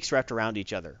snakes wrapped around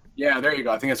each other. Yeah, there you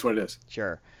go. I think that's what it is.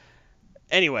 Sure.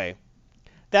 Anyway,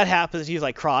 that happens. He's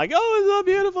like crying, "Oh, it's so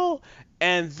beautiful,"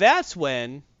 and that's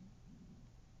when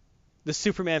the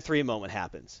Superman 3 moment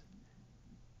happens.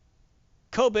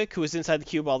 Kobik, who is inside the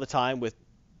cube all the time with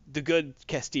the good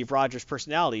Steve Rogers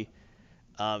personality,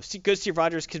 good Steve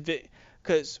Rogers,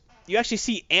 because you actually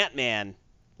see Ant-Man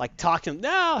like talk to him.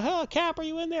 No, Cap, are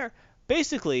you in there?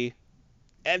 Basically,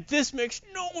 and this makes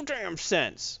no damn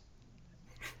sense.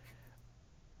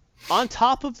 On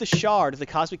top of the shard of the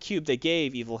Cosmic Cube they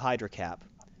gave evil Hydra Cap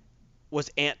was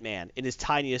Ant-Man in his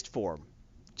tiniest form.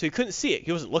 So he couldn't see it.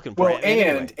 He wasn't looking for it.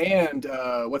 And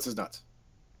what's his nuts?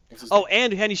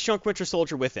 And he shrunk Winter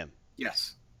Soldier with him.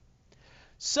 Yes.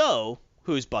 So,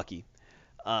 who's Bucky?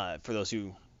 For those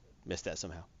who missed that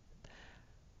somehow.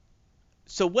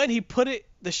 So when he put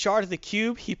the shard of the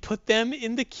cube, he put them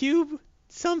in the cube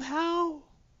somehow?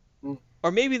 Mm.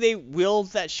 Or maybe they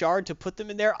willed that shard to put them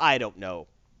in there? I don't know.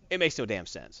 It makes no damn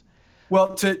sense.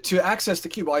 Well, to access the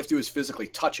cube, all I have to do is physically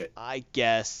touch it. I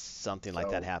guess something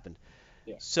like that happened.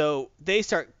 Yeah. So they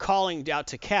start calling out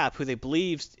to Cap, who they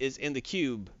believe is in the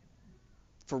cube,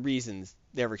 for reasons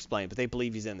never explained, but they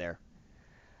believe he's in there.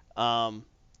 And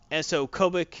so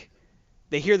Kobik,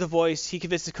 they hear the voice. He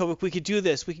convinces Kobik, we could do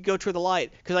this. We could go toward the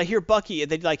light. Because I hear Bucky,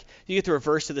 and then you get the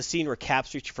reverse of the scene where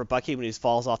Cap's reaching for Bucky when he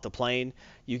falls off the plane.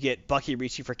 You get Bucky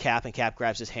reaching for Cap, and Cap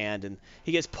grabs his hand, and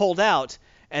he gets pulled out.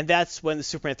 And that's when the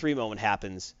Superman 3 moment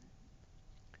happens.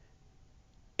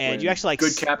 And When you actually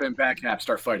good Cap and bad Cap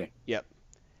start fighting. Yep.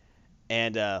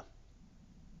 And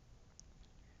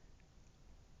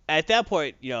at that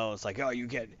point, it's like, oh, you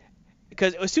get,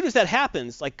 because as soon as that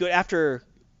happens, after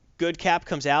good Cap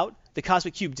comes out, the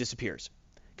Cosmic Cube disappears,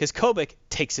 because Kobik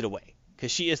takes it away,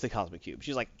 because she is the Cosmic Cube.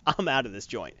 She's like, I'm out of this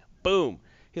joint. Boom.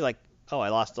 He's like, oh, I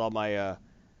lost all my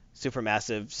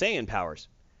supermassive Saiyan powers.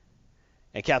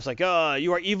 And Cap's like, oh,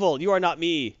 you are evil. You are not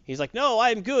me. He's like, no,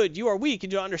 I am good. You are weak. You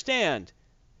don't understand.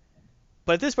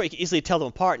 But at this point, you can easily tell them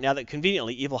apart now that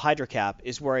conveniently evil Hydra Cap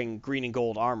is wearing green and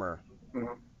gold armor.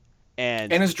 Mm-hmm.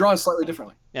 And is drawn slightly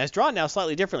differently. Now it's drawn now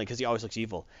slightly differently because he always looks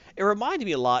evil. It reminded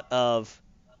me a lot of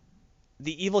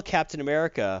the evil Captain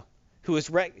America,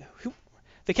 the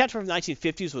Captain from the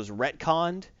 1950s was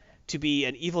retconned to be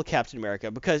an evil Captain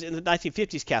America, because in the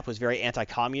 1950s Cap was very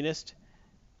anti-communist,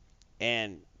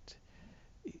 and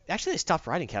actually they stopped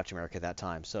writing Captain America at that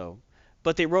time.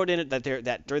 But they wrote in it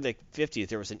that during the 50s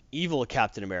there was an evil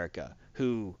Captain America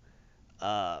who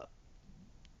fought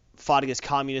against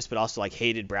communists, but also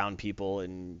hated brown people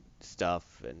and stuff,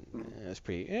 and it was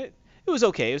it was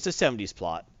okay. It was a 70s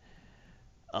plot.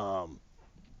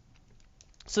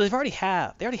 So they already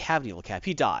have an evil Cap.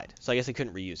 He died, so I guess they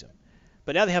couldn't reuse him.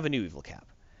 But now they have a new evil Cap.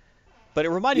 But it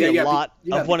reminded me a lot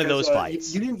of one of those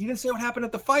fights. You didn't say what happened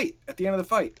at the end of the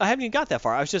fight. I haven't even got that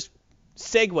far. I was just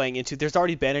segueing into, there's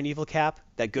already been an evil Cap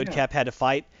that good Cap had to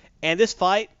fight, and this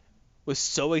fight was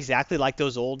so exactly like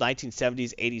those old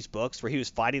 1970s, 80s books where he was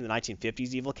fighting the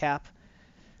 1950s evil Cap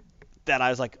that I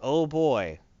was like, oh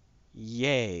boy,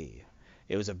 yay.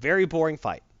 It was a very boring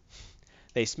fight.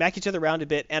 They smack each other around a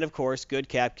bit, and of course, good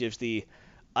Cap gives the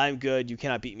I'm good, you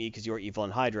cannot beat me because you're evil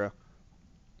and Hydra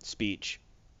speech.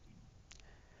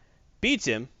 Beats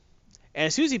him, and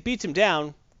as soon as he beats him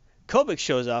down, Kobik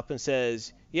shows up and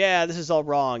says, yeah, this is all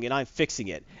wrong, and I'm fixing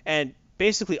it. And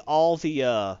basically all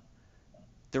the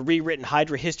rewritten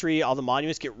Hydra history, all the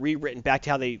monuments get rewritten back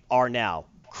to how they are now.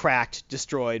 Cracked,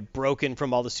 destroyed, broken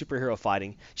from all the superhero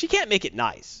fighting. She can't make it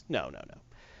nice. No.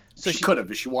 So she could have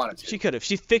if she wanted to. She could have.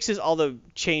 She fixes all the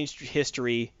changed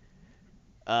history,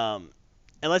 and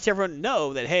lets everyone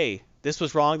know that, hey, this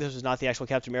was wrong. This was not the actual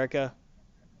Captain America.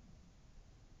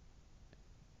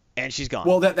 And she's gone.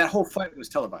 Well, that whole fight was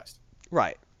televised.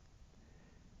 Right.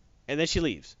 And then she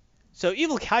leaves. So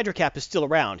evil Hydra Cap is still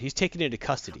around. He's taken into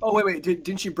custody. Oh, wait.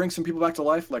 Didn't she bring some people back to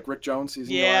life, like Rick Jones?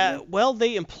 Yeah, well,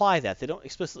 they imply that. They don't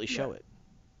explicitly show it.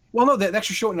 Well, no, they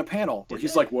actually show it in a panel where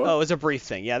he's like, whoa. Oh, it was a brief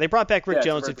thing. Yeah, they brought back Rick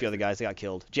Jones and a few other guys that got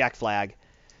killed. Jack Flag.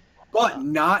 But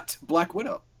not Black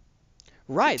Widow.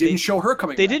 Right. They didn't show her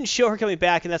coming back. They didn't show her coming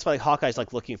back, and that's why Hawkeye's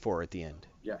looking for her at the end.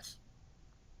 Yes.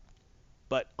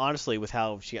 But honestly, with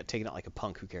how she got taken out like a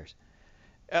punk, who cares?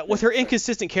 With her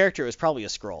inconsistent character, it was probably a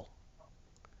Skrull.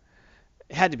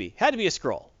 It had to be. Had to be a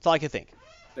Skrull. That's all I could think.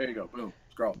 There you go. Boom.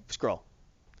 Skrull.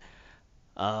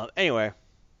 Anyway.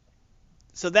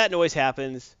 So that noise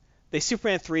happens. They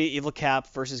Superman 3, evil Cap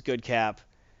versus good Cap.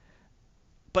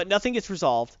 But nothing gets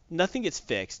resolved. Nothing gets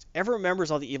fixed. Everyone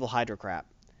remembers all the evil Hydra crap.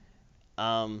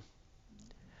 Well,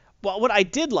 what I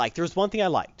did like, there was one thing I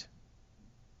liked.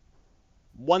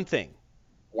 One thing.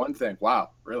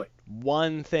 Wow. Really?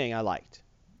 One thing I liked.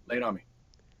 Lay it on me.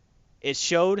 It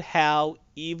showed how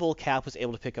evil Cap was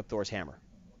able to pick up Thor's hammer.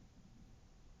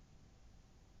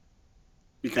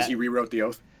 Because he rewrote the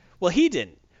oath? Well, he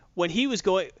didn't. When he was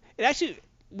going...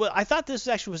 I thought this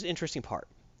actually was an interesting part.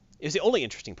 It was the only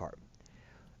interesting part.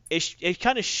 It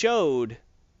kind of showed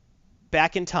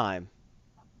back in time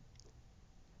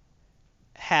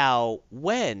how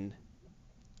when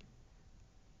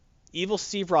evil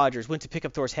Steve Rogers went to pick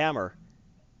up Thor's hammer,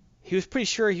 he was pretty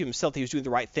sure himself that he was doing the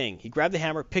right thing. He grabbed the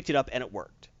hammer, picked it up, and it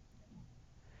worked.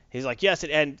 He's like, yes,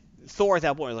 and Thor at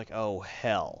that point was like, oh,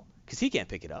 hell, because he can't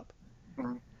pick it up.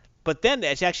 Mm-hmm. But then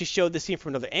it actually showed the scene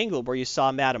from another angle where you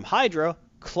saw Madam Hydra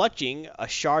clutching a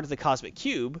shard of the Cosmic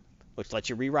Cube, which lets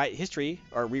you rewrite history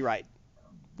or rewrite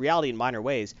reality in minor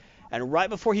ways. And right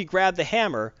before he grabbed the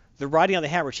hammer, the writing on the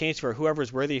hammer changed for whoever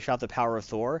is worthy shall have the power of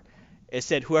Thor. It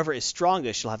said whoever is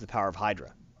strongest shall have the power of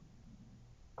Hydra.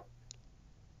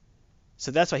 So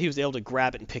that's why he was able to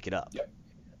grab it and pick it up. Yep.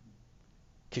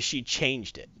 Because she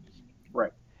changed it.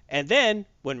 Right. And then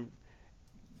when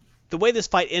the way this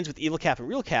fight ends with Evil Cap and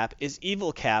Real Cap is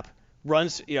Evil Cap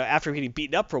runs, after getting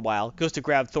beaten up for a while, goes to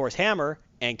grab Thor's hammer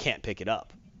and can't pick it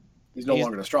up. He's no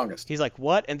longer the strongest. He's like,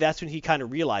 what? And that's when he kind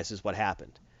of realizes what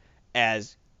happened.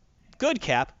 As Good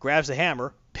Cap grabs the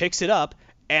hammer, picks it up,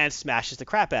 and smashes the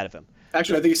crap out of him.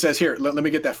 Actually, I think he says, here, let me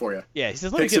get that for you. Yeah, he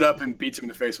says, Picks it up and beats him in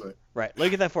the face with it. Right, let me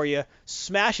get that for you.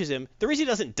 Smashes him. The reason he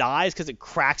doesn't die is because it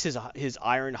cracks his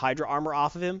iron Hydra armor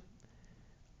off of him.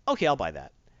 Okay, I'll buy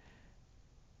that.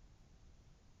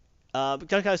 But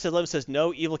Gunkai says, Levin says,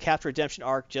 no evil Cap redemption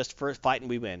arc, just first fight and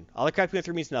we win. All the crap you went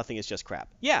through means nothing, it's just crap.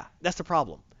 Yeah, that's the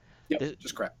problem. Yep,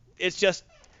 just crap. It's just,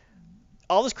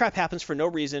 all this crap happens for no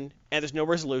reason, and there's no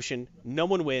resolution, no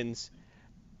one wins.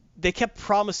 They kept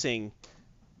promising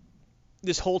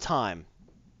this whole time.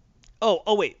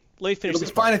 Oh wait, let me finish It'll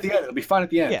this be fine part. at the end. It'll be fine at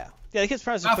the end. Yeah, they kept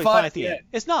promising Not it'll be fine fine at the end.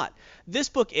 It's not. This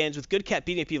book ends with Good Cap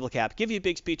beating up Evil Cap, give you a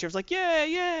big speech, it's like, yay,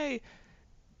 yay.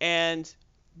 And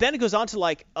then it goes on to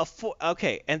like a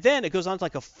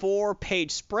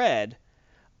 4-page spread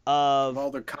of all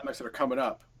the comics that are coming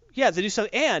up. Yeah, they do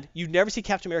something, and you never see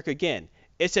Captain America again.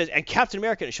 It says, and Captain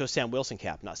America, and it shows Sam Wilson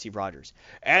Cap, not Steve Rogers.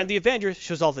 And the Avengers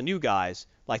shows all the new guys,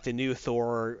 like the new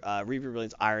Thor, Reaver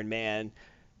Williams, Iron Man.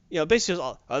 You know, basically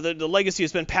shows all, the legacy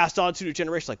has been passed on to new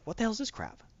generations. Like, what the hell is this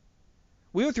crap?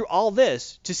 We went through all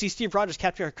this to see Steve Rogers,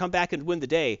 Captain America, come back and win the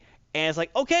day. And it's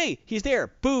like, okay, he's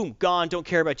there. Boom, gone, don't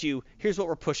care about you. Here's what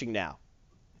we're pushing now.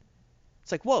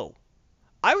 It's like, whoa.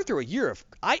 I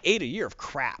ate a year of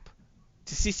crap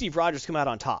to see Steve Rogers come out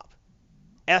on top.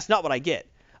 And that's not what I get.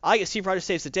 I get Steve Rogers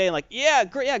saves the day and like, yeah,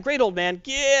 great old man,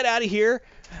 get out of here.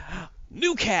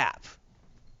 New Cap.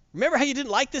 Remember how you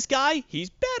didn't like this guy? He's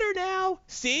better now.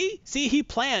 See, he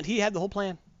planned. He had the whole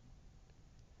plan.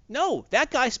 No,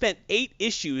 that guy spent 8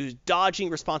 issues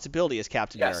dodging responsibility as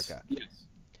Captain America. Yes.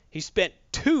 He spent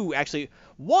 2, actually,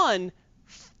 1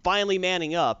 finally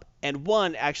manning up and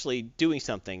 1 actually doing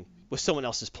something with someone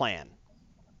else's plan.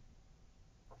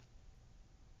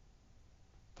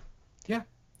 Yeah,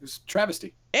 it was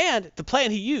travesty. And the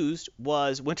plan he used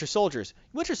was Winter Soldiers.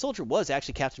 Winter Soldier was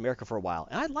actually Captain America for a while,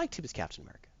 and I liked him as Captain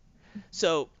America.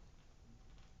 So,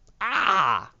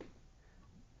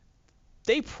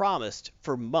 they promised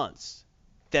for months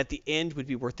that the end would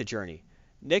be worth the journey.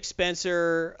 Nick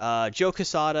Spencer, Joe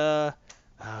Quesada,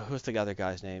 who's the other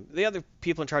guy's name? The other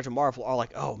people in charge of Marvel are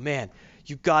like, oh man,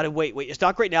 you gotta wait. It's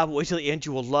not great now, but wait till the end.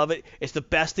 You will love it. It's the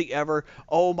best thing ever.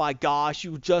 Oh my gosh,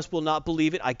 you just will not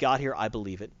believe it. I got here. I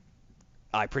believe it.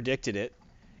 I predicted it.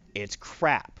 It's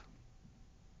crap.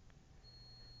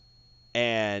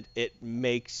 And it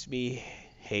makes me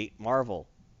hate Marvel.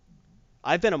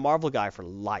 I've been a Marvel guy for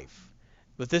life,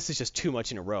 but this is just too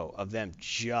much in a row of them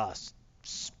just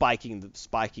spiking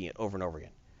it over and over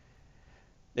again.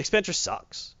 Nick Spencer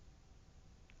sucks.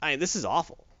 I mean, this is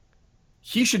awful.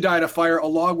 He should die in a fire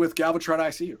along with Galvatron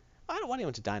ICU. I don't want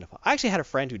anyone to die in a fire. I actually had a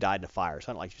friend who died in a fire,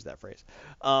 so I don't like to use that phrase.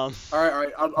 All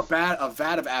right. A vat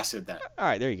of acid then. All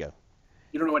right, there you go.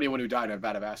 You don't know anyone who died in a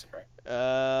vat of acid, right?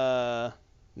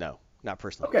 No, not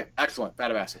personally. Okay, excellent.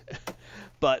 Vat of acid.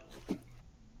 But,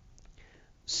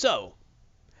 so,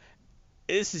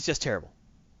 this is just terrible.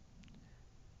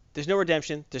 There's no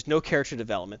redemption. There's no character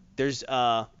development. There's,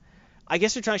 I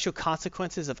guess they're trying to show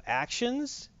consequences of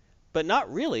actions, but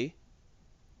not really.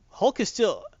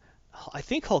 I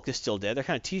think Hulk is still dead. They're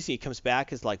kind of teasing he comes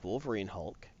back as like Wolverine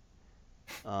Hulk.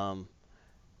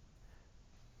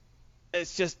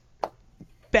 It's just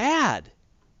bad.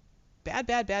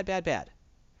 Bad.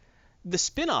 The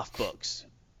spin-off books,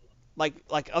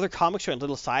 like other comics showing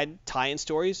little side tie-in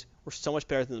stories, were so much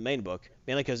better than the main book,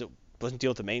 mainly because it wasn't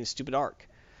dealing with the main stupid arc.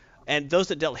 And those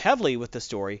that dealt heavily with the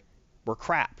story were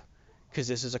crap, because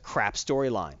this is a crap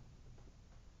storyline.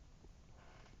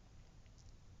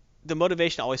 The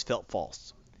motivation always felt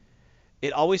false.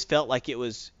 It always felt like it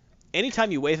was, anytime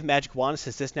you wave a magic wand and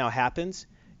says this now happens,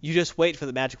 you just wait for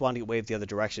the magic wand to get waved the other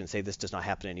direction and say this does not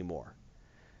happen anymore.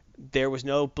 There was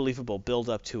no believable build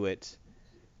up to it.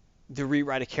 The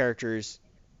rewrite of characters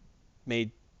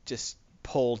just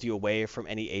pulled you away from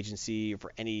any agency or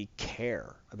for any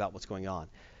care about what's going on.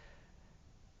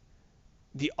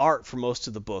 The art for most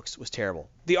of the books was terrible.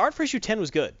 The art for issue 10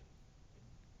 was good,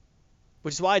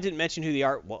 which is why I didn't mention who the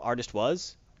artist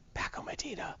was. Paco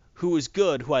Medina, who is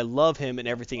good, who I love him and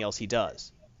everything else he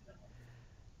does.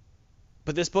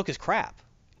 But this book is crap,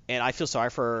 and I feel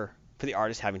sorry for the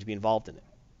artist having to be involved in it.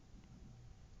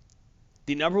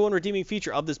 The number one redeeming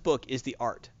feature of this book is the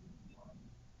art.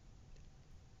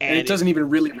 And it doesn't even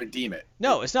really redeem it.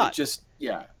 No, it's not. It just,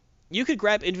 yeah. You could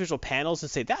grab individual panels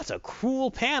and say, that's a cool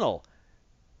panel.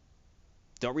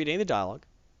 Don't read any of the dialogue.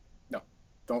 No.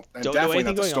 Don't know definitely anything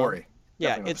not the going story. on. Yeah,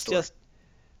 Definitely it's just,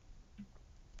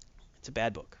 it's a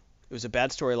bad book. It was a bad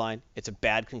storyline. It's a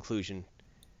bad conclusion.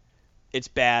 It's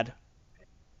bad.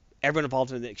 Everyone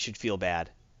involved in it should feel bad,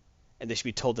 and they should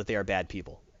be told that they are bad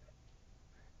people.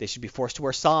 They should be forced to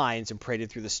wear signs and paraded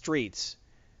through the streets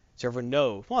so everyone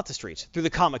knows, well, not the streets, through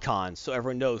the Comic-Cons so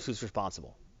everyone knows who's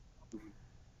responsible.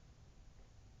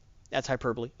 That's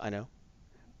hyperbole, I know,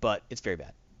 but it's very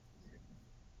bad.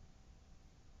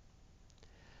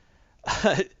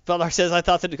 Beldar says, I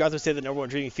thought that Garth would say the number one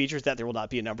dreaming feature is that there will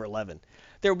not be a number 11.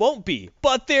 There won't be,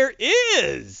 but there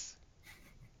is!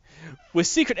 With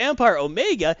Secret Empire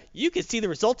Omega, you can see the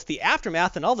results of the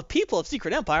aftermath and all the people of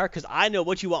Secret Empire, because I know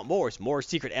what you want more is more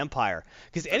Secret Empire.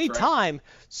 Because anytime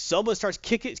someone starts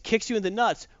kicks you in the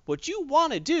nuts, what you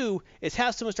want to do is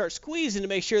have someone start squeezing to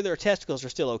make sure their testicles are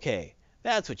still okay.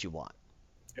 That's what you want.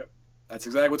 Yep, that's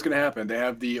exactly what's going to happen. They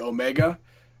have the Omega,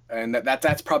 and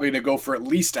that's probably going to go for at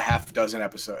least a half dozen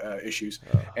issues.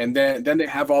 And then they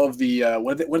have all of the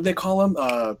what do they call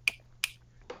them?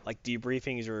 Like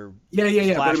debriefings or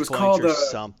yeah. But it was called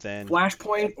something.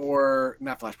 Flashpoint or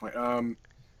not Flashpoint.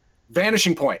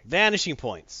 Vanishing Point. Vanishing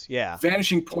Points. Yeah.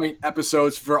 Vanishing Point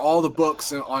episodes for all the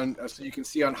books and on so you can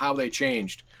see on how they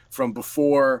changed from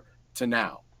before to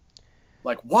now.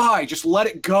 Like why? Just let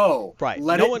it go. Right.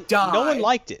 Let it die. No one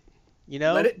liked it. You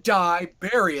know. Let it die.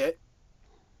 Bury it.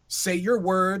 Say your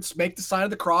words. Make the sign of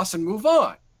the cross and move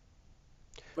on.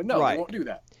 But no, they won't do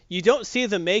that. You don't see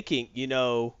them making,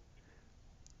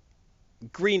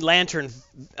 Green Lantern,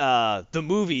 the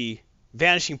movie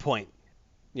Vanishing Point,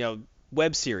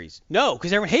 web series. No,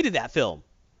 because everyone hated that film,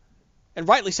 and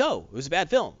rightly so. It was a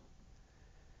bad film.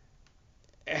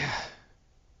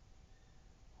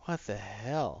 What the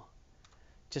hell?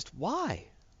 Just why?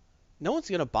 No one's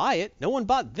gonna buy it. No one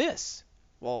bought this.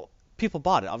 Well, people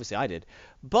bought it. Obviously, I did,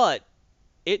 but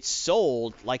it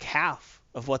sold like half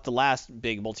of what the last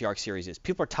big multi-arc series is.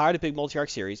 People are tired of big multi-arc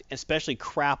series, especially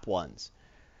crap ones.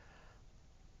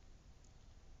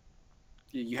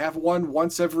 You have one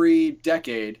once every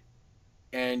decade,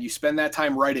 and you spend that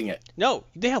time writing it. No,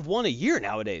 they have one a year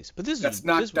nowadays. But that's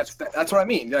what I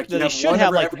mean. Like they should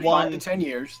have like every one 5 to 10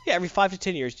 years. Yeah, every 5 to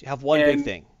 10 years, you have one big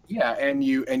thing. Yeah, and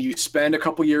you spend a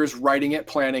couple years writing it,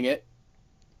 planning it.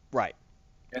 Right.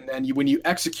 And then when you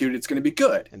execute it, it's going to be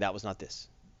good. And that was not this.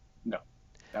 No,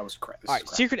 that was crap. All right,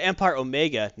 Secret Empire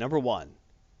Omega #1.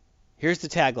 Here's the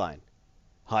tagline: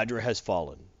 Hydra has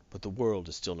fallen, but the world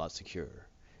is still not secure.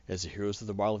 As the heroes of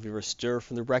the Marvel Universe stir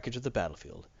from the wreckage of the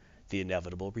battlefield, the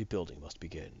inevitable rebuilding must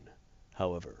begin.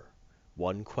 However,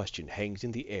 one question hangs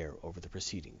in the air over the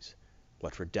proceedings.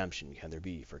 What redemption can there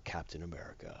be for Captain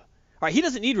America? All right, he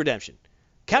doesn't need redemption.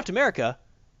 Captain America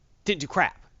didn't do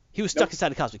crap. He was stuck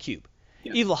inside a cosmic cube.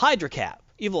 Yeah. Evil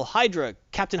Hydra,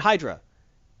 Captain Hydra.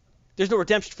 There's no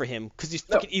redemption for him because he's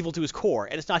fucking evil to his core,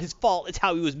 and it's not his fault. It's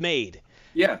how he was made.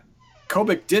 Yeah,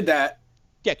 Kobik did that.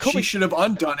 Yeah, Kobik, she should have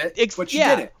undone it, but she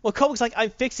didn't. Well, Kobik's like, I'm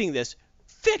fixing this.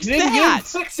 Fix that! You didn't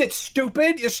fix it,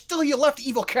 stupid! You left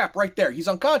Evil Cap right there. He's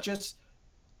unconscious.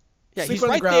 Yeah, he's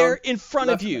right there in front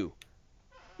of you.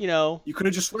 You could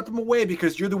have just swept him away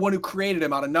because you're the one who created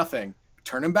him out of nothing.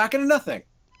 Turn him back into nothing.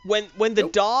 When the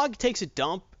dog takes a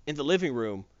dump in the living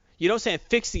room, you don't say I'm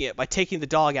fixing it by taking the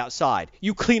dog outside.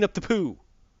 You clean up the poo.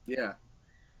 Yeah.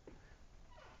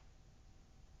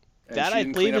 And that, I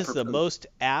believe, is the most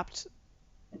apt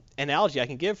analogy I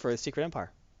can give for the Secret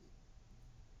Empire.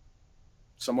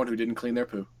 Someone who didn't clean their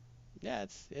poo. Yeah,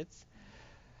 it's.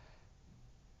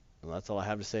 Well, that's all I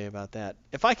have to say about that.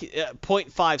 If I could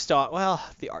 0.5 star, well,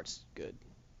 the art's good.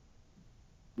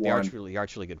 The art's really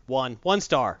good. One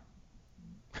star.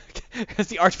 Because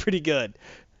the art's pretty good.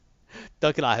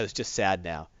 Duncan Idaho's just sad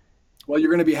now. Well,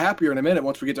 you're going to be happier in a minute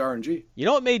once we get to RNG. You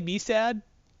know what made me sad?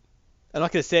 I'm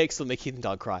not going to say it because it'll make Heathen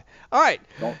Dog cry. All right.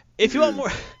 If you want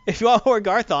more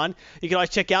Garthon, you can always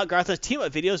check out Garthon's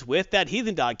team-up videos with that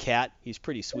Heathen Dog cat. He's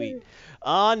pretty sweet.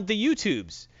 On the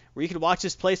YouTubes, where you can watch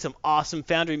us play some awesome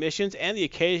Foundry missions and the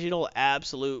occasional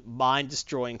absolute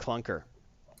mind-destroying clunker.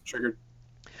 Triggered.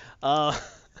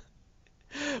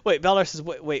 Wait, Beldar says,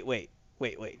 wait.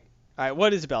 All right,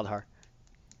 what is Beldar?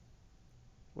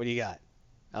 What do you got?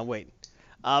 I'm waiting.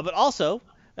 But also,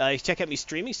 check out me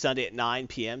streaming Sunday at 9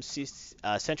 p.m.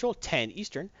 Central, 10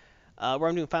 Eastern, where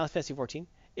I'm doing Final Fantasy 14.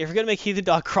 If you're going to make Heathen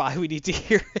Dog cry, we need to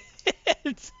hear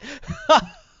it.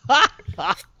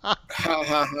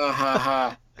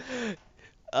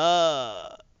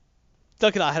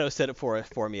 Duncan Idaho said it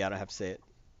for me. I don't have to say it.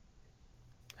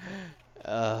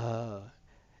 All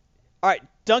right,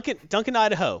 Duncan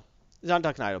Idaho. Not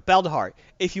Duncan Idaho. Baldahar.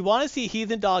 If you want to see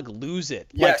Heathen Dog lose it,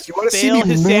 yes, you want to see me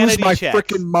lose my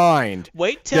freaking mind.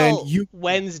 Wait till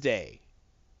Wednesday.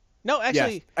 No,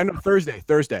 actually. Yes. I know Thursday.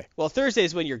 Well, Thursday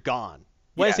is when you're gone.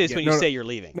 Wednesday is when you say you're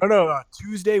leaving. No.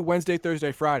 Tuesday, Wednesday,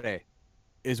 Thursday, Friday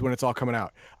is when it's all coming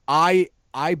out.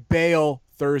 I bail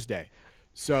Thursday.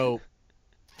 So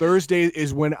Thursday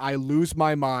is when I lose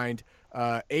my mind.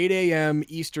 8 a.m.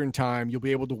 Eastern time. You'll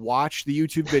be able to watch the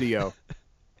YouTube video.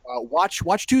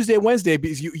 Watch Tuesday and Wednesday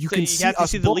because you So can you see have to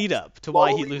us see the both lead up to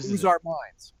why he slowly loses lose it. our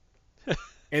minds.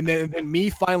 and then me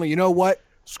finally, you know what?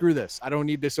 Screw this. I don't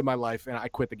need this in my life, and I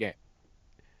quit the game.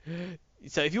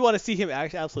 So if you want to see him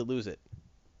actually absolutely lose it,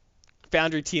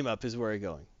 Foundry team up is where you're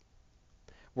going.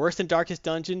 Worse than Darkest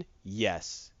Dungeon?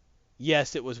 Yes.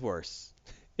 Yes, it was worse.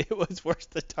 It was worse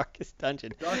than Darkest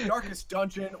Dungeon. Darkest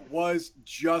Dungeon was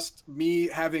just me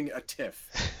having a tiff.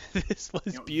 This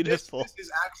was beautiful. This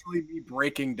is actually me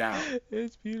breaking down.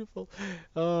 It's beautiful.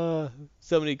 So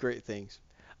many great things.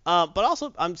 But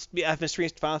also, I've been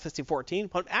streaming Final Fantasy 14.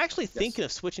 But I'm actually thinking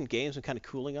of switching games. I'm kind of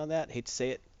cooling on that. Hate to say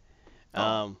it.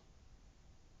 So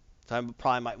I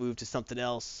probably might move to something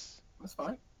else. That's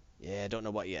fine. Yeah, I don't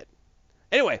know what yet.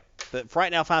 Anyway, but for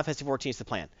right now, Final Fantasy 14 is the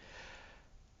plan.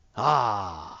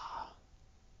 I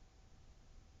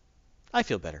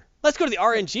feel better. Let's go to the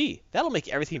RNG. That'll make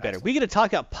everything better. We get to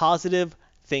talk about positive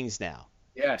things now.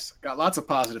 Yes, got lots of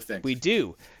positive things. We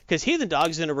do. Because Heathen Dog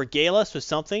is going to regale us with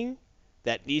something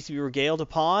that needs to be regaled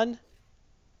upon.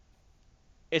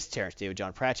 It's Terrence David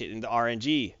John Pratchett in the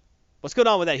RNG. What's going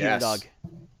on with that Heathen Dog?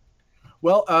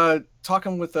 Well,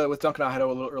 talking with Duncan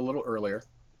Idaho a little earlier,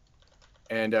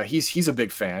 and he's a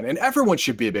big fan, and everyone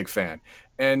should be a big fan.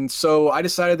 And so I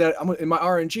decided that in my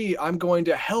RNG, I'm going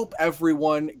to help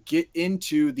everyone get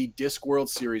into the Discworld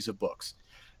series of books.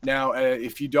 Now,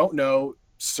 if you don't know,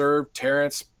 Sir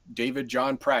Terrence David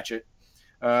John Pratchett,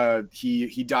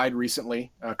 he died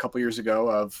recently, a couple years ago,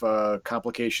 of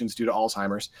complications due to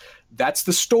Alzheimer's. That's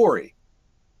the story.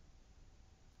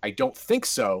 I don't think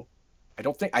so.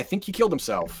 I think he killed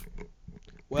himself.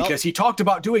 Well, because he talked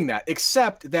about doing that,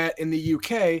 except that in the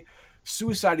UK,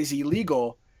 suicide is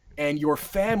illegal and your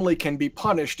family can be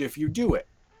punished if you do it.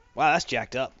 Wow, that's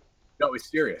jacked up. No, it's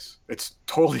serious. It's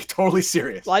totally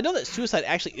serious. Well, I know that suicide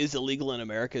actually is illegal in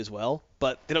America as well,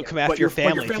 but they don't come after your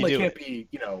family. But your family if you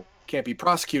do can't be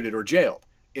prosecuted or jailed.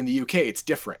 In the UK, it's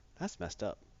different. That's messed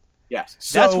up. Yes.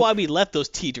 So, that's why we left those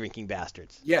tea drinking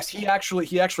bastards. Yes, he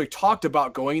actually talked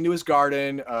about going into his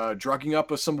garden, drugging up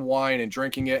with some wine and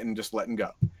drinking it and just letting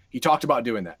go. He talked about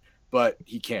doing that, but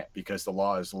he can't because the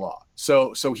law is the law.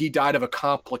 So he died of a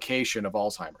complication of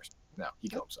Alzheimer's. No, he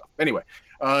killed himself. Anyway,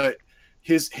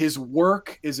 his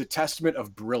work is a testament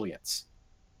of brilliance.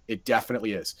 It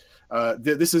definitely is.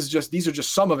 These are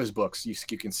just some of his books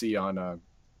you can see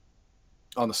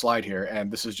on the slide here, and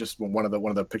this is just one of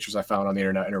the pictures I found on the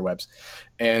interwebs.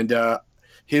 And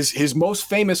his most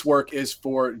famous work is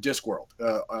for Discworld.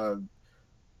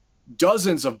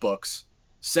 Dozens of books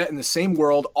set in the same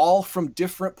world, all from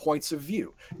different points of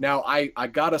view. Now, I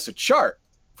got us a chart.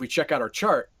 If we check out our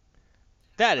chart,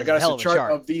 that is a hell of a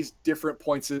chart of these different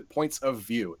points of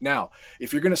view. Now,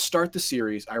 if you're going to start the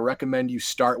series, I recommend you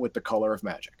start with the Color of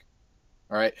Magic.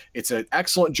 All right, it's an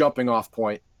excellent jumping off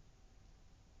point,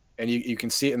 and you can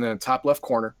see it in the top left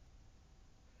corner.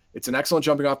 It's an excellent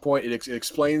jumping off point. It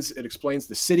explains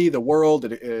the city, the world.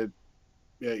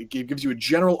 It gives you a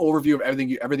general overview of everything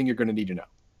you're going to need to know.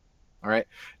 All right.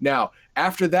 Now,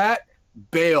 after that,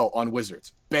 bail on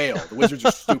wizards. Bail. The wizards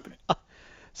are stupid.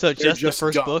 So just the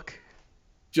first book?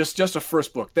 Just a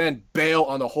first book. Then bail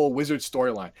on the whole wizard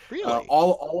storyline. Really?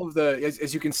 All of the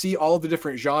as you can see, all of the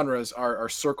different genres are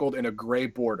circled in a gray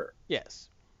border. Yes.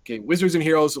 Okay. Wizards and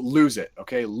heroes, lose it.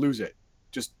 Okay, lose it.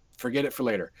 Just forget it for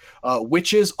later.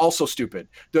 Witches, also stupid.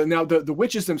 The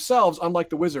witches themselves,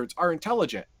 unlike the wizards, are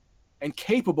intelligent and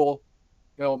capable,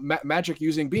 magic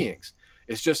using beings.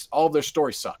 It's just all of their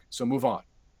stories suck. So move on.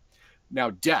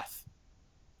 Now, death,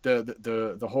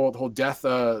 the whole death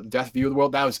view of the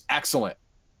world, that was excellent.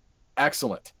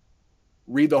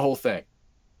 Read the whole thing.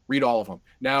 Read all of them.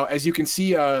 Now, as you can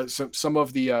see, some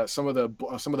of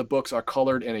the books are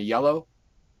colored in a yellow.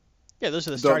 Yeah, those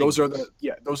are the starting. Those are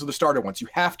the starter ones. You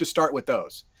have to start with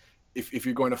those if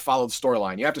you're going to follow the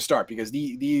storyline. You have to start because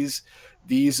these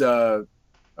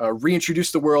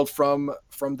reintroduce the world from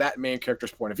that main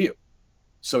character's point of view.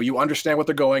 So you understand what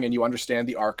they're going and you understand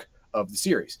the arc of the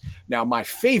series. Now, my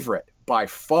favorite by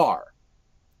far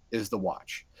is The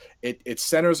Watch. It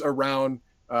centers around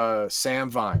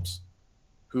Sam Vimes,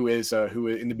 who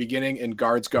in the beginning in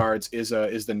Guards is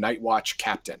the Night Watch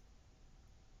captain.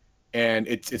 And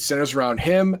it centers around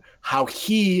him, how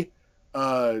he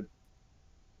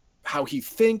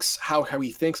thinks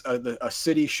a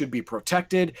city should be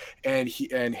protected, and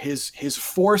his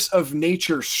force of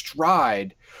nature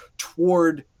stride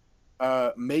toward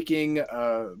making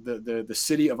the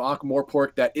city of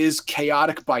Ankh-Morpork, that is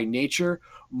chaotic by nature,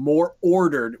 more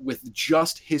ordered with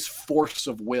just his force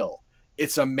of will.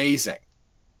 It's amazing.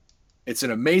 It's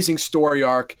an amazing story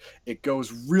arc. It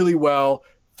goes really well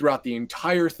throughout the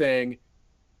entire thing.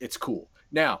 It's cool.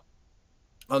 Now,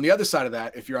 on the other side of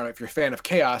that, if you're a fan of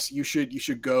chaos, you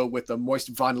should go with the Moist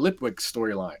von Lipwig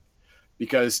storyline,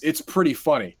 because it's pretty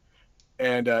funny.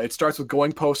 And it starts with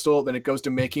going postal, then it goes to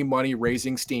making money,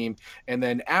 raising steam, and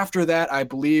then after that, I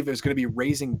believe there's going to be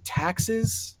raising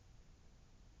taxes.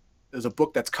 There's a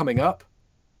book that's coming up,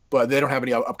 but they don't have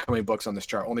any upcoming books on this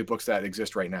chart. Only books that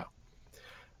exist right now.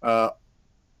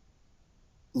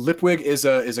 Lipwig is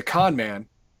a con man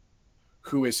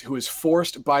who is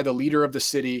forced by the leader of the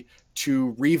city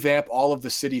to revamp all of the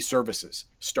city services,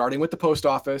 starting with the post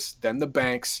office, then the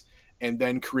banks, and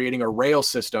then creating a rail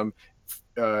system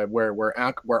where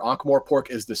Ankh-Morpork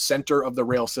is the center of the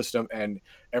rail system, and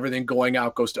everything going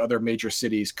out goes to other major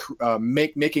cities,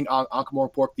 making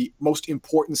Ankh-Morpork the most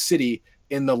important city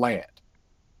in the land.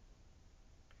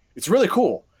 It's really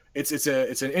cool.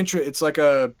 It's like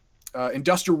a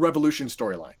Industrial Revolution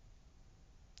storyline.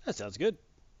 That sounds good.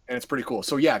 And it's pretty cool.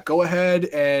 So yeah, go ahead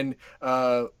and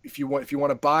if you want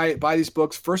to buy these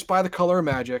books, first buy The Color of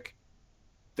Magic,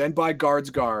 then buy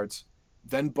Guards,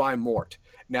 then buy Mort.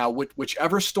 Now,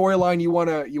 whichever storyline you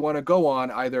wanna go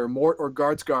on, either Mort or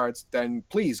Guards, then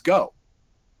please go.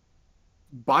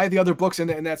 Buy the other books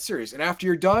in that series, and after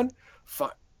you're done,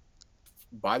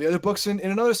 buy the other books in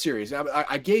another series.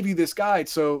 I gave you this guide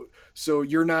so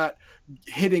you're not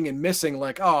hitting and missing,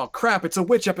 like, oh crap, it's a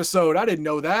witch episode, I didn't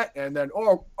know that, and then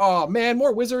oh man,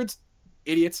 more wizards,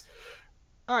 idiots.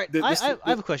 All right, I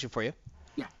have a question for you.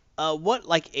 Yeah. What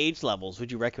age levels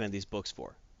would you recommend these books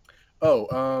for?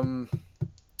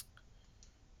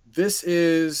 This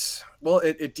is, well,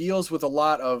 it deals with a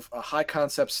lot of high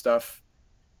concept stuff,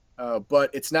 but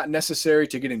it's not necessary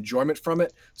to get enjoyment from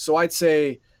it. So I'd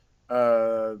say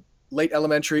late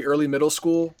elementary, early middle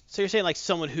school. So you're saying like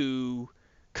someone who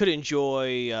could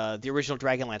enjoy the original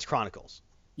Dragonlance Chronicles?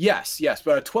 Yes,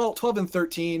 but 12 and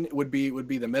 13 would be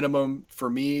the minimum for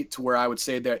me, to where I would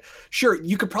say that, sure,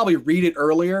 you could probably read it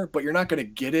earlier, but you're not going to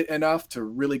get it enough to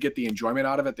really get the enjoyment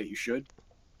out of it that you should.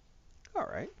 All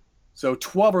right. So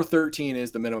 12 or 13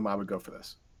 is the minimum I would go for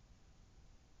this.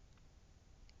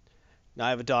 Now I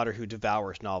have a daughter who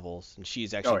devours novels, and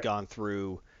she's actually gone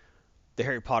through the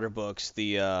Harry Potter books,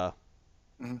 the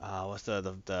what's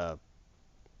the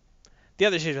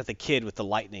other series with the kid with the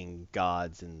lightning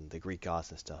gods and the Greek gods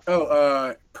and stuff.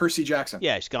 Percy Jackson.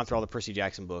 Yeah, she's gone through all the Percy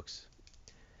Jackson books.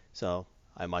 So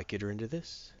I might get her into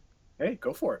this. Hey,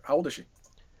 go for it. How old is she?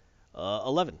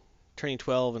 11, turning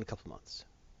 12 in a couple months.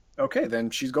 Okay, then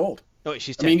she's gold. No, wait,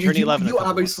 she's 10, turning 11 in a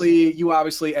couple months. You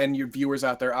obviously, and your viewers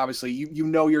out there, obviously, you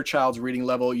know your child's reading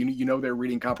level. You know their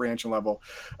reading comprehension level.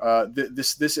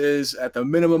 This is at the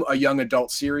minimum a young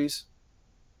adult series.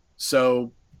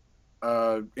 So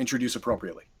introduce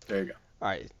appropriately. There you go. All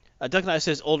right. Duncan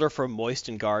says older for Moist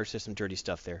and Guards. There's some dirty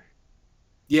stuff there.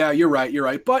 Yeah, you're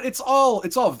right. But it's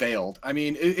all veiled. I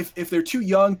mean, if they're too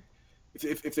young,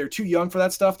 if they're too young for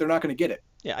that stuff, they're not going to get it.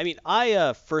 Yeah, I mean,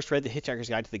 I first read The Hitchhiker's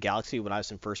Guide to the Galaxy when I was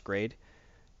in first grade,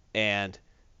 and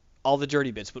all the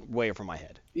dirty bits went way over my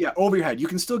head. Yeah, over your head. You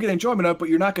can still get enjoyment of it, but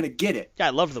you're not going to get it. Yeah, I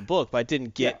loved the book, but I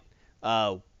didn't get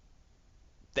the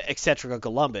Eccentrica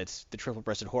Columbus, the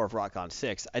triple-breasted whore of Rotcon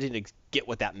 6. I didn't get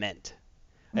what that meant.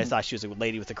 I just thought she was a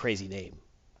lady with a crazy name.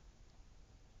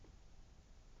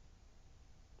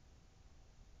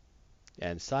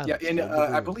 And silence. Yeah, and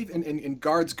I believe in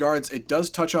Guards, it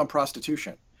does touch on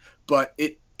prostitution, but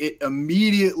it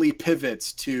immediately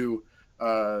pivots to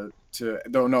no,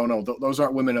 those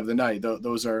aren't women of the night.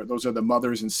 Those are the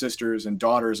mothers and sisters and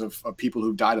daughters of people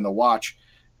who died in the Watch,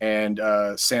 and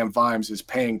Sam Vimes is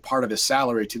paying part of his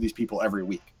salary to these people every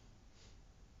week.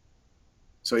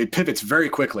 So it pivots very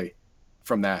quickly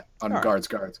from that on Guards.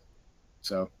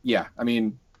 So yeah, I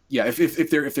mean, yeah, if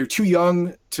they're too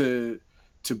young to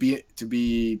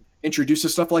be introduced to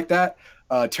stuff like that,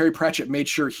 Terry Pratchett made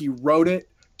sure he wrote it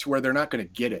to where they're not going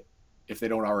to get it. If they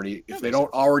don't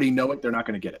already know it, they're not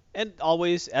going to get it. And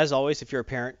always, as always, if you're a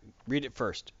parent, read it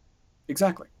first.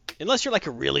 Exactly. Unless you're like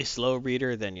a really slow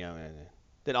reader, then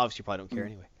then obviously you probably don't care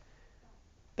anyway.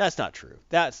 That's not true.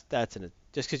 Just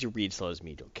because you read slow doesn't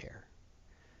mean you don't care.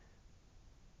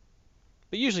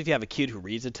 But usually, if you have a kid who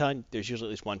reads a ton, there's usually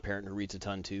at least one parent who reads a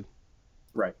ton too.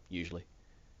 Right. Usually.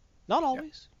 Not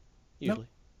always. Yeah. Usually. No.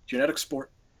 Genetic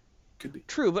sport. Could be.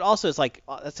 True, but also it's like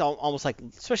that's almost like,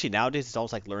 especially nowadays, it's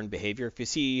almost like learned behavior. If you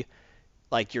see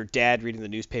like your dad reading the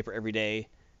newspaper every day,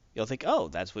 you'll think, oh,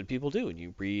 that's what people do, and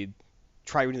you read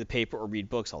try reading the paper or read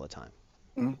books all the time.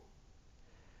 Mhm.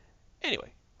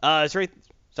 Anyway, sorry,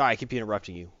 I keep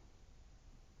interrupting you.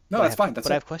 No, But that's fine. That's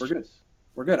but I it. have questions. We're good.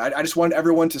 We're good. I just wanted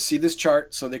everyone to see this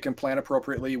chart so they can plan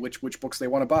appropriately which books they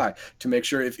want to buy, to make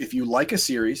sure if you like a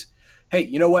series, hey,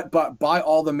 you know what? Buy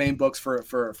all the main books for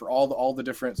all the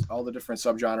different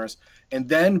subgenres, and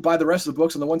then buy the rest of the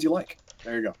books and the ones you like.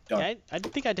 There you go. Done. Yeah, I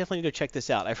think I definitely need to check this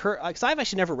out. I've heard, because I've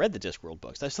actually never read the Discworld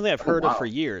books. That's something I've heard of wow. for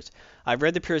years. I've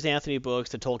read the Piers Anthony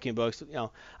books, the Tolkien books.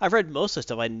 I've read most of the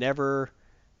stuff. I never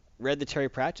read the Terry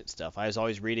Pratchett stuff. I was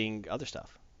always reading other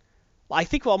stuff. I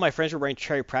think while my friends were reading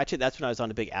Terry Pratchett, that's when I was on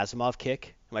a big Asimov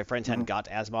kick. My friends hadn't got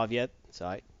to Asimov yet, so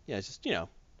I, just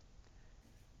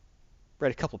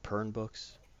read a couple Pern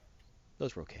books.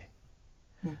 Those were okay.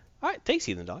 All right, thanks,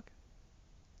 Heathen Dog.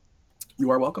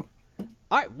 You are welcome.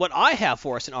 All right, what I have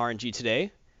for us in RNG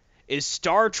today is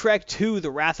Star Trek II: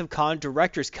 The Wrath of Khan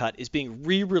Director's Cut is being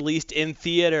re-released in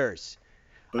theaters.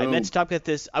 I meant to talk about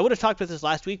this. I would have talked about this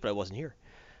last week, but I wasn't here.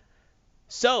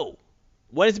 So,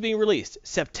 when is it being released?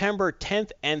 September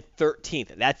 10th and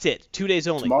 13th. That's it. 2 days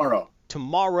only.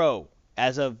 Tomorrow,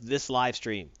 as of this live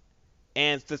stream.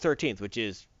 And the 13th, which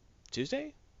is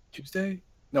Tuesday?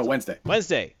 No, Wednesday.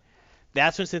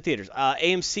 That's when it's in theaters.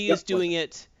 AMC is doing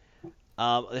it.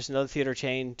 There's another theater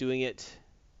chain doing it.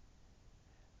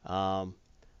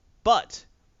 But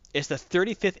it's the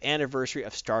 35th anniversary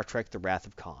of Star Trek: The Wrath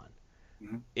of Khan.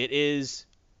 Mm-hmm. It is,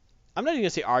 I'm not even going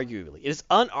to say arguably, it is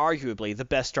unarguably the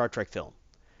best Star Trek film.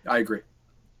 I agree.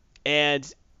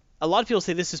 And a lot of people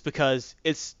say this is because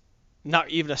it's not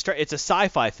even it's a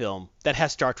sci-fi film that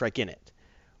has Star Trek in it,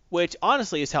 which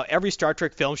honestly is how every Star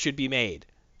Trek film should be made,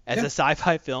 as a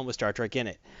sci-fi film with Star Trek in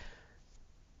it.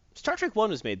 Star Trek 1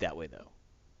 was made that way though.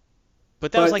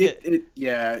 But that was like it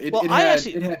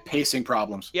had pacing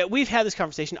problems. Yeah, we've had this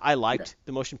conversation. I liked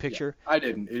the motion picture. Yeah, I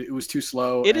didn't. It was too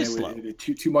slow. It is slow.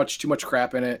 Too much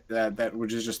crap in it that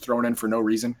was just thrown in for no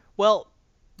reason. Well,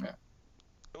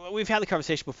 we've had the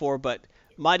conversation before, but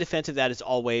my defense of that is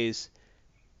always,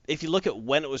 if you look at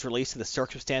when it was released and the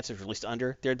circumstances it was released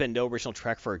under, there had been no original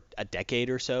Trek for a decade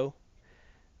or so.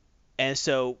 And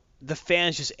so the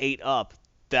fans just ate up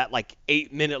that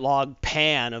 8-minute long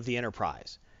pan of the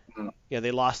Enterprise. Mm-hmm.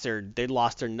 They lost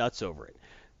their nuts over it.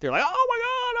 They're like, oh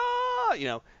my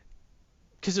God,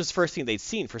 because it was the first thing they'd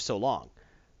seen for so long.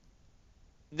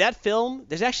 That film,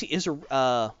 there actually is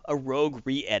a rogue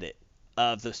re-edit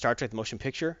of the Star Trek motion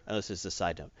picture. And this is a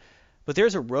side note. But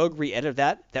there's a rogue re-edit of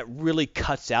that really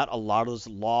cuts out a lot of those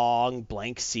long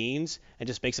blank scenes and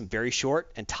just makes them very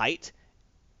short and tight.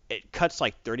 It cuts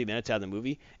 30 minutes out of the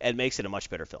movie and makes it a much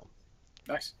better film.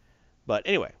 Nice. But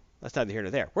anyway, that's neither here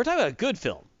nor there. We're talking about a good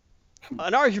film.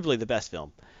 Unarguably the best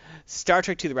film. Star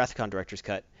Trek II: The Wrath of Khan Director's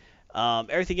Cut.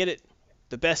 Everything in it,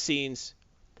 the best scenes.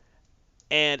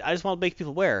 And I just want to make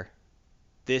people aware,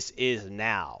 this is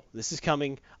now. This is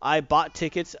coming. I bought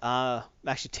tickets. I'm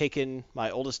actually taking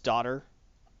my oldest daughter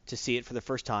to see it for the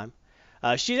first time.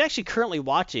 She's actually currently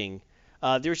watching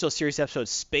the original series episode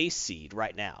Space Seed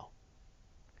right now.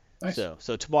 Nice.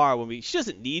 So tomorrow she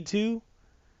doesn't need to.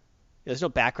 There's no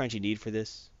background you need for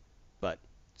this,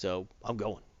 so I'm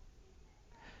going.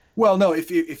 Well, no, if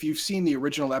you've seen the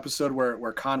original episode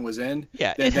where Khan was in,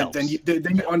 it helps. Then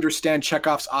you understand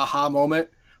Chekhov's aha moment.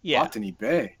 Yeah. Botany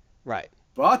Bay. Right.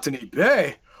 Botany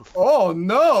Bay. Oh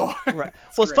no. Right.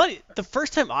 Well, it's funny. The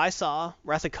first time I saw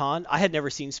Wrath of Khan, I had never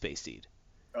seen Space Seed.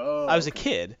 Oh. I was a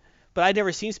kid, but I'd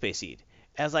never seen Space Seed.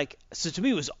 And I was so to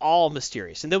me it was all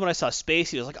mysterious. And then when I saw Space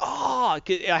Seed, I was like, oh,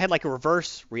 I had a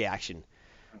reverse reaction.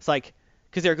 It's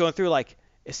because they were going through it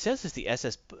says it's the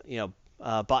SS,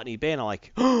 Botany Bay, and I'm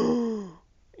like, then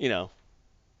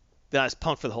I was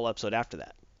pumped for the whole episode after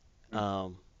that.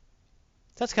 So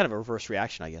that's kind of a reverse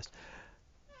reaction, I guess.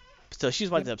 So she's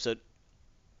watching the episode.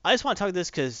 I just want to talk about this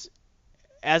because,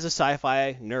 as a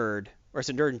sci-fi nerd, or as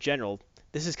a nerd in general,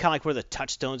 this is kind of one of the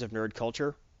touchstones of nerd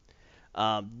culture.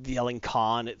 Yelling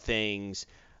Khan at things,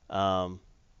 talking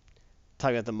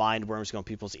about the mind worms going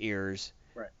people's ears.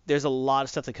 Right. There's a lot of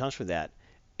stuff that comes from that.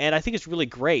 And I think it's really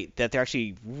great that they're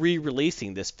actually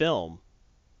re-releasing this film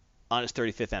on its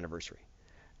 35th anniversary.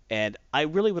 And I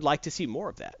really would like to see more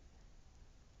of that.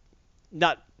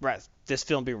 Not this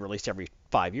film being released every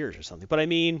 5 years or something, but I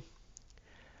mean,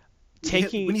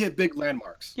 when you hit big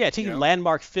landmarks. Yeah, taking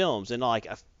landmark films and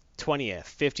a 20th,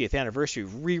 50th anniversary,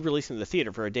 re-releasing the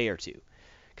theater for a day or two.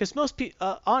 Because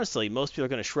honestly, most people are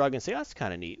going to shrug and say, oh, that's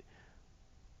kind of neat.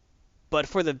 But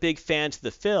for the big fans of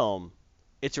the film,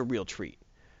 it's a real treat.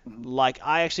 Mm-hmm.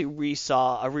 I actually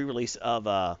saw a re-release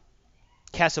of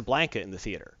Casablanca in the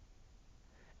theater.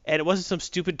 And it wasn't some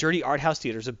stupid, dirty art house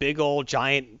theater. It was a big old,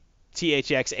 giant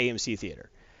THX AMC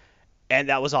theater. and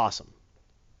that was awesome.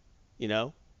 You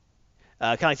know,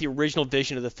 kind of like the original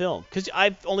vision of the film, because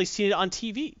I've only seen it on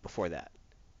TV before that.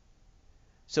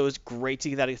 So it was great to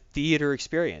get that theater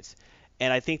experience,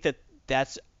 and I think that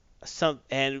that's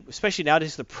and especially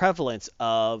nowadays the prevalence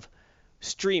of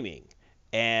streaming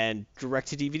and direct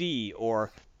to DVD,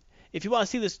 or if you want to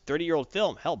see this 30-year-old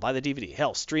film, hell, buy the DVD,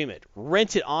 hell, stream it,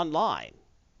 rent it online,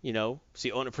 so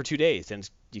you own it for 2 days and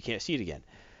you can't see it again.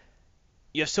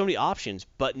 You have so many options,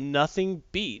 but nothing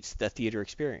beats that theater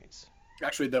experience.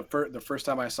 Actually, the first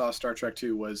time I saw Star Trek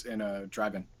II was in a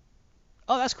drive-in.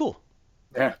 Oh, that's cool.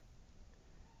 Yeah.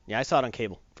 Yeah, I saw it on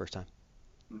cable first time.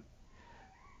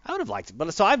 I would have liked it,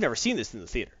 but so I've never seen this in the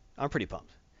theater. I'm pretty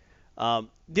pumped.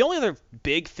 The only other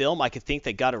big film I could think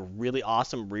that got a really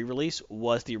awesome re-release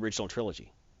was the original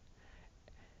trilogy.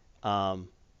 Because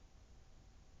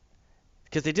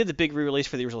they did the big re-release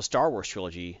for the original Star Wars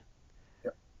trilogy.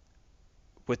 Yep.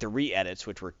 With the re-edits,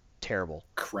 which were terrible.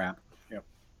 Crap. Yep.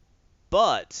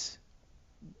 But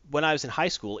when I was in high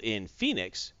school in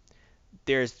Phoenix,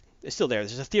 it's still there.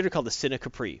 There's a theater called the Cine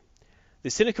Capri. The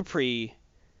Cine Capri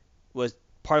was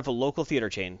part of a local theater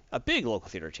chain, a big local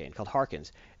theater chain called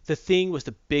Harkins. The thing was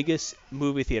the biggest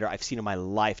movie theater I've seen in my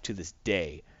life to this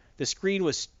day. The screen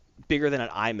was bigger than an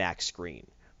IMAX screen.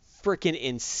 Freaking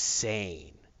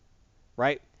insane,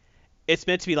 right? It's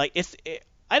meant to be like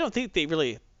I don't think they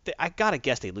really. I gotta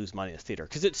guess they lose money in the theater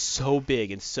because it's so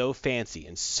big and so fancy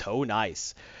and so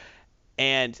nice.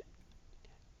 And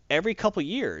every couple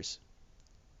years,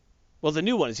 well, the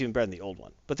new one is even better than the old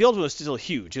one, but the old one was still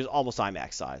huge. It was almost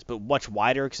IMAX size, but much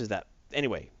wider because of that.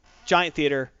 Anyway, giant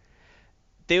theater.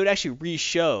 They would actually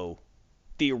re-show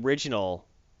the original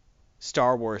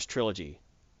Star Wars trilogy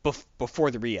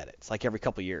before the re-edits, like every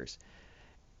couple years.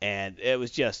 And it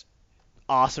was just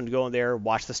awesome to go in there,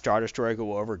 watch the Star Destroyer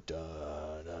go over,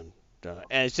 dun, dun, dun,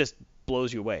 and it just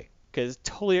blows you away. Because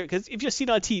if you see it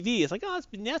on TV, it's like, oh,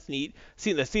 that's neat.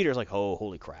 Seeing it in the theater is like, oh,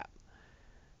 holy crap.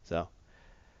 So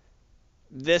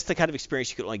that's the kind of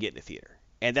experience you could only get in the theater.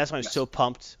 And that's why I'm so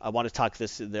pumped. I want to talk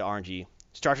this in the RNG.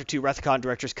 Star Trek II Wrath of Khan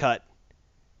Director's Cut.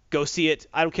 Go see it.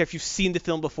 I don't care if you've seen the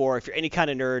film before. If you're any kind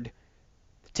of nerd,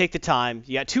 take the time.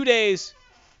 You got 2 days.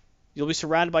 You'll be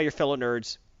surrounded by your fellow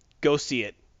nerds. Go see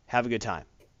it. Have a good time.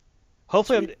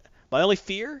 Hopefully, my only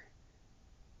fear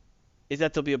is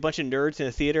that there'll be a bunch of nerds in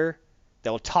the theater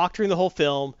that will talk during the whole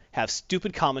film, have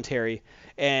stupid commentary,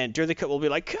 and during the cut we'll be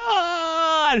like,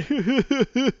 God!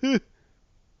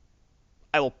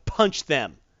 I will punch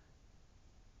them.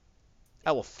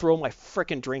 I will throw my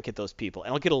frickin' drink at those people,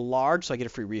 and I'll get a large so I get a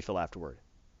free refill afterward.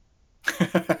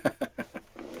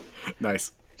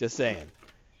 Nice. Just saying.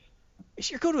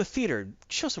 If you go to a theater,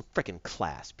 show some frickin'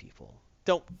 class, people.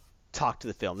 Don't talk to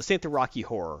the film. This ain't the Rocky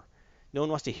Horror. No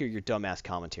one wants to hear your dumbass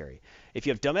commentary. If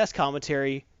you have dumbass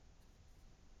commentary,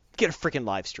 get a frickin'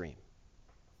 live stream.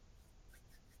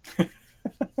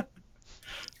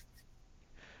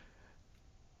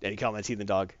 Any comments, Heathen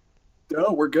Dog?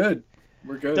 No, we're good.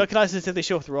 We're good. Doug Knight says if they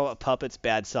show with robot puppets,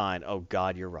 bad sign. Oh,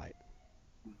 God, you're right.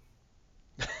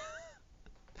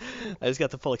 I just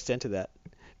got the full extent of that.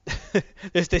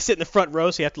 They sit in the front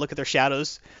row, so you have to look at their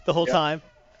shadows the whole time.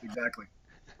 Exactly.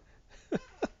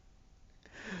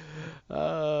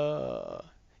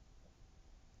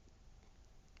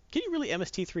 Can you really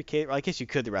MST3K? Well, I guess you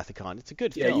could, the Wrath of Khan. It's a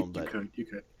good film, but you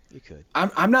could. You could.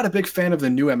 I'm not a big fan of the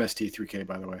new MST3K,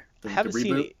 by the way. I haven't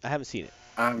seen it. I haven't seen it.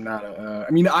 I'm not.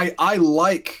 I mean, I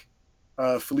like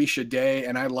Felicia Day,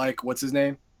 and I like what's his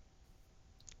name.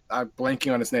 I'm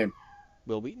blanking on his name.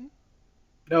 Will Wheaton?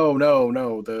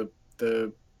 No.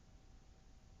 The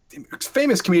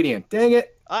famous comedian. Dang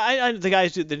it. I the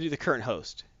guys who do the current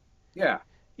host. Yeah.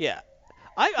 Yeah.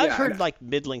 I've heard like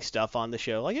middling stuff on the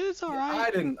show. Like it's all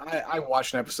right. I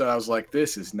watched an episode. I was like,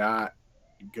 this is not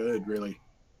good, really.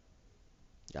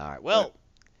 All right. Well.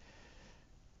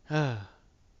 Patton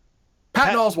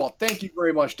Oswalt. Thank you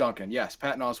very much, Duncan. Yes,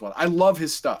 Patton Oswalt. I love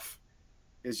his stuff.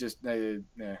 It's just, I'm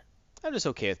just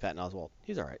okay with Patton Oswalt.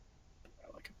 He's all right.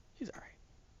 I like him. He's all right.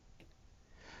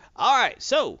 All right.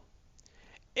 So,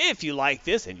 if you like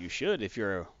this, and you should, if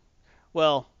you're,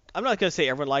 well, I'm not gonna say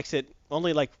everyone likes it.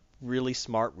 Only like really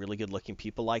smart, really good-looking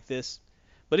people like this.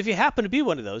 But if you happen to be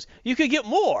one of those, you could get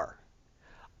more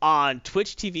on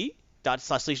Twitch TV.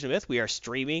 /Legion of Myth. We are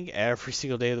streaming every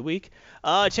single day of the week.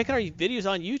 Check out our videos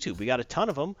on YouTube. We got a ton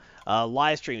of them.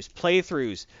 Live streams,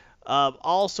 playthroughs,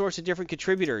 all sorts of different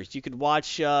contributors. You could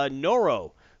watch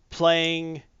Noro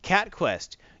playing Cat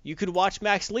Quest. You could watch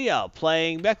Max Leo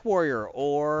playing Mech Warrior,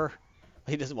 or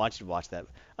he doesn't want you to watch that.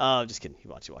 Just kidding. He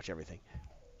wants you to watch everything.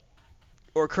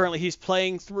 Or currently he's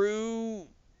playing through.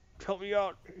 Help me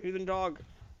out, Heathen Dog.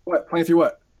 What? Playing through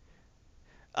what?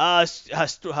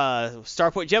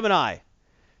 Starpoint Gemini.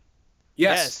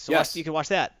 Yes. So you can watch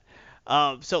that.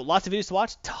 So lots of videos to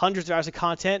watch, hundreds of hours of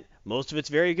content. Most of it's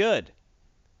very good.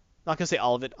 Not gonna say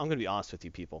all of it. I'm gonna be honest with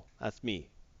you people. That's me.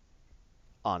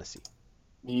 Honesty.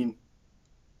 I mean,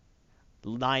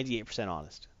 98%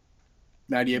 honest.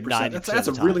 98%. 90%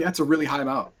 That's a really high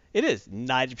amount. It is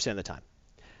 90% of the time.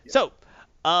 Yeah. So,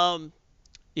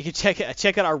 you can check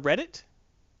out our Reddit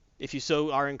if you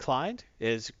so are inclined. It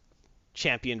is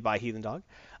championed by Heathen Dog.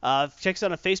 Check us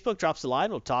out on Facebook. Drops a line.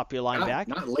 We'll top your line back.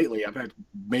 Not lately. I've had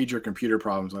major computer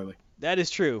problems lately. That is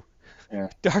true. Yeah.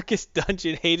 Darkest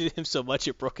Dungeon hated him so much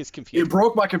it broke his computer. It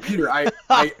broke my computer. I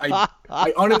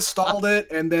uninstalled it,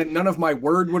 and then none of my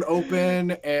Word would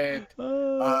open, and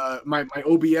my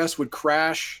OBS would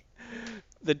crash.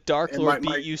 The Dark Lord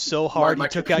beat you so hard he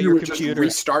took out your computer.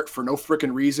 Just restart for no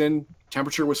freaking reason.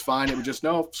 Temperature was fine. It would just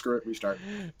screw it, restart.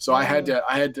 So I had to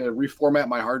reformat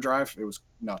my hard drive. It was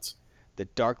nuts. The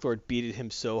Dark Lord beat him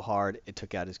so hard it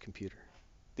took out his computer.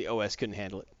 The OS couldn't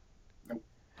handle it. Nope.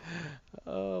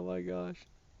 Oh my gosh.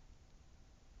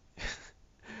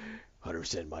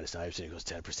 100% minus 9% equals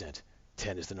 10%.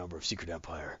 10 is the number of Secret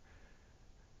Empire.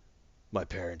 My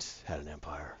parents had an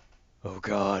empire. Oh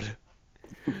God.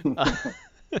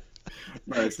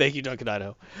 Nice. Thank you, Duncan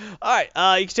Idaho. All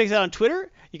right, you can check us out on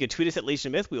Twitter. You can tweet us at Legion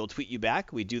of Myth. We will tweet you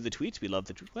back. We do the tweets. We love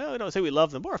the tweets. Well, we don't say we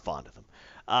love them. We're fond of them.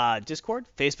 Discord,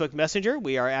 Facebook Messenger.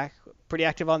 We are pretty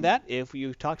active on that if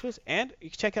you talk to us. And you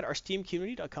can check out our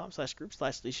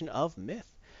steamcommunity.com/group/Legion of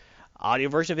Myth. Audio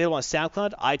version available on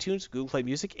SoundCloud, iTunes, Google Play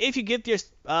Music. If you get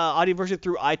this audio version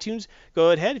through iTunes,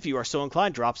 go ahead. If you are so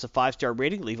inclined, drop us a 5-star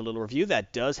rating. Leave a little review.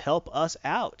 That does help us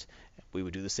out. We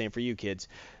would do the same for you, kids.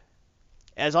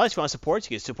 As always, if you want to support us,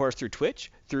 you can support us through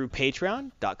Twitch, through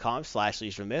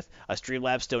patreon.com/Legion of Myth, a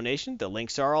Streamlabs donation. The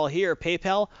links are all here,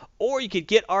 PayPal, or you could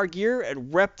get our gear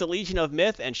and rep the Legion of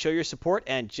Myth and show your support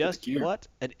and just what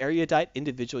an erudite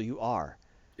individual you are.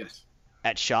 Yes.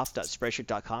 At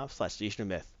shop.spreadshirt.com/Legion of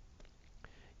Myth.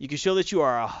 You can show that you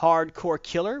are a hardcore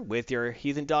killer with your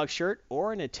Heathen Dog shirt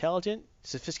or an intelligent,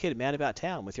 sophisticated man about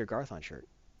town with your Garthon shirt.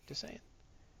 Just saying.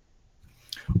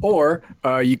 Or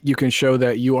you can show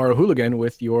that you are a hooligan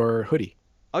with your hoodie.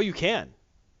 Oh, you can.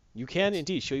 You can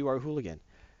indeed show you are a hooligan.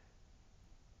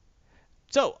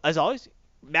 So, as always,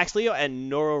 Max Leo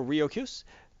and Noro Ryokus,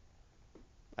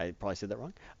 I probably said that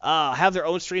wrong, have their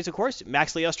own streams, of course.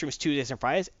 Max Leo streams Tuesdays and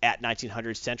Fridays at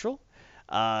 1900 Central.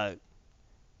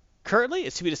 Currently,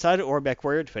 it's to be decided, or Mech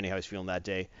Warrior, depending how he's feeling that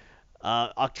day.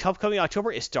 Upcoming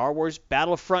October is Star Wars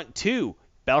Battlefront 2.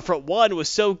 Battlefront 1 was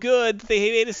so good that they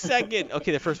made a second.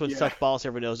 Okay, the first one sucked balls,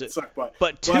 everyone knows it.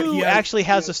 But 2 actually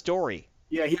has a story.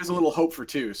 Yeah, he has a little hope for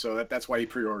 2, so that's why he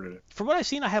pre-ordered it. From what I've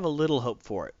seen, I have a little hope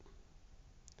for it.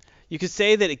 You could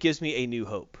say that it gives me a new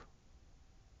hope.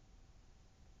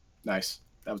 Nice.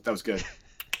 That was good.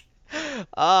 You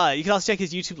can also check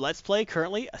his YouTube Let's Play,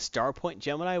 currently a Starpoint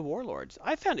Gemini Warlords.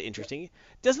 I found it interesting. It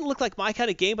doesn't look like my kind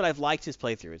of game, but I've liked his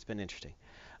playthrough. It's been interesting.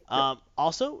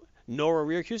 Also, Nora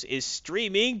Ryokus is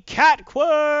streaming Cat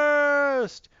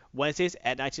Quest Wednesdays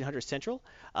at 1900 Central.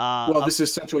 Well, this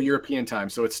is Central European time,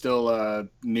 so it's still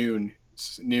noon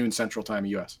Central time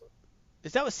U.S.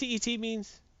 Is that what CET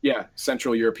means? Yeah,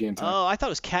 Central European time. Oh, I thought it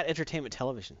was Cat Entertainment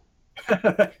Television.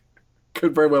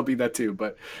 Could very well be that too,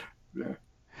 but yeah,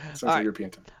 Central European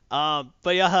time.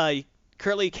 But yeah,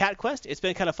 currently Cat Quest. It's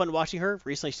been kind of fun watching her.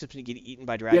 Recently, she's been getting eaten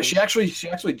by dragons. Yeah, she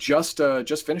actually just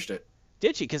finished it.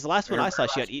 Did she? Because the last one I saw,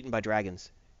 she got eaten by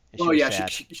dragons. Oh yeah,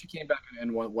 she came back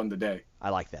and won the day.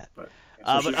 I like that. But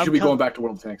she'll be going back to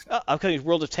World of Tanks. Upcoming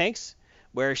World of Tanks,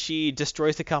 where she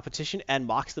destroys the competition and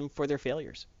mocks them for their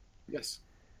failures. Yes,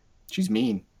 she's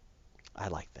mean. I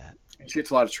like that. She hits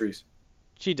a lot of trees.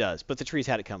 She does, but the trees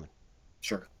had it coming.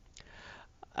 Sure.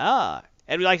 And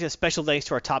we'd like to special thanks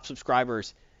to our top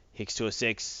subscribers,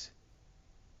 Hicks206,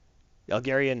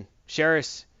 Elgarian,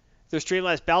 Sheris, through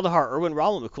Streamlabs, Baldahar, Erwin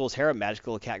Rommel, McCool's Hera,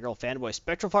 Magical Catgirl Fanboy,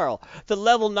 Spectrofile, the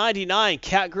Level 99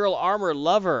 Catgirl Armor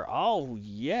Lover, oh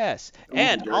yes,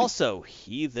 and also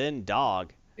Heathen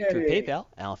Dog through PayPal,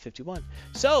 Alan51.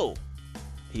 So,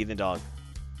 Heathen Dog,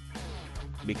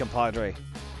 mi compadre, do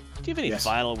you have any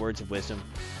final words of wisdom?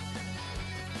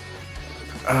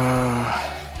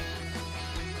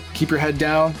 Keep your head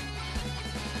down.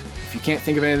 If you can't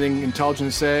think of anything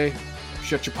intelligent to say,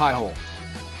 shut your pie hole.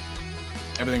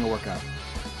 Everything will work out.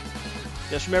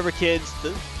 Just remember, kids,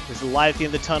 there's a light at the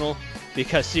end of the tunnel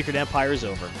because Secret Empire is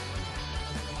over.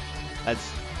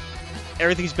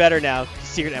 Everything's better now because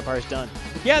Secret Empire's done.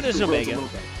 Yeah, there's an Omega.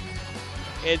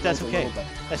 That's okay.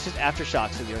 That's just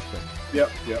aftershocks of the earthquake.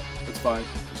 Yep, it's fine.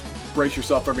 Just brace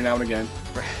yourself every now and again.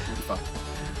 It's fine.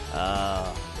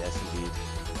 Yes, indeed.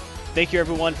 Thank you,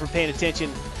 everyone, for paying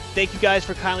attention. Thank you guys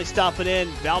for kindly stopping in.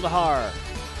 Valdahar,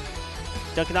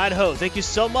 Duncan, Idaho, thank you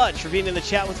so much for being in the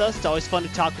chat with us. It's always fun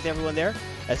to talk with everyone there.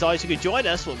 As always, you can join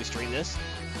us when we stream this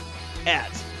at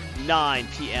 9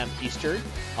 p.m. Eastern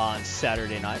on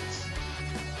Saturday nights.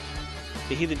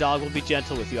 The Heathen Dog will be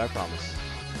gentle with you, I promise.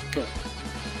 Good.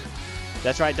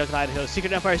 That's right, Duncan, Idaho.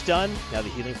 Secret Empire's done. Now the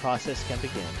healing process can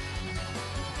begin.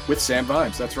 With Sam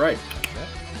Vimes, that's right. Yeah.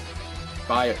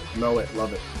 Buy it, know it,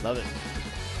 love it. Love it.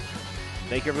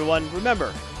 Thank you, everyone.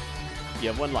 Remember, you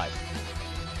have one life.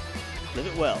 Live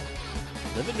it well.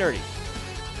 Live it nerdy.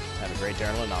 Have a great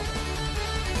Darren Anomaly.